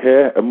 take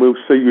care, and we'll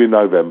see you in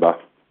November.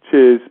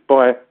 Cheers,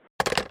 bye.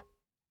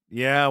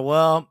 Yeah,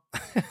 well.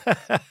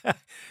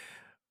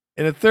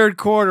 In the third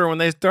quarter, when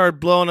they started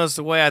blowing us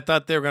away, I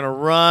thought they were going to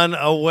run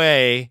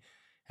away,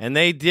 and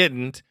they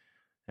didn't.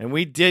 And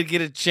we did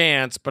get a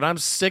chance, but I'm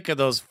sick of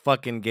those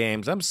fucking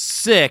games. I'm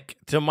sick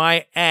to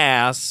my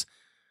ass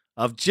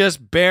of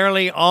just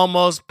barely,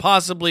 almost,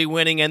 possibly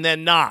winning and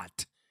then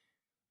not.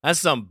 That's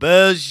some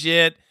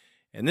bullshit,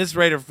 and this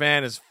Raider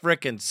fan is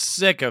freaking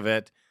sick of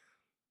it.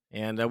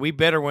 And we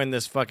better win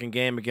this fucking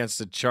game against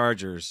the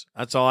Chargers.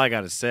 That's all I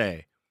got to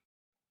say.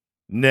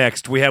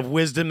 Next, we have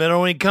wisdom that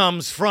only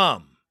comes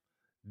from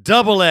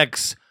Double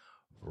X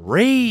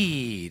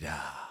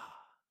Raider.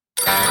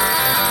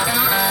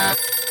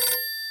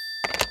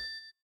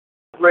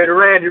 Raider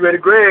Randy, Raider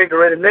Greg, the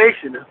Raider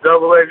Nation. It's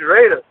Double X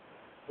Raider.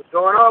 What's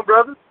going on,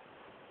 brother?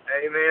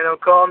 Hey, man, I'm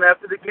calling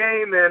after the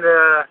game, and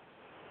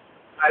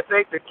I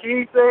think the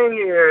key thing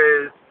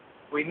here is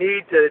we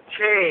need to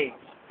change.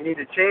 We need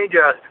to change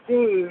our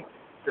scheme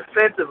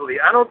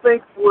defensively. I don't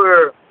think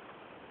we're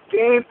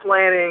game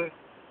planning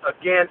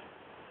against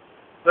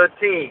the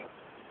team.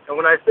 And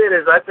when I say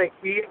this, I think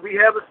we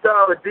have a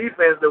style of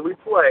defense that we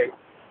play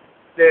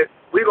that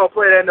we're going to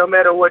play that no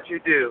matter what you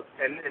do.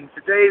 And in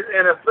today's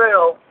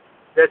NFL,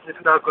 that's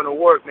just not going to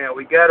work, man.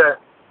 We gotta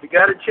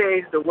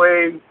change the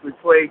way we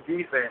play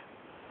defense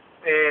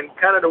and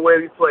kind of the way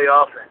we play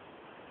offense.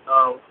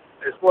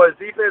 As far as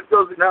defense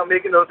goes, we're not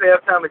making those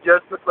halftime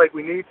adjustments like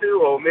we need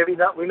to, or maybe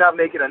we're not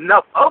making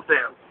enough of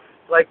them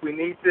like we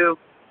need to,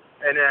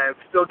 and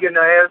still getting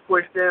our ass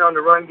pushed in on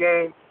the run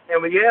game. And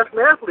when you ask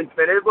some athletes,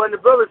 man, everybody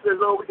in the brother says,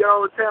 oh, we got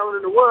all the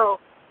talent in the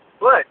world.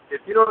 But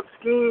if you don't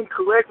scheme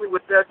correctly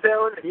with that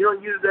talent and you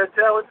don't use that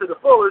talent to the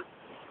fullest,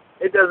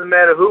 it doesn't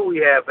matter who we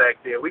have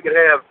back there. We could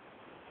have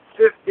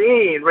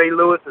 15 Ray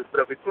Lewises,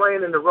 but if we're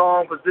playing in the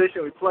wrong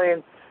position, we're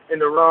playing in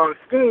the wrong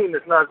scheme,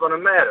 it's not going to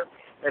matter.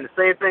 And the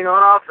same thing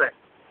on offense.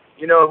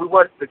 You know, if we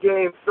watched the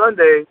game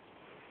Sunday,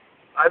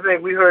 I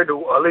think we heard,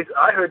 at least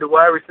I heard the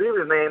wide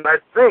receiver's name, I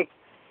think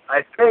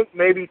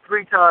maybe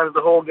 3 times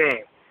the whole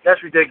game.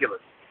 That's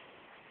ridiculous.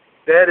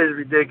 That is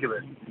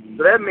ridiculous.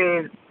 So that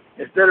means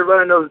instead of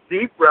running those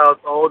deep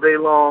routes all day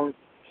long,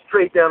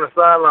 straight down the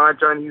sideline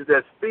trying to use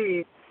that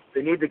speed,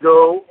 they need to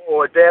go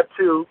or adapt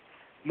to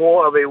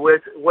more of a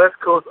West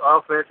Coast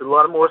offense, a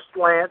lot more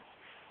slants,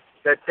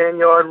 that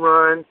 10-yard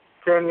run,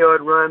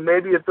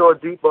 maybe you throw a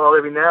deep ball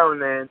every now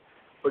and then,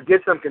 but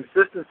get some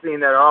consistency in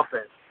that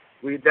offense.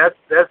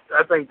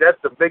 I think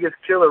that's the biggest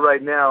killer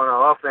right now in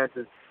our offense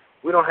is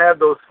we don't have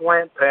those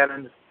slant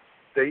patterns.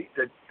 They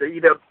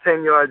eat up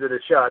 10 yards at a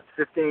shot,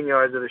 15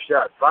 yards at a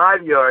shot,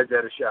 5 yards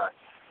at a shot,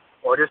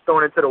 or just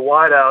throwing it to the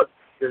wideout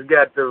that's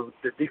got the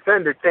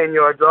defender 10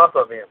 yards off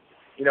of him.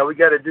 You know, we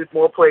got to do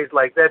more plays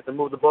like that to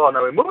move the ball.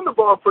 Now, we're moving the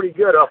ball pretty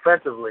good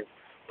offensively,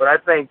 but I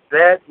think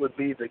that would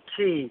be the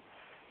key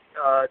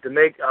to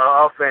make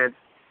our offense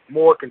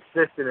more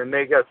consistent and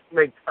make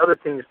other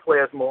teams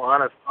play us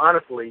more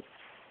honestly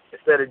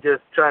instead of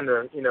just trying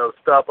to, you know,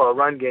 stop our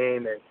run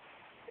game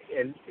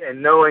and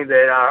knowing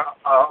that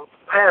our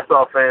pass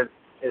offense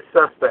is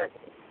suspect.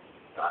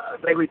 I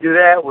think we do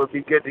that, we'll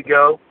be good to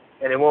go,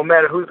 and it won't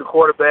matter who's the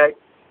quarterback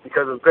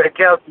because if Greg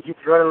Kowski keeps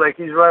running like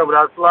he's running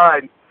without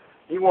sliding,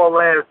 he won't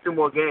last us 2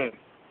 more games.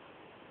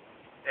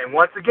 And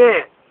once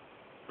again,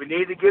 we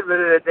need to get rid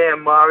of that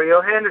damn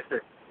Mario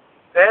Henderson.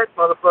 That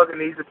motherfucker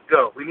needs to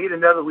go. We need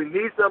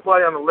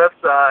somebody on the left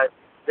side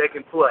that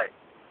can play.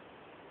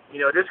 You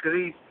know, just because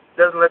he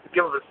doesn't let the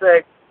give up a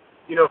sack,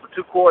 you know, for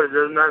 2 quarters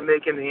does not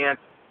make him the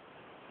answer.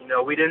 You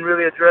know, we didn't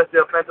really address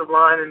the offensive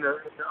line in the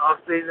off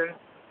season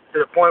to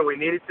the point we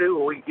needed to,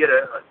 where we could get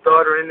a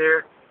starter in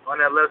there on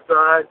that left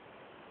side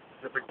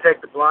to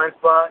protect the blind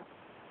spot.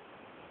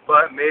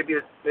 But maybe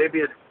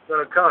it's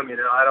gonna come. You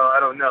know,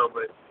 I don't know.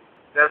 But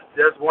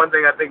that's one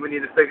thing I think we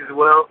need to fix as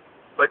well.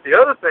 But the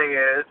other thing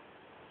is,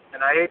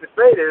 and I hate to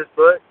say this,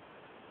 but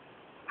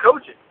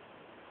coaching.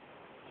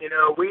 You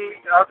know,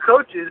 our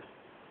coaches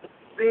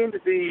seem to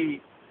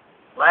be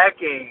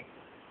lacking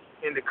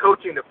in the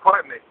coaching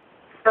department.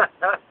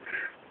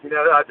 You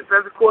know, our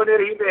defensive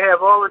coordinator, he may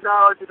have all the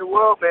knowledge in the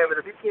world, man,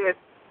 but if he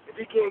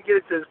can't get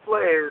it to his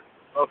players,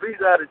 or if he's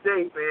out of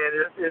date, man,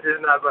 it's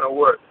just not going to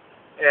work.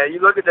 And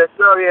you look at that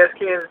sorry-ass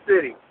Kansas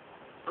City,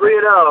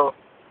 3-0,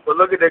 but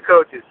look at their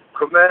coaches.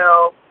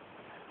 Cromell,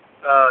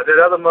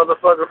 that other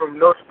motherfucker from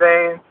Notre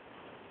Dame,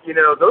 you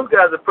know, those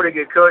guys are pretty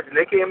good coaches, and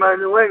they came out of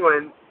New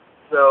England,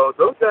 so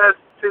those guys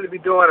seem to be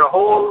doing a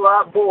whole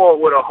lot more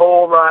with a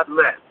whole lot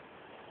less.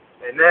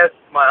 And that's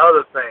my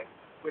other thing.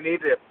 We need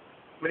to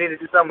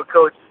do something with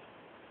coaches.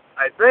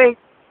 I think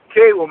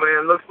Cable,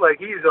 man, looks like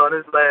he's on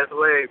his last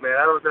leg, man.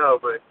 I don't know,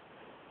 but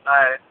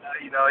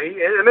you know,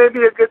 it may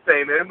be a good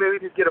thing, man. Maybe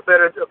just get a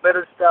better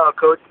style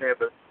coaching there,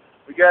 but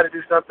we got to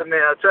do something, man.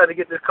 I tried to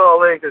get this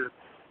call in because,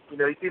 you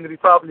know, you seem to be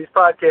popping these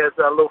podcasts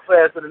out a little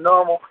faster than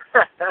normal,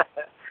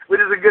 which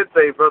is a good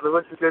thing, brother,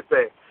 which is a good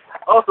thing.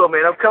 Also,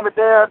 man, I'm coming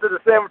down to the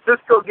San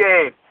Francisco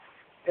game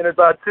in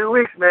about 2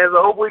 weeks, man, so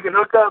I hope we can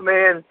hook up,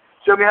 man.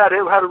 Show me how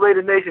the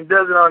Raider Nation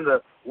does it on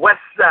the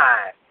west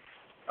side.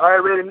 All right,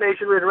 Raider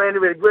Nation, Raider Randy,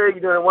 Raider Greg,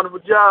 you're doing a wonderful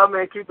job,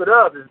 man. Keep it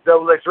up. This is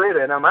Double X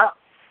Raider, and I'm out.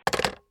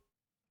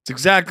 It's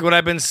exactly what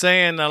I've been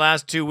saying the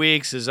last 2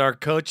 weeks is our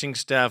coaching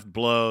staff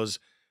blows.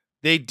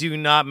 They do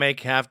not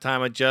make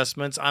halftime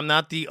adjustments. I'm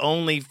not the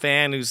only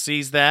fan who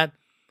sees that.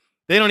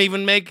 They don't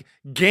even make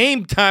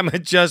game time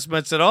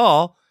adjustments at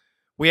all.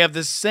 We have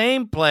the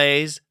same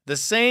plays, the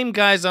same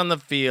guys on the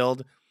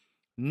field,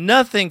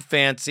 nothing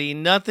fancy,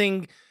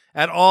 nothing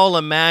at all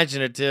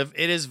imaginative.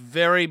 It is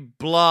very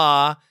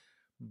blah,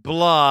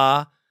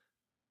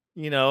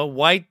 you know,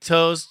 white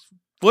toast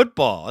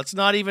football. It's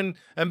not even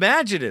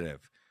imaginative.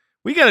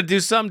 We got to do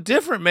something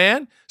different,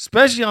 man,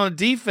 especially on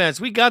defense.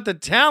 We got the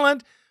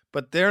talent,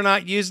 but they're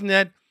not using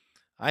it.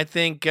 I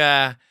think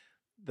the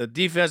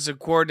defensive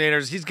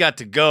coordinators, he's got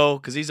to go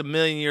because he's a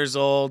million years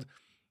old.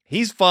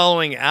 He's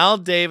following Al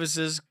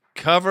Davis's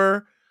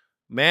cover,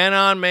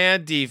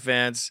 man-on-man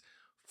defense,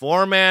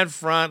 4-man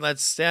front.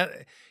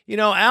 You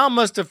know, Al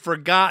must have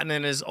forgotten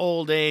in his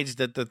old age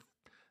that the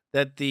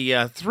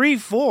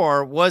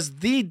 3-4 was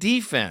the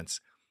defense.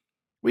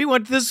 We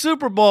went to the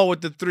Super Bowl with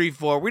the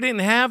 3-4. We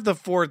didn't have the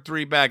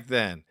 4-3 back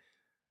then.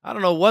 I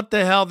don't know what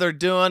the hell they're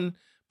doing,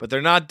 but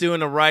they're not doing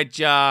the right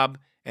job,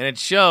 and it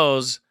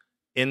shows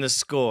in the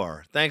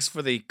score. Thanks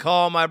for the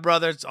call, my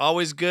brother. It's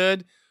always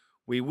good.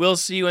 We will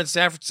see you in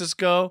San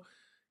Francisco.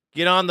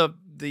 Get on the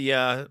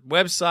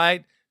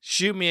website.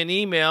 Shoot me an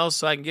email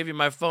so I can give you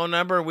my phone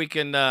number. We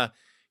can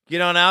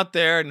get on out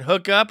there and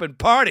hook up and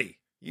party.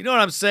 You know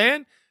what I'm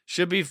saying?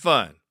 Should be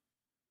fun.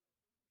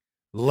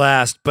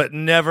 Last but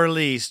never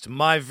least,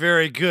 my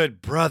very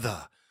good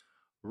brother,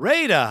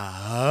 Raider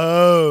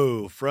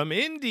from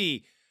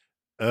Indy.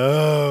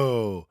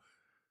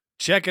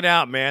 Check it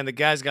out, man. The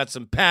guy's got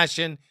some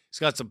passion. He's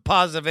got some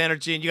positive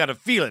energy, and you got to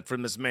feel it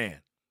from this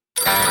man.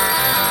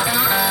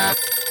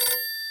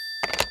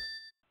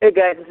 Hey,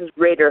 guys, this is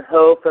Raider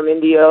Ho from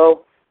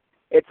Indio.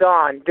 It's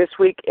on. This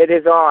week it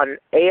is on.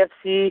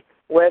 AFC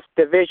West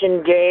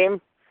Division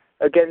game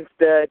against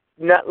the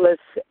nutless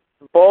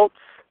Bolts.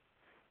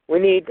 We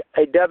need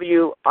a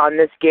W on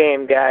this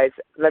game, guys.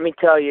 Let me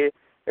tell you,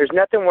 there's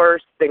nothing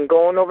worse than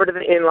going over to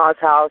the in-laws'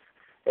 house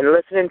and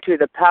listening to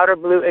the powder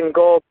blue and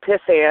gold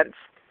piss ants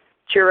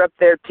cheer up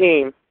their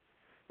team.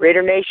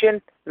 Raider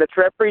Nation, let's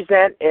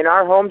represent in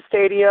our home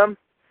stadium.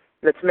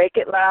 Let's make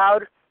it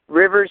loud.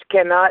 Rivers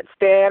cannot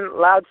stand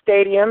loud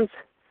stadiums.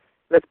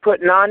 Let's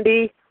put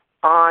Nandi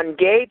on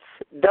Gates,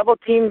 double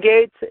team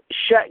Gates,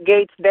 shut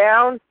Gates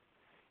down,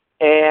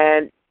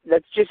 and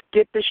let's just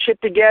get this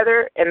shit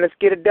together and let's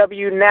get a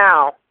W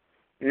now.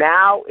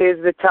 Now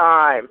is the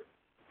time.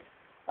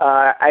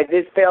 I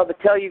just failed to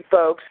tell you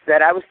folks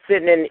that I was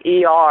sitting in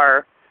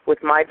ER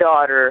with my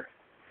daughter,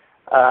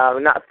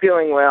 not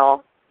feeling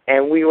well,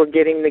 and we were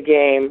getting the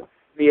game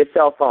via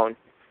cell phone.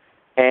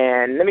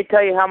 And let me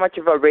tell you how much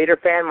of a Raider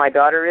fan my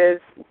daughter is.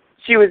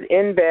 She was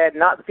in bed,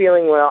 not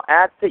feeling well,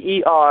 at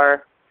the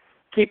ER,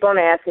 keep on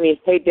asking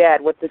me, hey,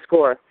 Dad, what's the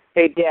score?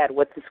 Hey, Dad,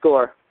 what's the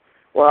score?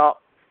 Well,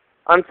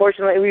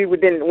 unfortunately, we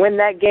didn't win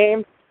that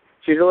game.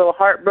 She was a little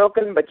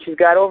heartbroken, but she's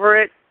got over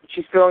it.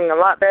 She's feeling a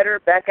lot better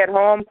back at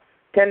home,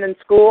 attending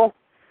school.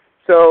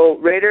 So,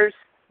 Raiders,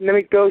 let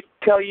me go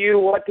tell you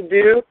what to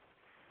do.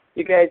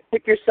 You guys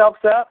pick yourselves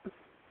up,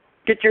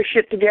 get your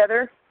shit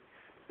together.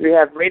 We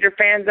have Raider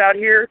fans out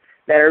here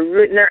that are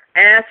rooting their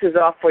asses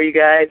off for you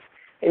guys,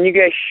 and you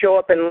guys show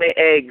up and lay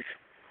eggs.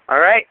 All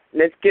right?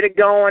 Let's get it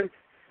going.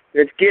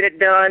 Let's get it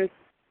done.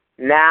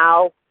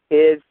 Now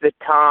is the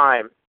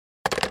time.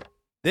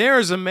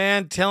 There's a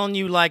man telling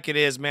you like it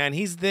is, man.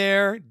 He's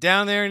there,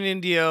 down there in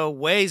Indio,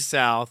 way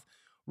south,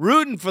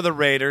 rooting for the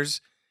Raiders.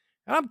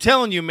 And I'm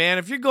telling you, man,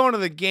 if you're going to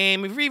the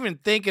game, if you're even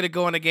thinking of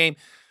going to the game,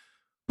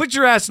 put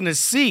your ass in a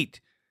seat.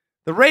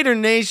 The Raider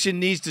Nation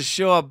needs to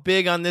show up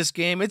big on this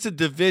game. It's a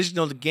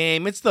divisional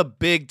game. It's the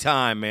big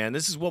time, man.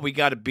 This is what we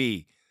got to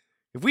be.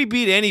 If we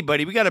beat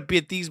anybody, we got to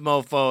beat these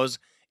mofos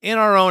in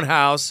our own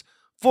house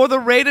for the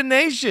Raider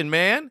Nation,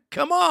 man.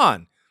 Come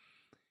on.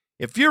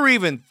 If you're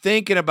even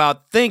thinking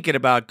about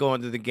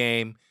going to the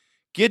game,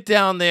 get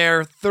down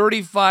there,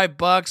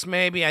 $35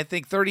 maybe, I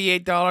think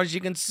 $38,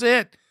 you can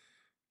sit.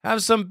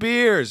 Have some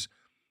beers.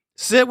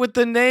 Sit with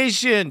the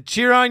nation.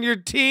 Cheer on your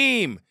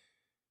team.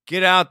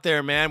 Get out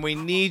there, man. We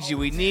need you.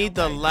 We need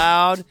the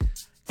loud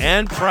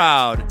and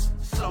proud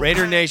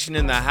Raider Nation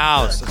in the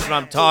house. That's what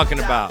I'm talking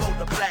about.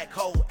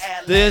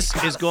 This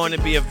is going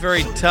to be a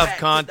very tough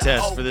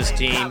contest for this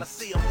team.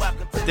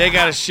 But they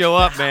got to show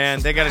up, man.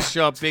 They got to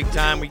show up big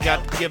time. We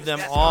got to give them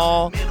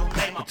all the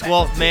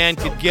 12th man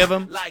could give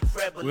them.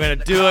 We're going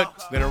to do it.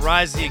 We're going to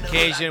rise to the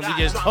occasion. We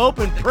just hope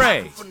and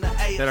pray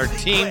that our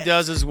team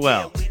does as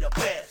well.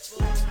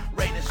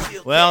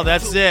 Well,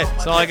 that's it.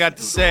 That's all I got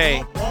to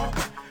say.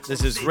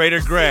 This is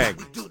Raider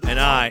Greg, and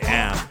I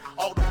am out.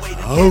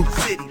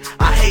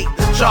 I hate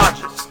the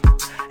Chargers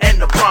and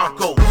the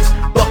Broncos.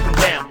 Buck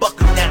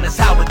 'em down, that's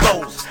how it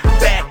goes.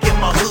 Back in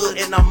my hood,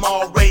 and I'm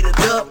all rated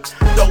up.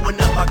 Throwing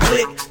up my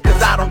click,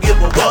 cause I don't give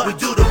a what. We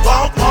do the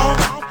wonk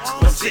wonk,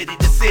 from city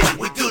to city.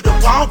 We do the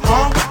wonk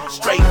wonk,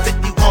 straight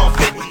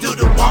 5150. We do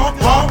the wonk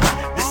wonk,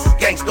 this is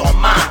gangsta on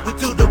mine. We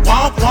do the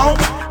wonk wonk,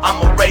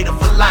 I'm a Raider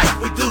for life.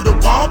 We do the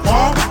wonk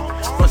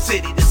wonk, from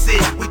city to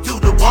city. We do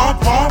the wonk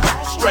wonk,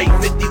 straight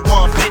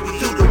 5150. We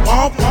do the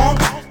wonk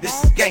wonk,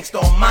 this is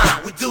gangsta on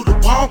mine. We do the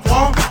wonk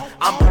wonk,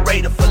 I'm a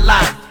Raider for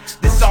life.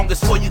 This song is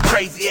for you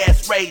crazy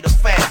ass Raider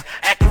fans.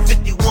 Acting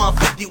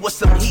 5150 with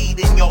some heat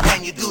in your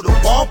hand. You do the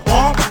womp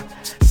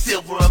womp,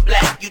 silver and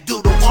black. You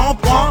do the womp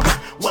womp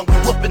when we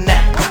whooping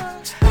that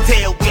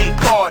tailgate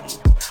party.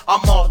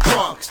 I'm all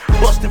drunk,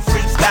 busting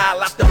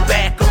freestyle out the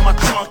back of my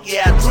trunk.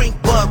 Yeah, I drink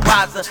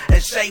Budweiser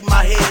and shave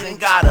my head and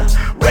got a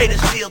Raider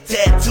shield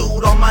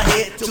tattooed on my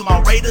head. To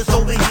my Raiders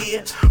over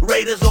here,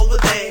 Raiders over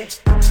there,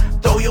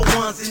 throw your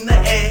ones in the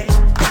air.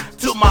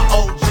 To my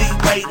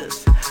OG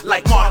Raiders,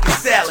 like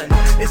Marcus Allen,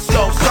 it's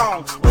your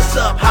song. What's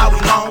up, Howie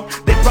Long?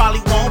 They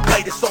probably won't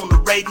play this on the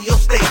radio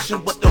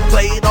station, but they'll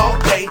play it all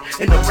day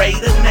in the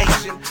Raider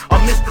Nation.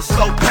 I'm Mr.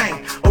 Slow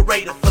Pain, a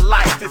Raider for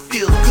life. It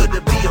feels good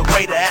to be a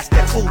Raider. Ask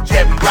that fool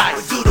Jerry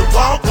Rice. We do the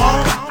wonk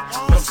wonk,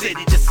 from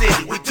city to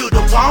city. We do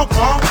the wonk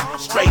wonk,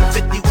 straight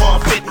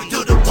 5150. We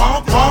do the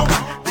wonk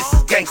wonk, this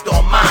is gangsta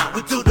on mine.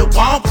 We do the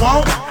wonk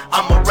wonk,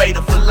 I'm a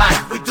Raider for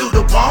life. We do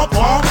the wonk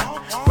wonk,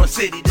 from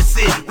city to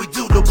city. We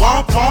do the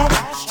wonk wonk,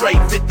 straight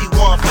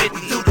 5150.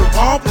 We do the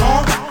wonk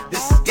wonk,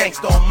 this is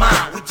gangsta on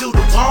mine. We do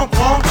the wonk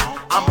wonk,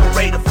 I'm a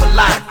Raider for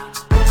life.